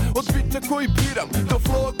toga, od bita koji biram do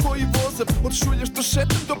flowa koji vozam, od šulje što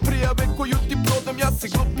šetam do prijave koju ti prodam. Ja se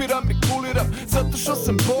glupiram i kuliram zato što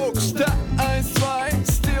sam Bog. Šta? 1,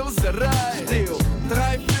 2, stil za raj deal.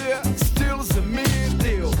 3, 4, stil za mir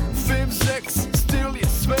deal. 5, 6, stil je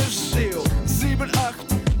svež deal. 7,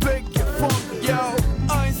 8, back je funk, yo.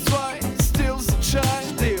 1, 2, stil za čaj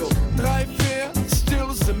deal. 3, 4, stil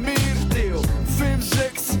za mir deal. 5,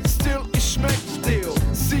 6, stil i šmek deal.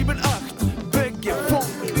 7, 8, back je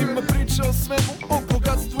funk. Ima priča o svemu, o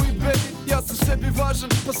bogatstvu i bedi. Ja sam sebi važan,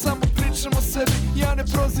 pa samo pričam o sebi. Ja ne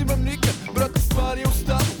prozivam nikad, brate, stvar je u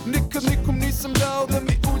stavu. Nikad nikom nisam dao da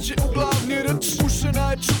mi uđe u glavni rč.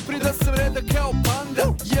 Pušena je čupri da sam reda kao panda.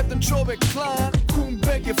 Jedan čovek klan, kum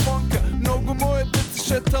bege funka. Mnogo moje dece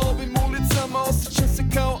šeta ovim ulicama. Osjećam se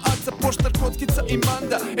kao Aca, poštar, kockica i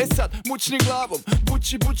manda. E sad, mučni glavom,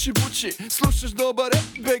 bući, bući, bući. Slušaš dobar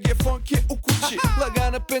rap, bege funk je u kući.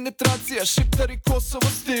 Lagana penetracija, šiptar i Kosovo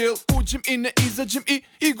stil. Uđem i ne izađem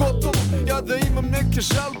i gotovo. Ja da imam neke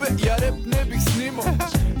žalbe, ja rap ne bih snimao.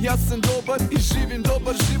 Ja sam dobar i živim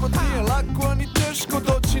dobar život. Nije lako, ani teško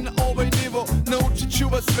doći na ovaj nivo. Naučit ću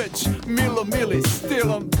vas već, milo mili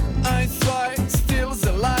stilom. 1, 2, stil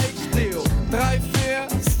za like deal. 3,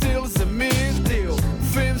 4, stil za mir deal.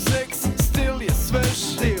 5, 6, stil je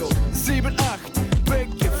svež deal. 7, 8,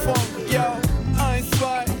 back je funk, yo. 1,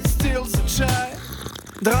 2, stil za čaj.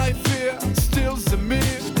 3, 4, stil za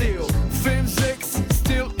mir deal. 5, 6,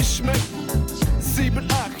 stil i šmek. 7, 8,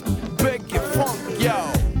 back je funk, yo.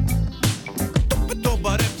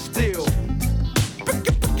 Dobar rap stil.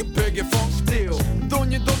 Back je funk stil.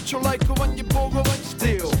 Donje doću lajkovanje, bogovanje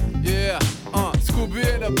stil. Yeah, Scooby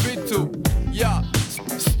je na bitu. Ja,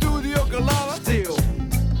 studio Galava stil.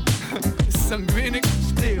 Sangvinik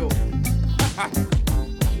stil.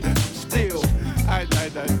 Stil.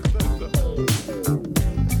 Ajde.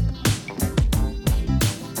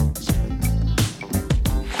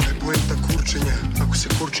 Poenta kurčenja, ako se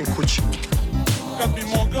kurčim kući. Kad bi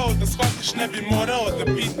mogao da shvatiš, ne bi morao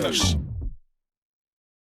da pitaš.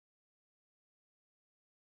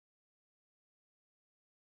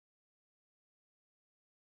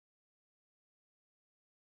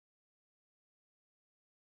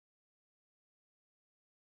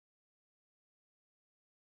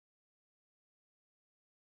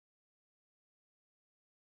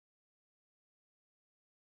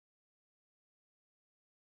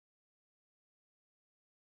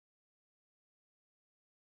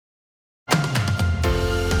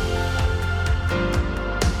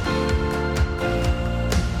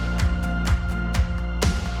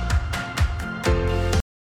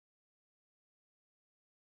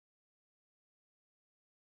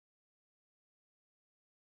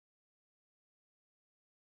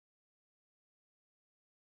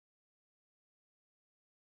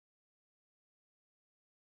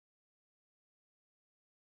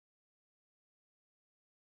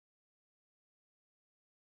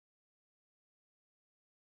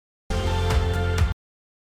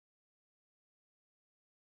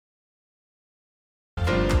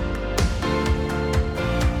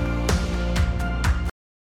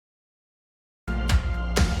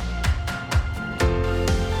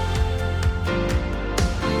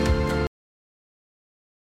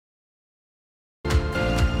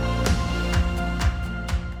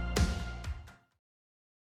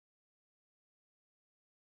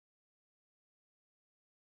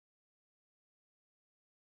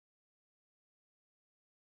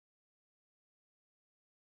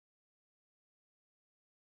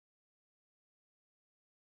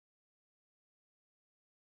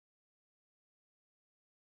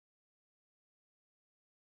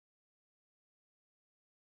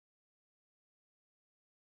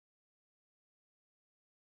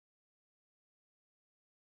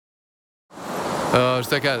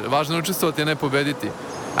 Šta kaže, važno je učestvovati, a ne pobediti.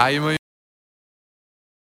 A ima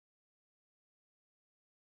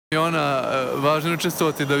i ona, važno je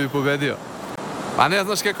učestvovati da bi pobedio. A ne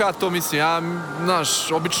znaš kako ja to mislim,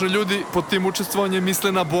 znaš, obično ljudi pod tim učestvovanjem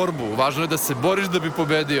misle na borbu, važno je da se boriš da bi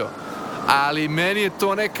pobedio. Ali meni je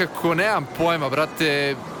to nekako, nemam pojma,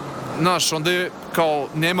 brate, znaš, onda je kao,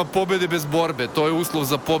 nema pobede bez borbe, to je uslov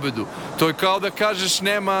za pobedu. To je kao da kažeš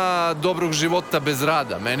nema dobrog života bez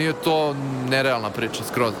rada, meni je to nerealna priča,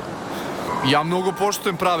 skroz. Ja mnogo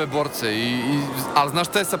poštujem prave borce, ali znaš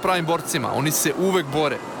šta je sa pravim borcima? Oni se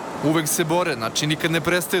uvek se bore, znači nikad ne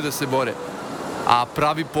prestaju da se bore. A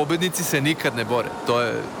pravi pobednici se nikad ne bore, to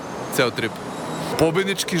je ceo trip.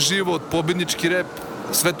 Pobednički život, pobednički rep,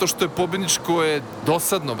 sve to što je pobedničko je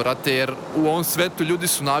dosadno, brate, jer u ovom svetu ljudi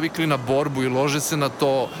su navikli na borbu i lože se na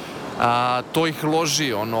to, to ih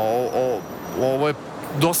loži, ovo je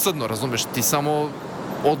dosadno, razumeš, ti samo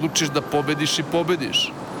odlučiš da pobediš i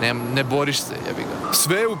pobediš, ne boriš se, jebi ga.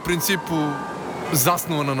 Sve je u principu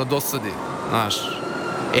zasnovano na dosadi, znaš.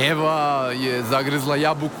 Eva je zagrizla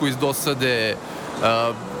jabuku iz dosade,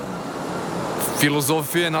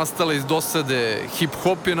 filozofija je nastala iz dosade,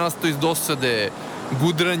 hip-hop je nastao iz dosade,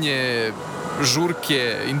 gudranje,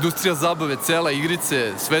 žurke, industrija zabave, cela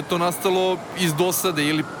igrice, sve je to nastalo iz dosade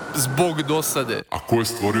ili zbog dosade. A ko je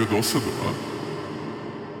stvorio dosadu, a?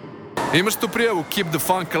 Imaš tu prijavu Keep the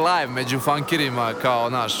Funk Alive među funkirima, kao,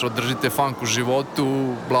 znaš, održite funk u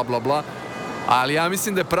životu, bla, bla, bla. Ali ja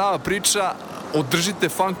mislim da je prava priča održite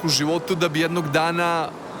funk u životu da bi jednog dana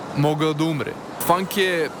mogao da umre. Funk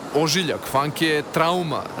je ožiljak, funk je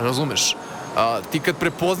trauma, razumeš? Ti kad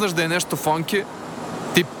prepoznaš da je nešto funke,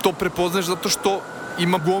 ti to prepoznaš zato što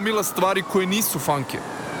ima gomila stvari koje nisu funke.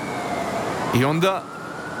 I onda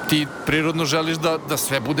ti prirodno želiš da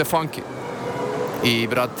sve bude funke. I,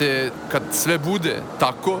 brate, kad sve bude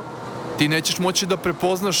tako, ti nećeš moći da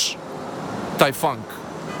prepoznaš taj funk.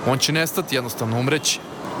 On će nestati, jednostavno umreći.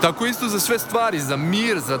 Tako isto za sve stvari, za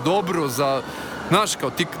mir, za dobro, za... Znaš, kao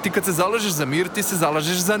ti kad se zalažeš za mir, ti se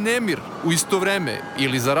zalažeš za nemir u isto vreme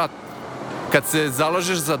ili za rat. Kad se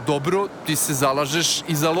zalažeš za dobro, ti se zalažeš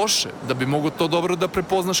i za loše, da bi mogo to dobro da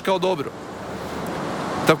prepoznaš kao dobro.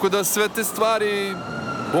 Tako da sve te stvari,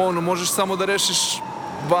 možeš samo da rešiš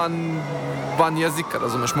van jezika,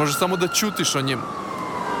 razumeš, možeš samo da ćutiš o njima.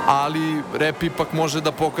 Ali rep ipak može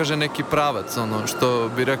da pokaže neki pravac, što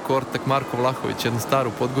bi rekao ortak Marko Vlahović, jednu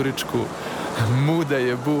staru podgoričku, muda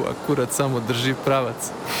je bu, a kurac samo drži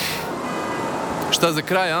pravac. Šta za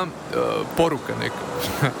kraj, poruka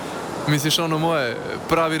neka. Misliš moje,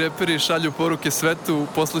 pravi reperi šalju poruke svetu,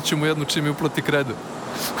 poslaću mu jednu čim mi uplati kredu.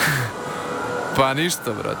 Pa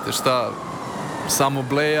ništa, brate, šta, samo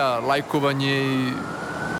bleja, lajkovanje i...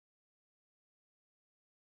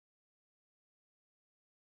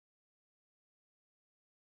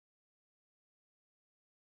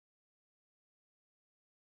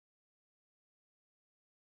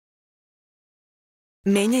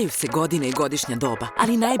 Menjaju se godine i godišnja doba,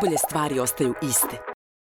 ali najbolje stvari ostaju iste.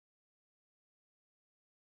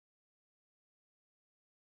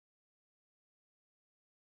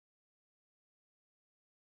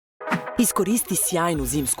 Iskoristi sjajnu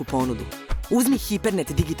zimsku ponudu. Uzmi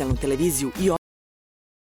Hipernet digitalnu televiziju i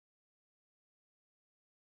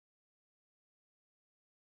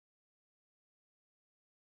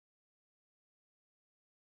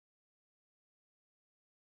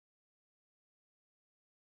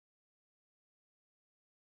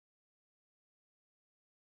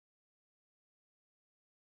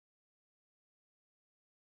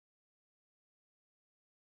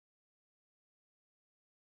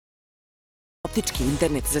optički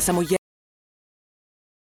internet za samo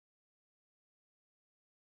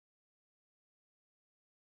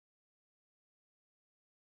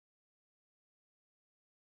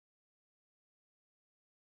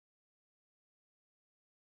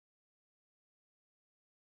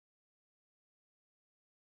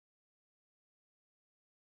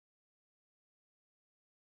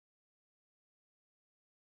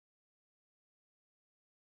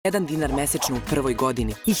 $1 mesečno u prvoj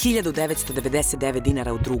godini i 1999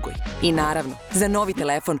 dinara u drugoj. I naravno, za novi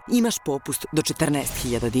telefon imaš popust do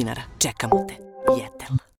 14.000 dinara. Čekamo te.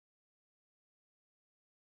 Jetel.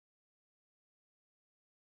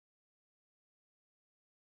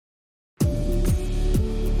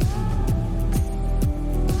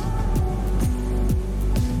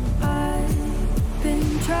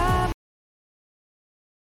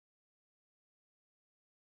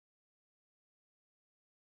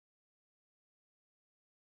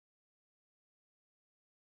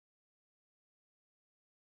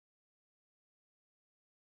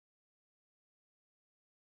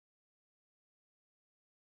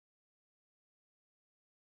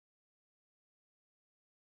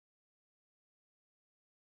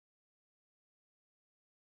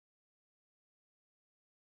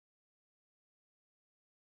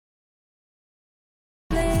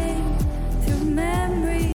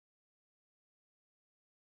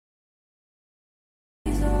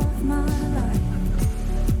 my life,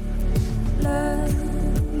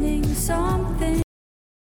 learning something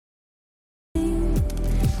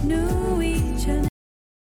new each and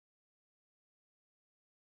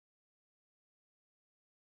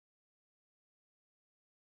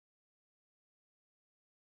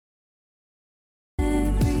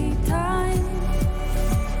every time.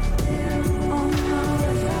 On my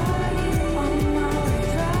way, on my way,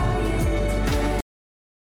 trying.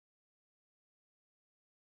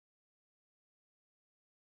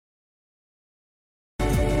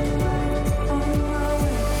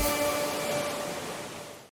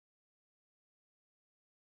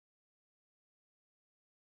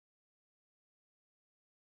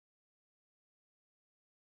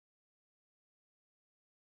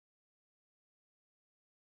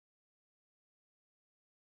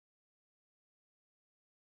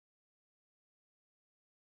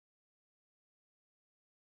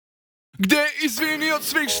 Gde je izvini od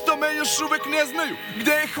svih što me još uvek ne znaju?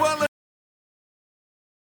 Gde je hvala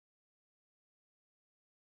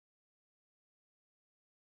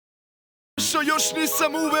što još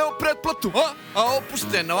nisam uveo pretplatu? A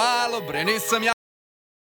opušteno, alo bre, nisam ja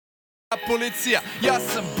policija. Ja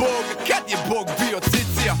sam Bog, kad je Bog bio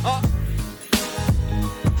cicija?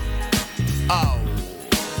 Au,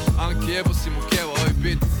 Anki, jebo si mu kevo,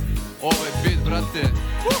 ovaj bit, brate.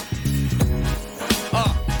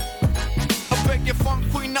 BG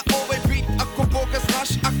funkuj na ovaj beat, ako Boga znaš,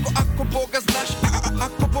 ako Boga znaš,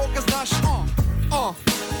 ako Boga znaš,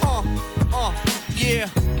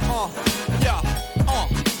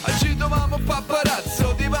 a židovamo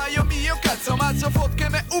paparazzo, divajo mio cazzo, mazzo fotke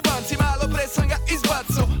me u banci, malo pre sam ga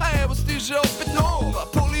izbaco, a evo stiže opet nova,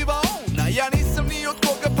 poliva ona, ja nisam ni od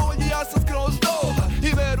koga bolji, ja sam skroz dobar,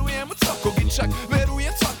 i verujem od svakog i čak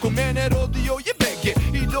verujem svakom, mene rodio je BG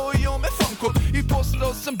i dojio me funkom, i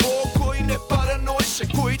postao sam Bog koji ne paranoiše,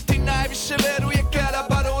 koji ti najviše veruje kada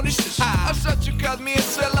baronišeš. A šta ću kad mi je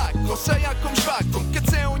sve lako, sa jakom žvakom, kad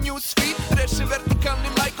se u newsfeed rešim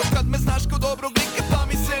vertikalnim lajkom, kad me znaš ko dobrog lika pa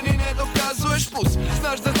mi se ni ne dokazuješ, plus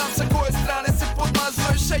znaš da znam sa koje strane se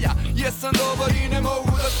podmazuješ, a ja jesam dobar i ne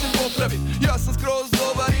mogu da se popravim, ja sam skroz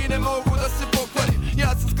dobar i ne mogu da se pokvarim,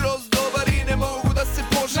 ja sam skroz dobar i ne mogu da se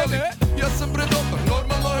požalim, ja sam predobar,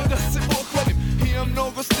 normalno je da se pohvalim, imam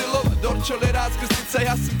mnogo stilova, dorčole raskrstica,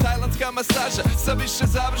 ja sam tajlandska masaža sa više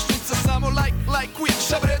završnica, samo lajkujem,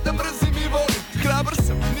 šta bre da mrzim i volim, hrabar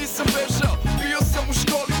sam, nisam bežao, bio sam u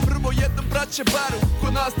školi, prvo jednom braće baru,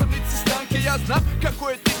 kod nastavnice Stanke, ja znam kako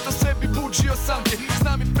je Tito sebi buđio sanke,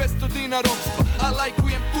 znam i 500 dinarovstvo, a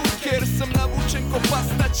lajkujem Turke jer sam navučen ko pas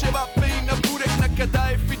na ćevape i na burek, na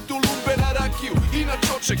Kadajev i Tulumbe, na rakiju i na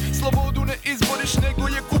čoček, slobodu ne izboriš nego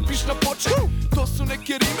je kupiš na poček, to su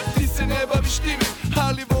neke rime, ti se ne baviš time,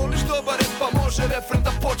 ali voliš dobar rap pa može refren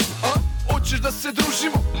da počne, hoćeš da se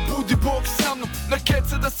družimo, budi Bog sa mnom, na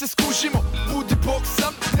keca da se skužimo, budi Bog sa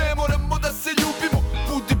mnom, ne moramo da se ljubimo,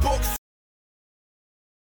 budi Bog sa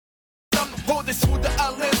mnom, hodaj svuda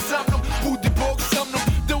al ne za mnom, budi Bog sa mnom,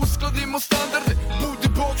 da uskladimo standarde, budi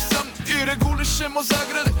Bog sa mnom i regulišemo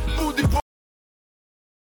zagrade, budi Bog.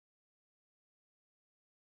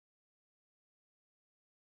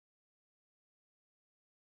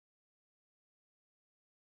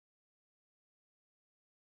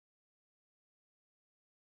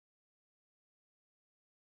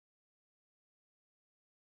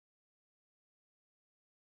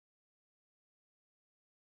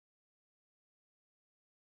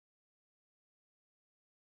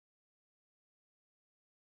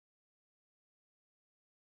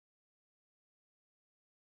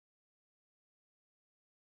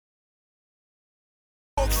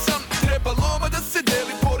 Treba loma da se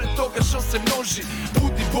deli, pored toga što se množi,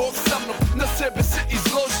 budi Bog sa mnom, na sebe se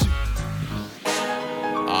izloži.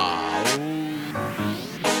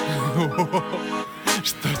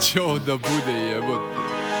 Šta će ovo da bude, jebot?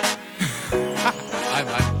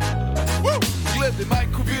 Ajme. Gledaj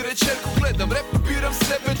majku, biraj čerku, gledam rep, biram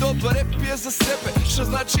sebe, dobar rep je za sebe, šta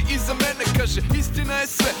znači i za mene, kaže istina je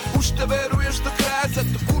sve, u šta veruješ do kraja,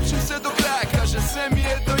 zato kućim se do kraja, kaže sve mi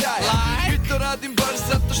je do jaja, i to radim baš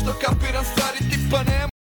zato što kapiram stvari tipa ne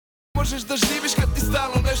možeš da živiš kad ti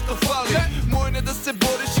stalno nešto fali, moj ne da se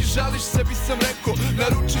boriš i žališ, sebi sam rekao,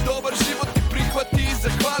 naruči dobar život i prihvati i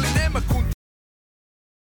zahvali, nema kunta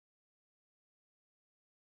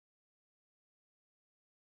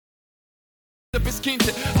bez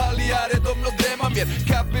kinte, ali ja redovno dremam jer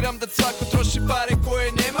kapiram da svako troši pare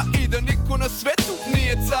koje nema i da niko na svetu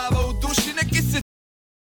nije cava u duši, neki se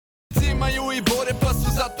cimaju i bore pa su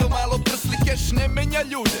zato malo prsli, keš ne menja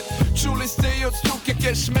ljude, čuli ste i od struke,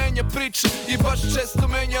 keš menja priče i baš često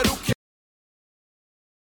menja ruke.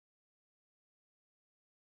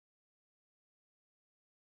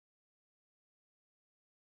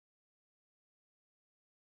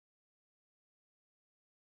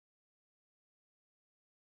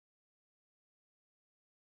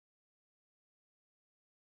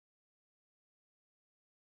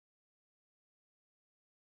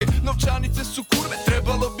 Novčanice su kurve,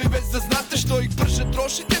 trebalo bi već da znate. Što ih brže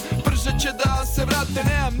trošite, brže će da vam se vrate.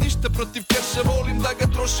 Nemam ništa protiv keša, volim da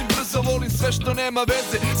ga trošim brzo. Volim sve što nema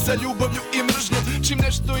veze sa ljubavlju i mržnjom. Čim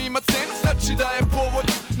nešto ima cenu, znači da je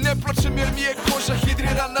povoljno. Ne plačem jer mi je koža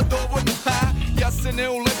hidrirana dovoljno. Ja se ne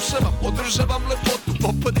ulepšavam, održavam lepotu.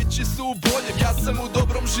 Popadići su u boljem, ja sam u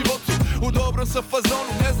dobrom životu. U dobrom sam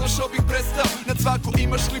fazonu, ne znam što bih prestao. Nad svako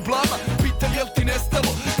imaš li blama, pitam jel ti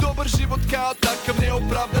nestalo. Dobar život kao takav ne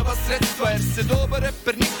opravdava sredstva. Jer se dobar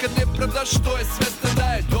reper nikad ne pravda što je svestan da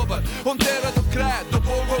je dobar. On tera do kraja, do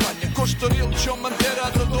bogovanja. Ko što Ril Čoman tera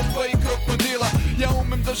do doba i krokodila. Ja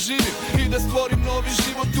umem da živim i da stvorim novi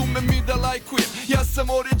život. Umem i da lajkujem, ja sam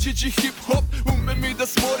oriđići hip hop. Umem i da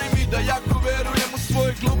smorim i da jako verujem u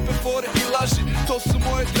svoje glupe fore i laži. To su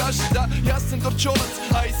moje draži, da, ja sam Dorčolac,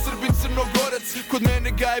 a i Srbin Crnogorac. Kod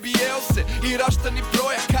mene gajbi jeo se i raštani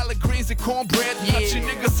projak, ale greens i cornbread. Znači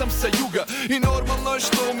njega sam sa juga i normalno je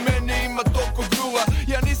što u mene ima toliko gruva.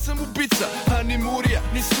 Ja nisam ubica, a ni murija,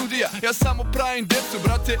 ni sudija. Ja samo pravim decu,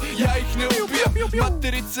 brate, ja ih ne ubijam.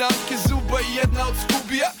 Materice, Anke, Zuba i jedna od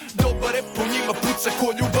Skubija. Dobar rep po njima puca ko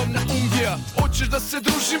ljubavna ungija. Hoćeš da se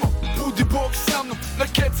družimo? Budi bog sa mnom. Na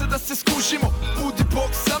keca da se skužimo? Budi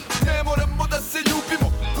bog sa mnom. Ne moramo da se ljubimo.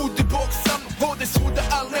 Budi bog sa mnom. Hodaj svuda,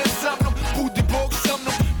 al ne sa mnom. Budi bog sa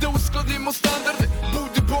mnom. Da uskladimo standarde.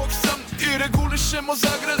 Budi bog sa mnom. I regulišemo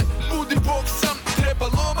zagrade. Budi bog sa mnom. Treba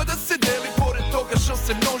loma da se deli pored toga što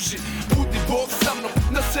se množi. Budi bog sa mnom.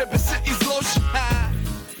 Na sebe se izloži.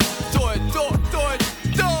 To je to, to je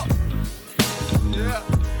to. Yeah.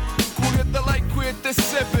 Kurje da lajkujete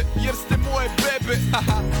sebe jer ste moje bebe.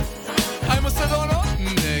 Ajmo sad ono.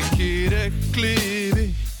 Neki rekli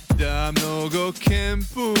bi da mnogo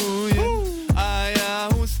kempujem, a ja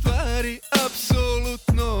u stvari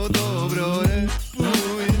apsolutno dobro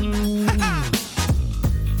repujem.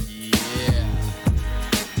 Yeah.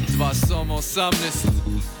 2:18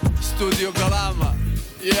 Studio Galama.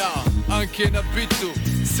 Ja, Anke na bitu,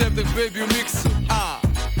 Sevdak baby u miksu.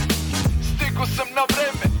 Stigo sam na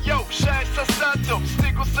vreme, yo, šta je sa satom?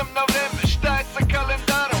 Stigo sam na vreme, šta je sa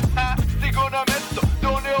kalendarom? Stigo na mesto,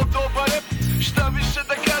 doneo dobar rep. Šta više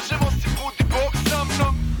da kažemo, si budi bog sa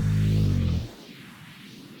mnom.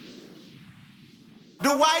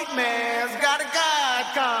 The white man's got a God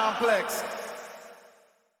complex.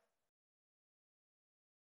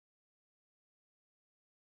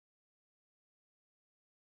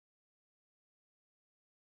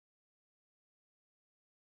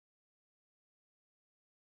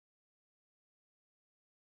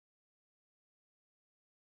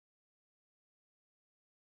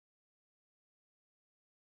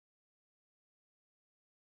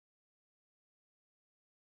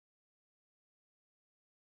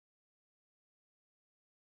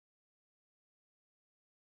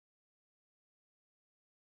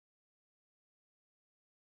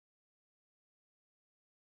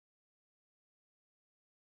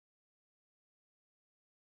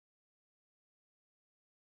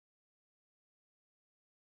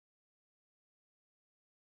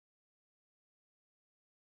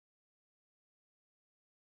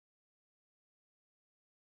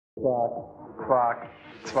 Cvack, cvack,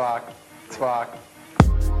 cvack, cvack.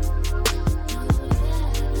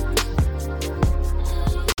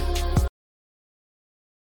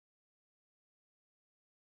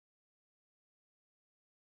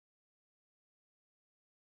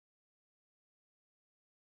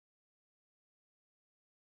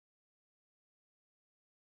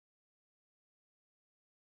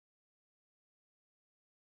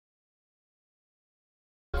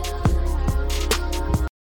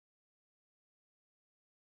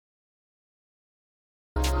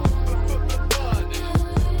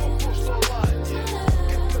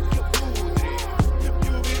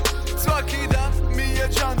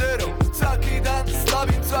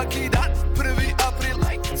 Svaki dan, 1. april,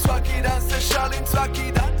 svaki dan se šalim,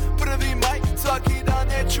 svaki dan, 1. maj, svaki dan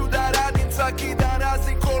neću da radim, svaki dan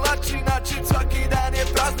razni kolači, način, svaki dan je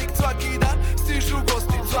praznik, svaki dan stižu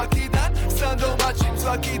gosti, svaki dan sam domaćin,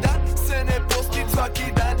 svaki dan se ne postim,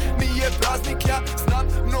 svaki dan mi je praznik, ja znam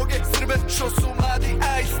mnoge Srbe što su mladi,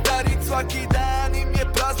 a i stari, svaki dan im je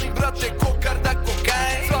praznik, brate, kokarda,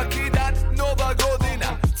 kokain, svaki dan nova godina,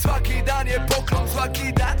 svaki dan je poklon,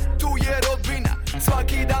 svaki dan tu je rodbina.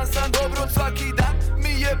 Svaki dan sam dobro, svaki dan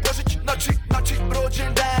mi je Božić, znači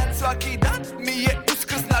rođendan. Svaki dan mi je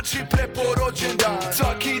Uskrs, znači preporođen dan.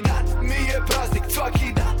 Svaki dan mi je praznik,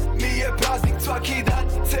 svaki dan mi je praznik, svaki dan,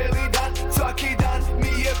 celi dan, svaki dan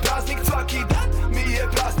mi je praznik, svaki dan mi je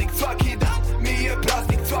praznik, svaki dan mi je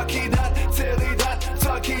praznik, svaki dan, celi dan,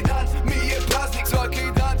 svaki dan mi je praznik, svaki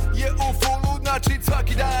dan je u fullu, znači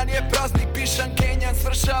svaki dan je praznik. Pišan Kenjan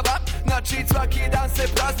svršava Znači svaki dan se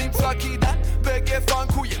praznim, svaki dan BG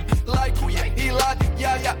funkujem, lajkujem i ladim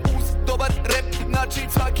jaja uz dobar rep. Znači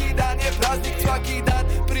svaki dan je praznik, svaki dan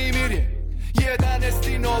primirje.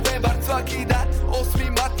 11. novembar, svaki dan 8.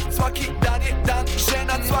 mart, svaki dan je dan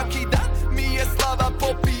žena. Svaki dan mi je slava,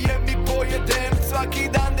 popijem i pojedem. Svaki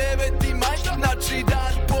dan 9. maj, znači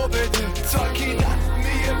dan pobede. Svaki dan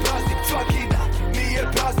mi je praznik, svaki dan mi je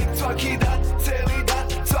praznik, svaki dan, celi dan,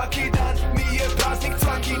 svaki dan mi je praznik,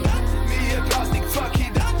 svaki dan mi je praznik, svaki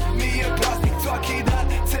dan mi je praznik, svaki dan,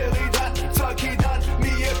 celi dan, svaki dan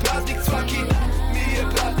mi je praznik, svaki dan mi je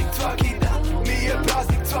praznik, svaki dan mi je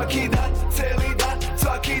praznik, svaki dan, celi dan,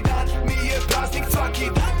 svaki dan mi je praznik, svaki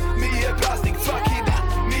dan mi je praznik, svaki dan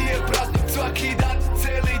mi je praznik, svaki dan,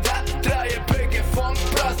 celi dan traje BG Funk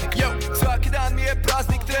praznik. Yo, svaki dan mi je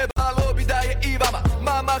praznik, trebalo bi da je i vama.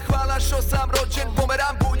 Mama, hvala što sam rođen,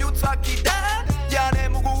 pomeram buljut svaki dan. Ja ne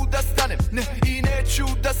mogu da stanem, ne i neću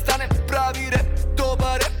da stanem. Pravi rap,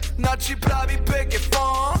 dobar rap, znači pravi BG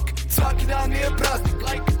Funk. Svaki dan mi je praznik,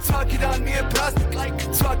 like, svaki dan mi je praznik, like,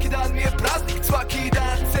 svaki dan mi je praznik, svaki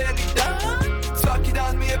dan, celi dan. Svaki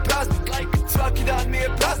dan mi je praznik, like, svaki dan mi je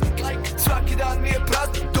praznik, like, svaki dan mi je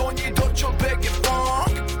praznik, donji dočon BG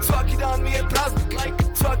Funk. Svaki dan mi je praznik, like,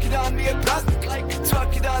 svaki dan mi je praznik, like,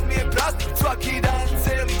 svaki dan mi je praznik, svaki dan,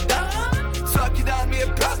 celi dan. Svaki dan mi je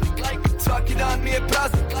praznik, like, svaki dan mi je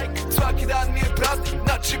praznik, like, svaki dan mi je praznik,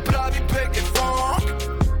 znači pravi BG Funk.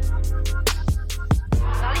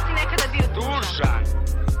 Da li si nekada bio tužan?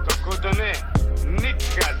 Kako da ne?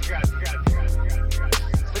 Nikad.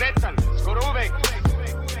 Sretan, skoro uvek.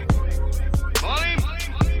 Molim?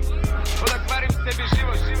 Oda kvarim sebi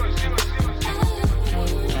život.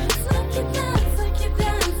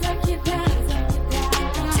 Svaki dan.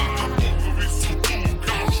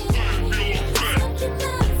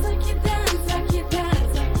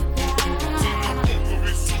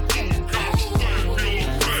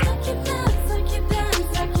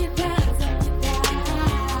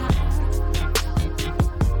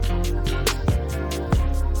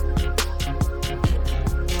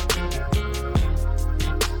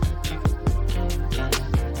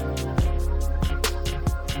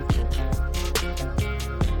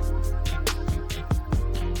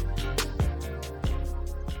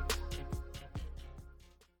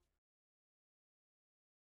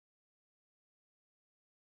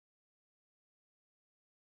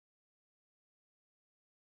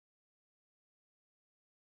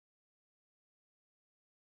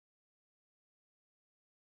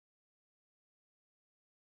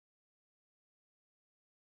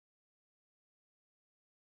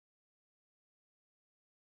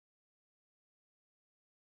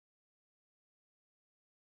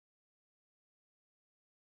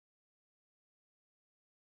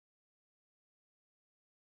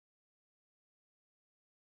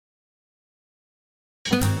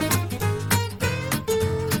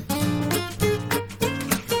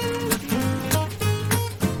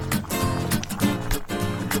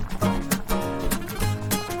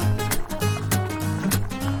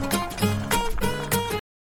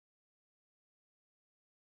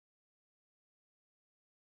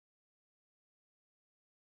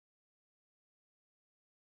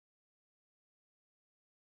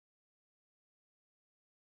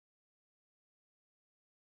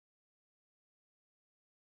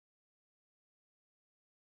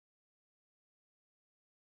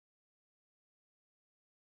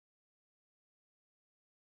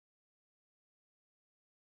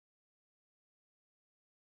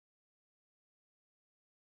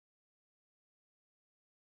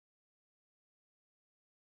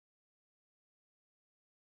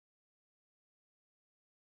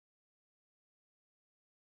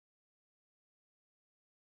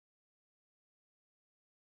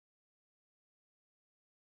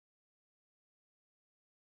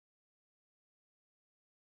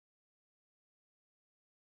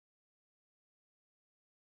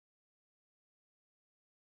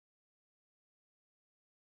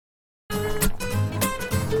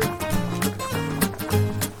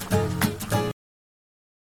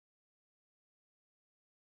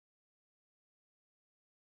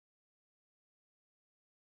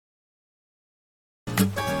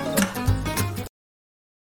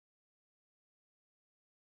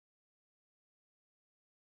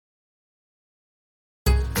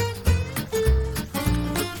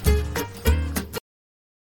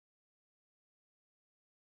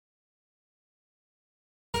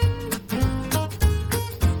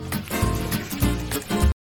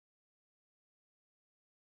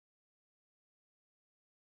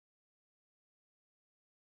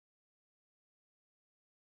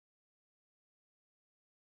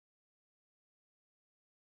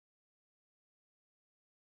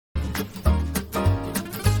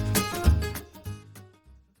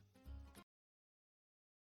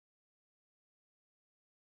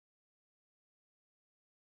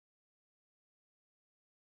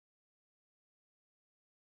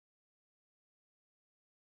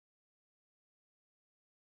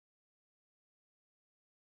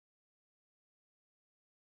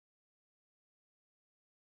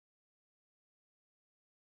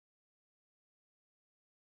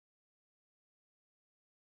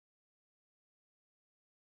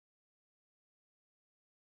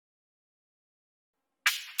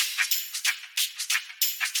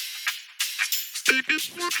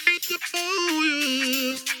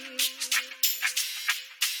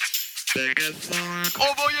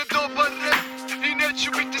 Ovo je dobar rap i neću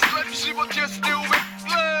biti slep, život jeste uvek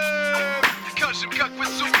lep. Kažem kakve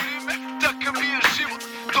su rime, takav mi je život.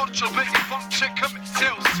 Dorčal, Begi, Funk, čeka me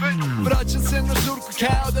ceo svet. Vraćam se na žurku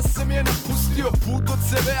kao da sam je napustio. Put od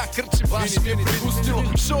sebe, a krči baš mi je ni pustilo.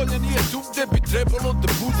 Šolja nije tu gde bi trebalo da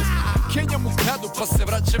bude. Kenjam u kadu pa se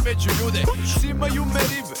vraćam među ljude. Cimaju me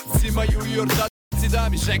ribe, cimaju i ortaci da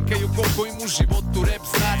mi žekaju koliko im u životu rap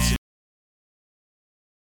znači.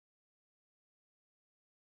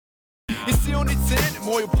 I svi oni cene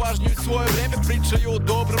moju pažnju i svoje vreme. Pričaju o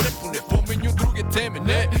dobrom repu, ne pominju druge teme.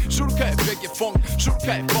 Ne, žurka je BG Funk,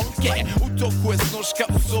 žurka je funke. U toku je snoška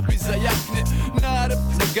u sobi za jakne. Na rap,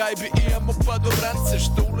 na gajbi imamo padobrance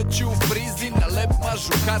što uleću u frizi, na lep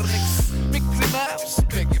mažu Carnex. Mikli Mouse,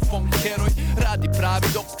 BG Funk heroj, radi pravi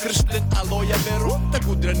dok kršten aloja veru. Ta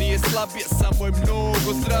gudra nije slabija, samo je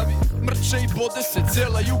mnogo zdravija. Mrče i bode se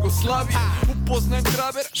cela Jugoslavija. Upoznajem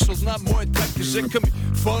Travera, što zna moje trake, žeka mi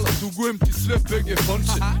hvala, dugujem ti sve BG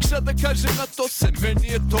Fonče. Šta da kažem na to se, meni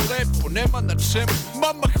je to lepo, nema na čemu.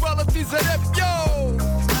 Mama, hvala ti za rap, yo!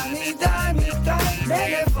 Daj mi taj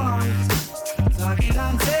BG Funk, svaki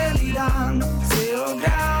dan, cijeli dan, cijelo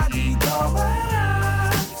grad i dobar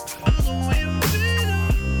rad.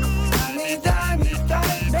 Daj mi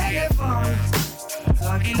taj BG Funk,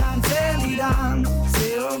 svaki dan, cijeli dan,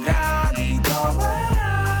 cijelo grad i dobar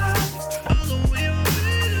rad.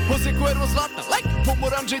 Jose Cuervo zlatna, like,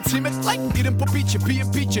 pomoranđe i cimet, like, idem po piće,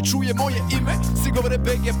 pijem piće, čuje moje ime. Si govore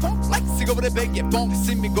BG Funk, like, si govore BG Funk,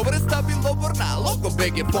 si mi govore stabil lovor na logo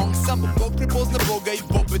BG Funk. Samo Bog prepozna Boga i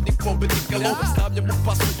pobednika lova stavljam u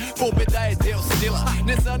pasu, pobeda je deo stila.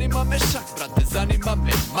 Ne zanima me šak, brate, zanima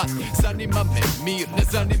me mat, zanima me mir, ne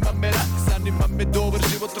zanima me rat, zanima me dobar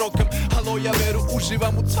život rokam. Halo, ja veru,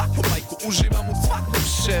 uživam u svakom majku, uživam u svakom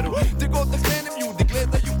šeru. Gde god da krenem, ljudi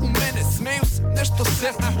gledaju u mene, smeju se, nešto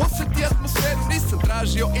seru. Osjeti atmosferu, nisam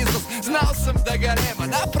tražio izlaz, znao sam da ga nema,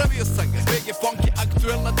 napravio sam ga. BG Funk je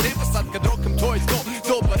aktuelna tema, sad kad rokam to je to,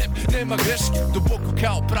 dobar rap, nema greške, duboko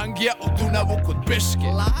kao prangija u Dunavu kod Beške.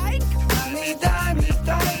 Like? Daj mi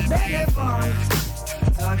taj BG Funk,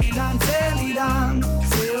 svaki dan, cijeli dan,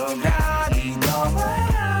 cijelo grad i dobar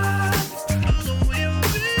rad.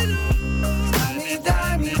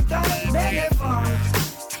 Daj mi taj BG Funk,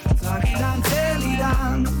 svaki dan, cijeli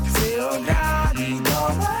dan, cijelo grad i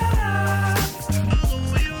dobar rad.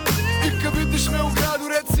 I kad vidiš me u gradu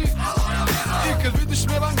reci, i kad vidiš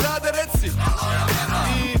me van grada reci,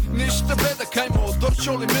 i ništa beda, kajmo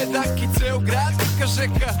Dorčoli, Medak i ceo grad neka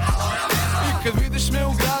žeka. I kad vidiš me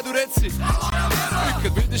u gradu reci, i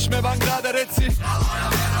kad vidiš me van grada reci,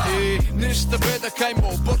 i ništa beda,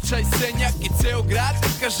 kajmo Borča i Senjak i ceo grad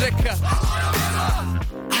neka žeka.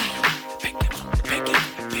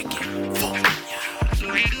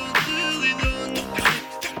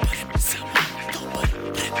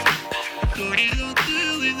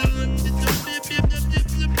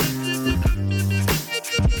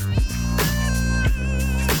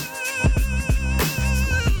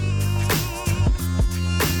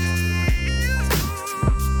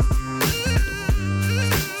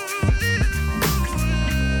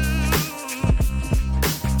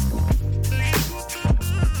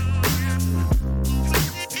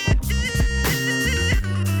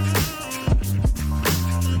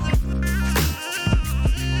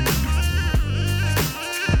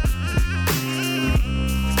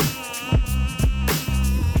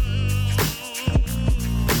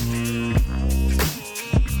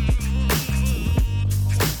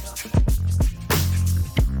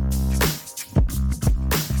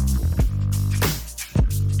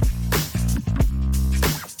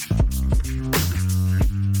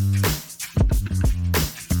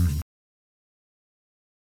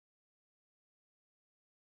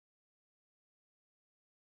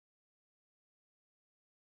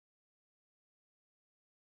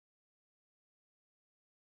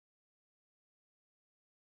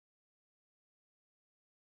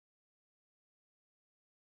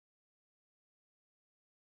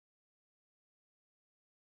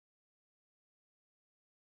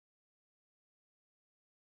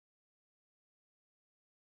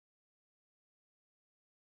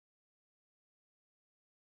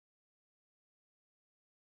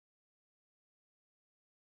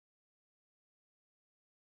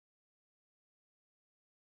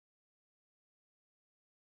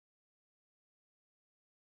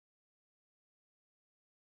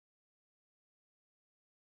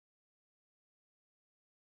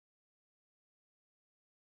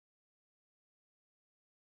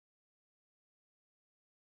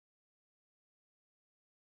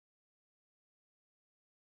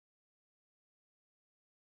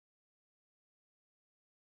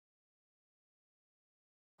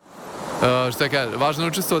 Šta kaže, važno je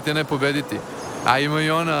učestvovati, a ne pobediti. A ima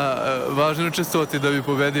i ona, važno je učestvovati da bi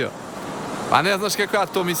pobedio. Pa ne znaš kako ja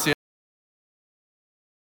to mislim.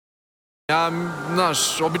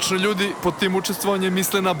 Znaš, obično ljudi pod tim učestvovanjem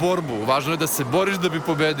misle na borbu. Važno je da se boriš da bi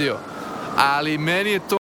pobedio. Ali meni je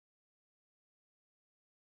to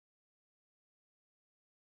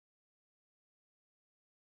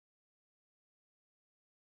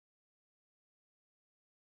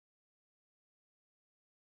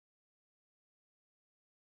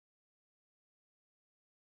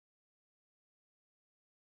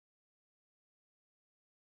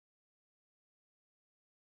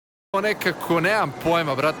nekako, nemam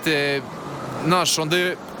pojma, brate, znaš, onda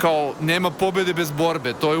je kao, nema pobede bez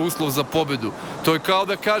borbe, to je uslov za pobedu. To je kao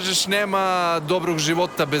da kažeš nema dobrog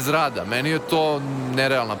života bez rada. Meni je to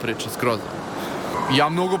nerealna priča, skroz. Ja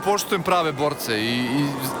mnogo poštujem prave borce,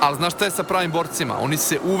 ali znaš šta je sa pravim borcima? Oni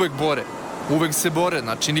se uvek bore, uvek se bore,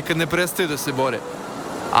 znači nikad ne prestaju da se bore.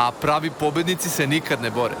 A pravi pobednici se nikad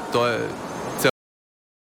ne bore, to je ceo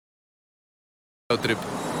trip.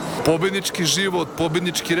 Pobednički život,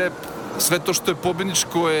 pobednički rep, sve to što je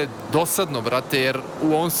pobedničko je dosadno, brate, jer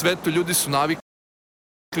u ovom svetu ljudi su navikli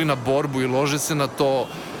na borbu i lože se na to,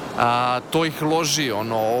 to ih loži,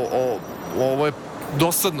 ovo je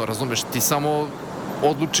dosadno, razumeš, ti samo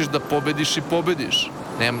odlučiš da pobediš i pobediš,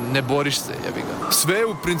 ne boriš se, jebi ga. Sve je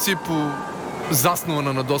u principu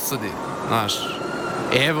zasnovano na dosadi, znaš,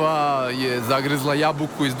 Eva je zagrizla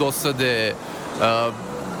jabuku iz dosade,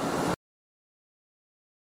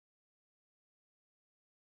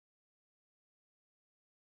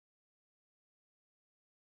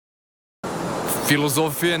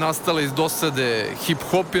 filozofija je nastala iz dosade,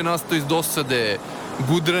 hip-hop je nastao iz dosade,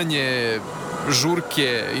 gudranje,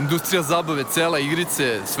 žurke, industrija zabave, cela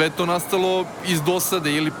igrice, sve to nastalo iz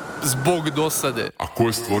dosade ili zbog dosade. A ko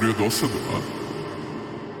je stvorio dosadu, a?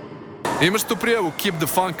 Imaš tu prijavu Keep the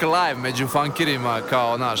Funk Alive među funkirima,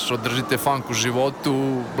 kao, znaš, održite funk u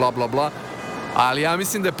životu, bla, bla, bla. Ali ja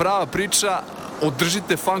mislim da je prava priča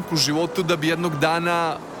održite funk u životu da bi jednog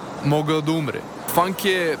dana mogao da umre. Funk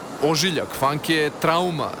je ožiljak, funk je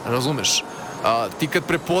trauma, razumeš? Ti kad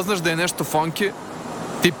prepoznaš da je nešto funke,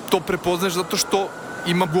 ti to prepoznaš zato što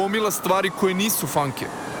ima gomila stvari koje nisu funke.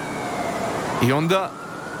 I onda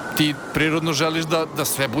ti prirodno želiš da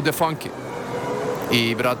sve bude funke.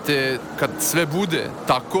 I, brate, kad sve bude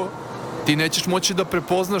tako, ti nećeš moći da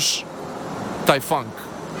prepoznaš taj funk.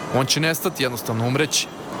 On će nestati, jednostavno umreći.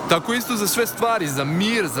 Tako isto za sve stvari, za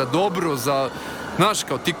mir, za dobro, za... Znaš,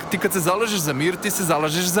 kao ti kad se zalažeš za mir, ti se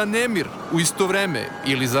zalažeš za nemir u isto vreme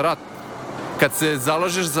ili za rat. Kad se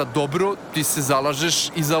zalažeš za dobro, ti se zalažeš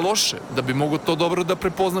i za loše, da bi mogo to dobro da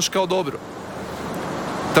prepoznaš kao dobro.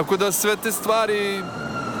 Tako da sve te stvari,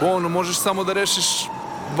 možeš samo da rešiš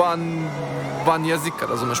van jezika,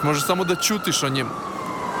 razumeš? Možeš samo da ćutiš o njima.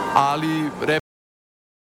 Ali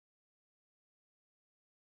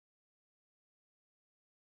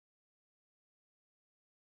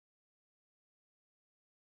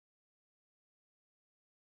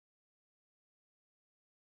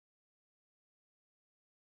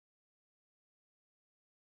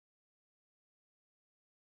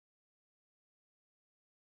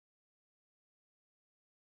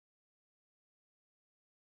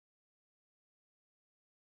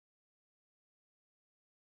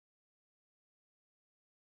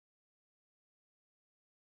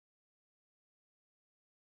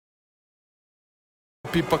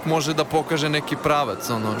ipak može da pokaže neki pravac,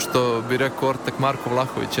 što bi rekao ortak Marko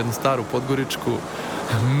Vlahović, jednu staru podgoričku,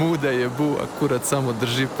 muda je bu, a kurac samo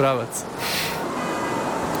drži pravac.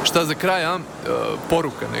 Šta za kraj,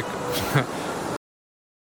 poruka neka.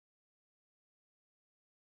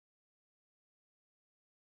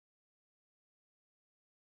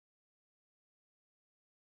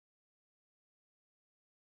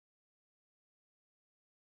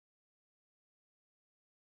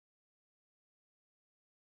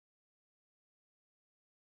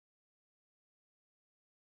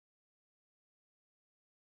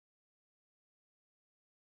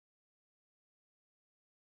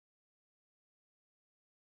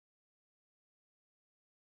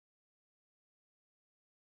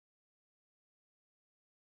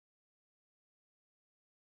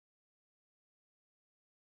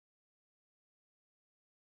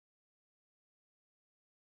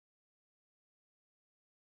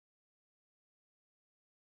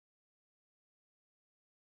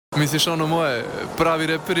 Misliš moje, pravi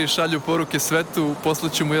reperi šalju poruke svetu,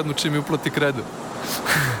 poslaću mu jednu čim mi uplati kredu.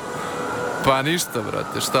 Pa ništa,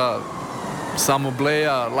 brate, šta, samo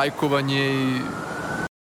bleja, lajkovanje i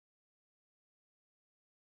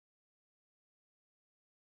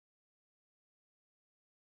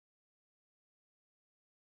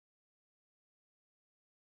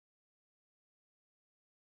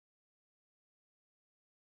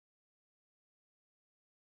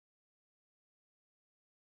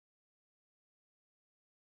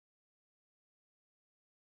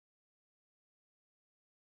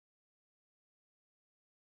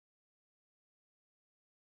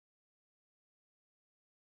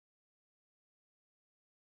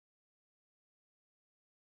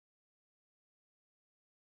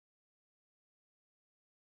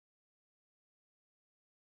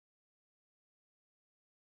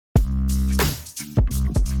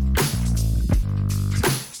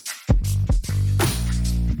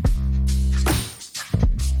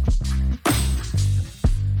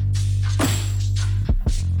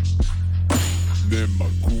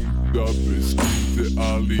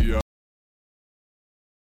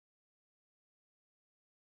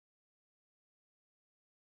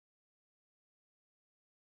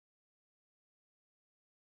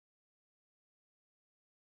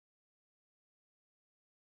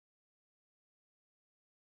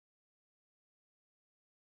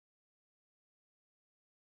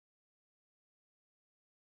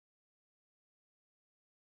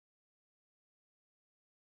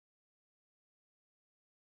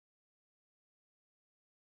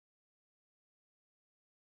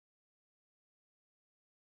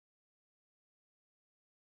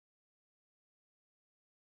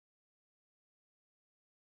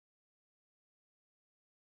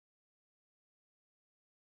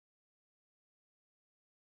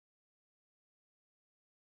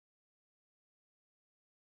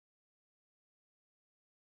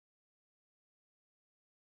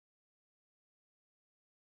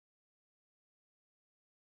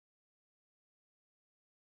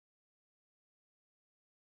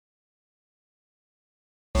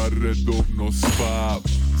redovno spavam.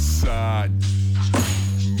 Sanj,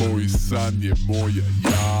 moj san je moja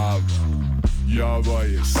java. Java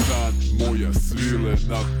je san, moja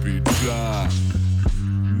svilena pidžama.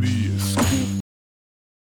 Nije skup